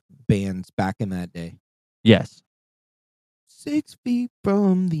best bands back in that day. Yes. 6 feet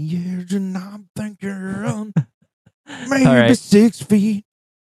from the edge, and I'm thinking maybe All right. 6 feet.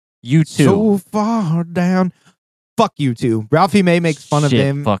 You too. So far down. Fuck you too. Ralphie May makes fun of Shit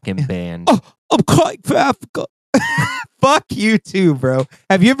them. fucking band. Oh, I'm crying for Africa. Fuck you too, bro.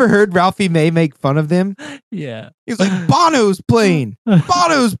 Have you ever heard Ralphie May make fun of them? Yeah. He was like, Bono's plane.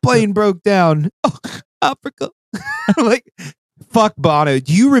 Bono's plane broke down. Oh, Africa. Like, fuck Bono.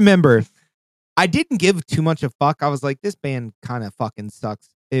 Do you remember? I didn't give too much a fuck. I was like, this band kind of fucking sucks,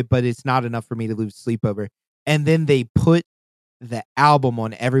 but it's not enough for me to lose sleep over. And then they put the album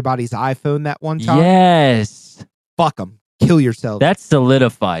on everybody's iPhone that one time. Yes. Fuck them. Kill yourself. That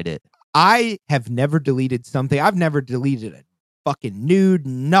solidified it. I have never deleted something. I've never deleted a fucking nude,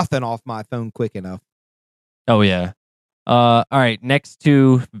 nothing off my phone quick enough. Oh, yeah. All right. Next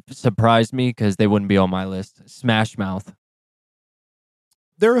two surprised me because they wouldn't be on my list. Smash Mouth.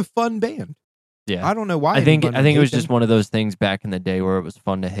 They're a fun band. Yeah. I don't know why. I think anyone would it hate was just them. one of those things back in the day where it was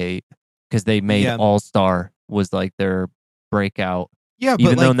fun to hate because they made Yeah. All Star was like their breakout. Yeah, but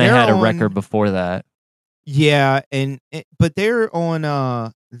Even though like, they they're had a on- record before that. Yeah, but they're on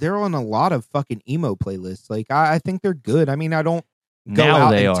a lot of fucking emo playlists. Like I think they're good. I mean, I don't go Now out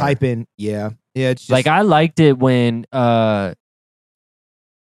they and are. type in. Yeah, it's just Like I liked it when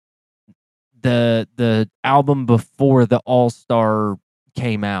the album before the All Star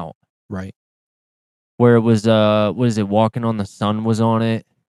came out, right. where it was what is it? Walking on the Sun was on it.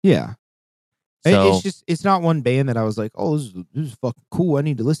 Yeah, So it's just it's not one band that I was like, oh, this is fucking cool. I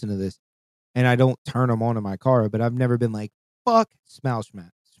need to listen to this, and I don't turn them on in my car. But I've never been like, fuck, smash,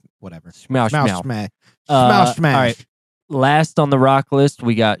 whatever, Smash, smash, Mouth. smash, All smash. right. Last on the rock list,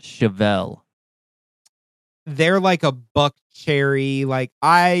 we got Chevelle. They're like a Buck Cherry. Like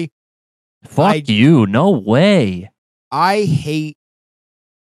I Fuck you. No way. hate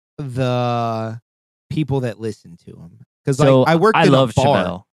the people that listen to them because So like I worked I in love a bar.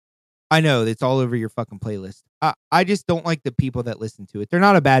 Chevelle. I know it's all over your fucking playlist. I just don't like the people that listen to it. They're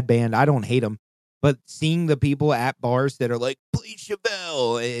not a bad band. I don't hate them, but seeing the people at bars that are like, "Play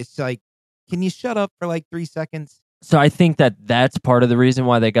Chevelle," it's like, can you shut up for like 3 seconds? So I think that's part of the reason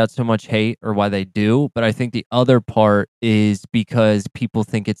why they got so much hate or why they do. But I think the other part is because people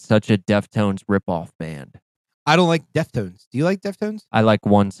think it's such a Deftones ripoff band. I don't like Deftones. Do you like Deftones? I like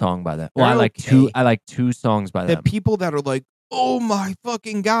one song by them. Well, They're I like okay. I like two songs by The them. people that are like, "Oh my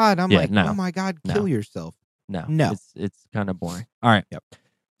fucking god," I'm Yeah, like, no. "Oh my god, No. kill yourself." No, No. it's kind of boring. All right. Yep.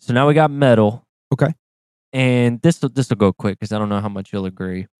 So now we got metal. Okay. And this will go quick because I don't know how much you'll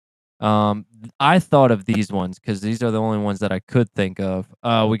agree. I thought of these ones because these are the only ones that I could think of.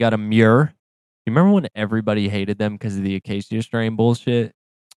 We got a Muir. You remember when everybody hated them because of the Acacia Strain bullshit?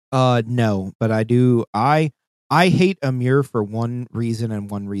 No, but I do. I hate Amir for one reason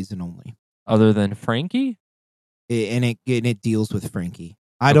and one reason only. Other than Frankie? And it deals with Frankie.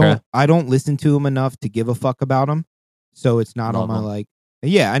 I Okay. don't listen to him enough to give a fuck about him. So it's not Love on my him. like.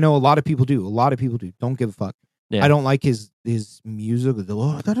 Yeah, I know a lot of people do. A lot of people do. Don't give a fuck. Yeah. I don't like his music.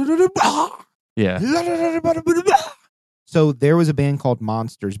 Yeah. So there was a band called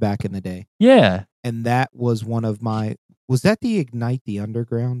Monsters back in the day, Yeah. and that was one of my. Was that the Ignite the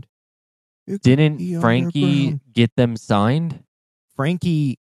Underground? Ignite Didn't the Frankie Underground. get them signed?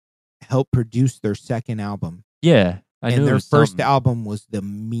 Frankie helped produce their second album. Yeah. I knew And it their was first something. album was the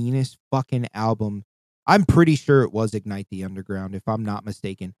meanest fucking album. I'm pretty sure it was Ignite the Underground, if I'm not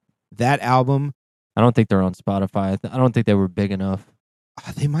mistaken. That album, I don't think they're on Spotify. I don't think they were big enough.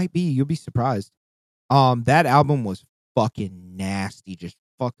 they might be. You'll be surprised. That album was fucking nasty. Just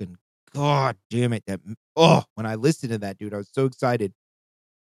fucking god damn it. When I listened to that, dude, I was so excited.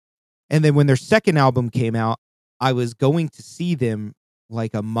 And then when their second album came out, I was going to see them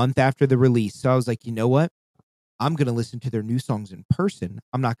like a month after the release. So I was like, you know what? I'm going to listen to their new songs in person.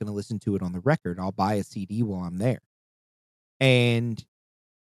 I'm not going to listen to it on the record. I'll buy a CD while I'm there. And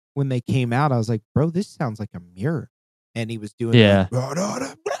when they came out, I was like, bro, this sounds like a Mirror. And he was doing Yeah.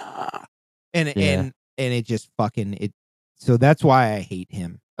 like, and and it just fucking it. So that's why I hate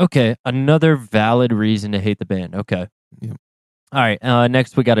him. Okay, another valid reason to hate the band. Okay. Yep. All right.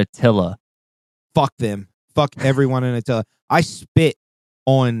 Next we got Attila. Fuck them. Fuck everyone in Attila. I spit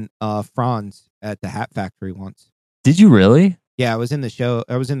on Franz at the Hat Factory once. Did you really? Yeah, I was in the show.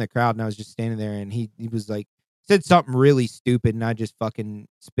 I was in the crowd, and I was just standing there, and he was like, said something really stupid, and I just fucking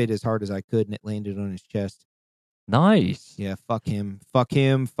spit as hard as I could, and it landed on his chest. Nice. Yeah, fuck him. Fuck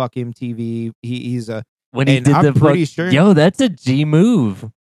him. Fuck him. TV. He's a. When he and did I'm the pretty sure. Yo, that's a G move.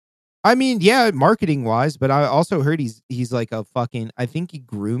 I mean, yeah, marketing wise, but I also heard he's like a fucking. I think he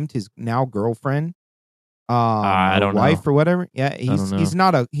groomed his now girlfriend, I or don't wife know. or whatever. Yeah, don't know.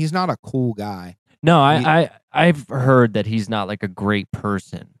 he's not a cool guy. No, I've heard that he's not like a great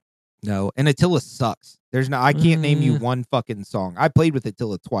person. No, and Attila sucks. There's no. I can't name you Mm. one fucking song. I played with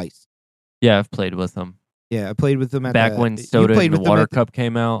Attila twice. Yeah, I've played with him. Yeah, I played with him at Back the, when you Soda played and the with him Water at the- Cup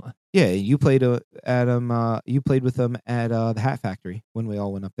came out. Yeah, you played at him. You played with them at the Hat Factory when we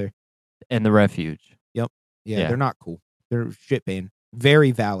all went up there. And the Refuge. Yeah, Yeah. they're not cool. They're a shit band.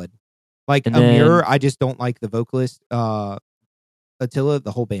 Very valid. Like And Amir, then- I just don't like the vocalist. Attila,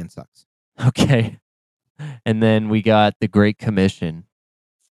 the whole band sucks. Okay. And then we got the Great Commission.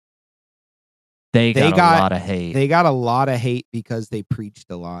 They got a lot of hate. They got a lot of hate because they preached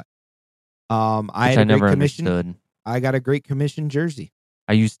a lot. I which had I a never Great Commission. understood. I got a Great Commission jersey.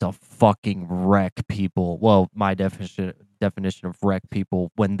 I used to fucking wreck people. Well, my definition of wreck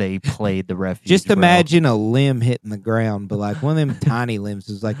people when they played the Refuge. Just bro. imagine a limb hitting the ground, but like one of them tiny limbs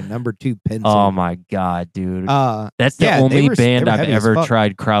is like a number 2 pencil. Oh my god, dude. That's the yeah, they only were- band they were I've heavy as ever fuck.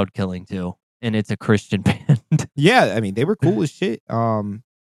 tried crowd killing to, and it's a Christian band. Yeah, I mean they were cool as shit.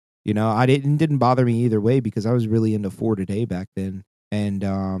 You know, I didn't bother me either way because I was really into For Today back then, and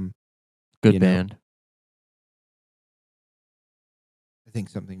Good you know, band. I think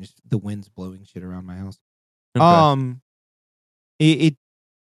something just the wind's blowing shit around my house. Okay. It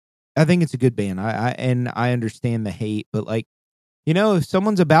I think it's a good band. I understand the hate, but like, you know, if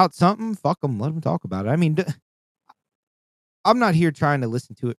someone's about something, fuck them, let them talk about it. I mean, I'm not here trying to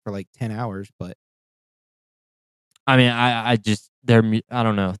listen to it for like 10 hours, but I mean, I just I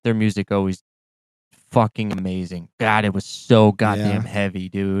don't know. Their music always fucking amazing. God, it was so goddamn heavy,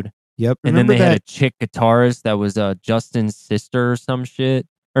 dude. yep. And then Remember they had a that? chick guitarist that was Justin's sister or some shit.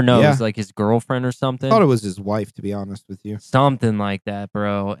 Or no, it Yeah. was like his girlfriend or I something. thought it was his wife, to be honest with you. Something like that,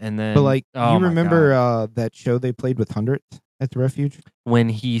 bro. And then But like, oh you my remember God. that show they played with 100th at the Refuge? When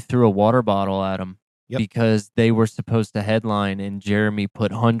he threw a water bottle at him Yep. because they were supposed to headline and Jeremy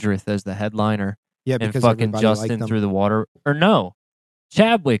put 100th as the headliner. Yeah, And because fucking everybody liked Justin them. threw the water, or no,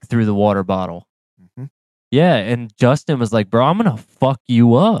 Chadwick threw the water bottle. Mhm. Yeah, and Justin was like, "Bro, I'm gonna fuck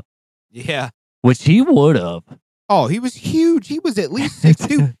you up," Yeah. which he would have. Oh, he was huge. He was at least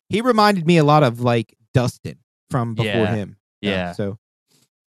 6'2". He reminded me a lot of like Dustin from before Yeah. him. Yeah. So,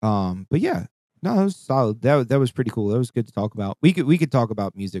 but yeah, no, it was solid. That was pretty cool. That was good to talk about. We could talk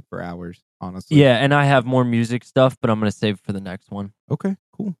about music for hours, honestly. Yeah, and I have more music stuff, but I'm gonna save it for the next one. Okay.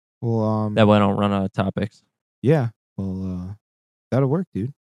 Cool. Well, That way I don't run out of topics. yeah. Well, that'll work,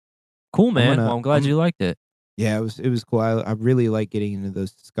 dude. Cool, man. gonna- Well, I'm glad I'm- you liked it. Yeah, it was cool. I really like getting into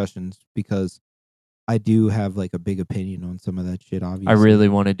those discussions because I do have like a big opinion on some of that shit. Obviously, I really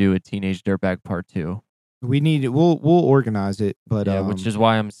want to do a Teenage Dirtbag Part 2. we need it. We'll organize it, but Yeah, which is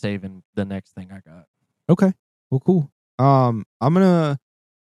why I'm saving the next thing I got. okay. Well, cool. I'm gonna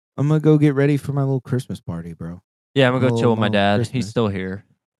go get ready for my little Christmas party, bro. Yeah, I'm gonna go Oh, chill with my no, dad. Christmas. He's still here.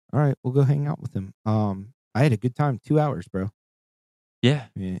 All right, we'll go hang out with him. I had a good time. 2 hours, bro. Yeah.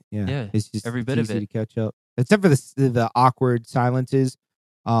 Yeah. Yeah, It's just every it's bit of easy it. to catch up, except for the awkward silences.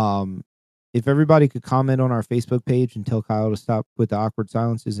 If everybody could comment on our Facebook page and tell Kyle to stop with the awkward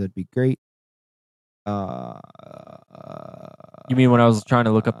silences, that'd be great. You mean when I was trying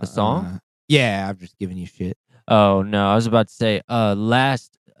to look up the song? Yeah, I'm just giving you shit. Oh no, I was about to say I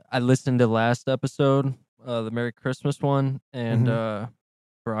listened to last episode, the Merry Christmas one, and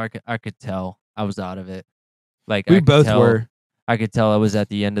bro, I could tell I was out of it. Like We I could both tell- were. I could tell I was at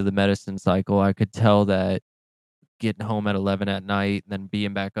the end of the medicine cycle. I could tell that getting home at 11 at night, then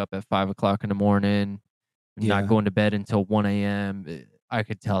being back up at 5 o'clock in the morning, Yeah. not going to bed until 1 a.m. I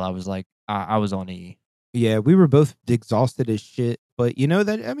could tell I was like I was on E. Yeah, we were both exhausted as shit, but you know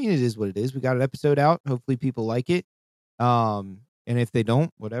that, I mean, it is what it is. We got an episode out. Hopefully people like it. And if they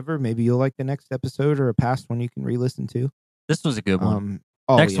don't, whatever, maybe you'll like the next episode or a past one you can re-listen to. This was a good one.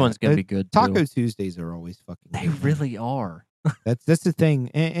 Oh, Next yeah. one's gonna be good. Taco too. Tuesdays are always fucking They good, man. really are. That's the thing.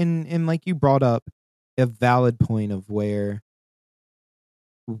 And like you brought up a valid point of where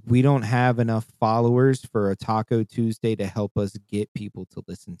we don't have enough followers for a Taco Tuesday to help us get people to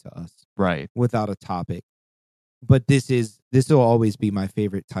listen to us Right. without a topic. But this will always be my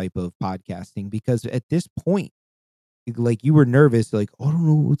favorite type of podcasting, because at this point, like, you were nervous, like, I don't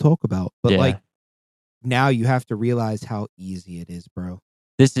know what we'll talk about. But Yeah. like, now you have to realize how easy it is, bro.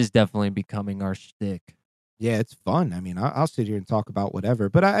 This is definitely becoming our shtick. Yeah, it's fun. I mean, I'll sit here and talk about whatever.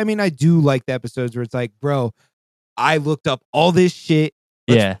 But I mean, I do like the episodes where it's like, bro, I looked up all this shit.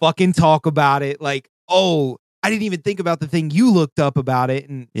 Let's fucking talk about it. Like, oh, I didn't even think about the thing you looked up about it.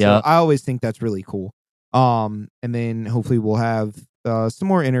 And so I always think that's really cool. And then hopefully we'll have some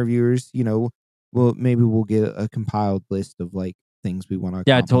more interviewers. You know, maybe we'll get a compiled list of like things we want to.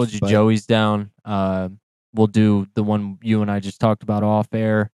 Yeah, I told you Joey's down. We'll do the one you and I just talked about off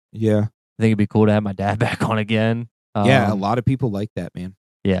air. Yeah, I think it'd be cool to have my dad back on again. Yeah, a lot of people like that, man.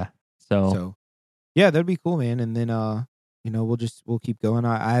 Yeah. So yeah, that'd be cool, man. And then you know, we'll keep going.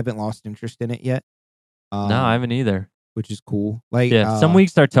 I haven't lost interest in it yet. No, I haven't either. Which is cool. Like, some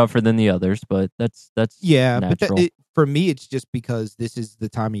weeks are tougher than the others, but that's natural. But for me, it's just because this is the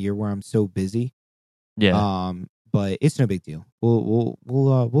time of year where I'm so busy. Yeah. But it's no big deal.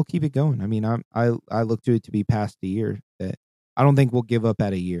 We'll keep it going. I mean, I look to it to be past the year. That I don't think we'll give up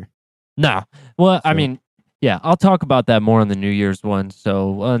at a year. No. Well, I mean, yeah, I'll talk about that more on the New Year's one.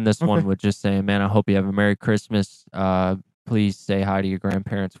 So on this one, we're just saying, man, I hope you have a Merry Christmas. Please say hi to your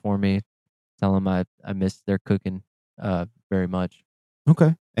grandparents for me. Tell them I miss their cooking very much.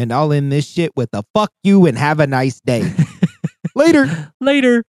 Okay. And I'll end this shit with a fuck you and have a nice day.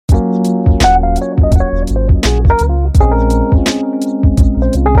 Later.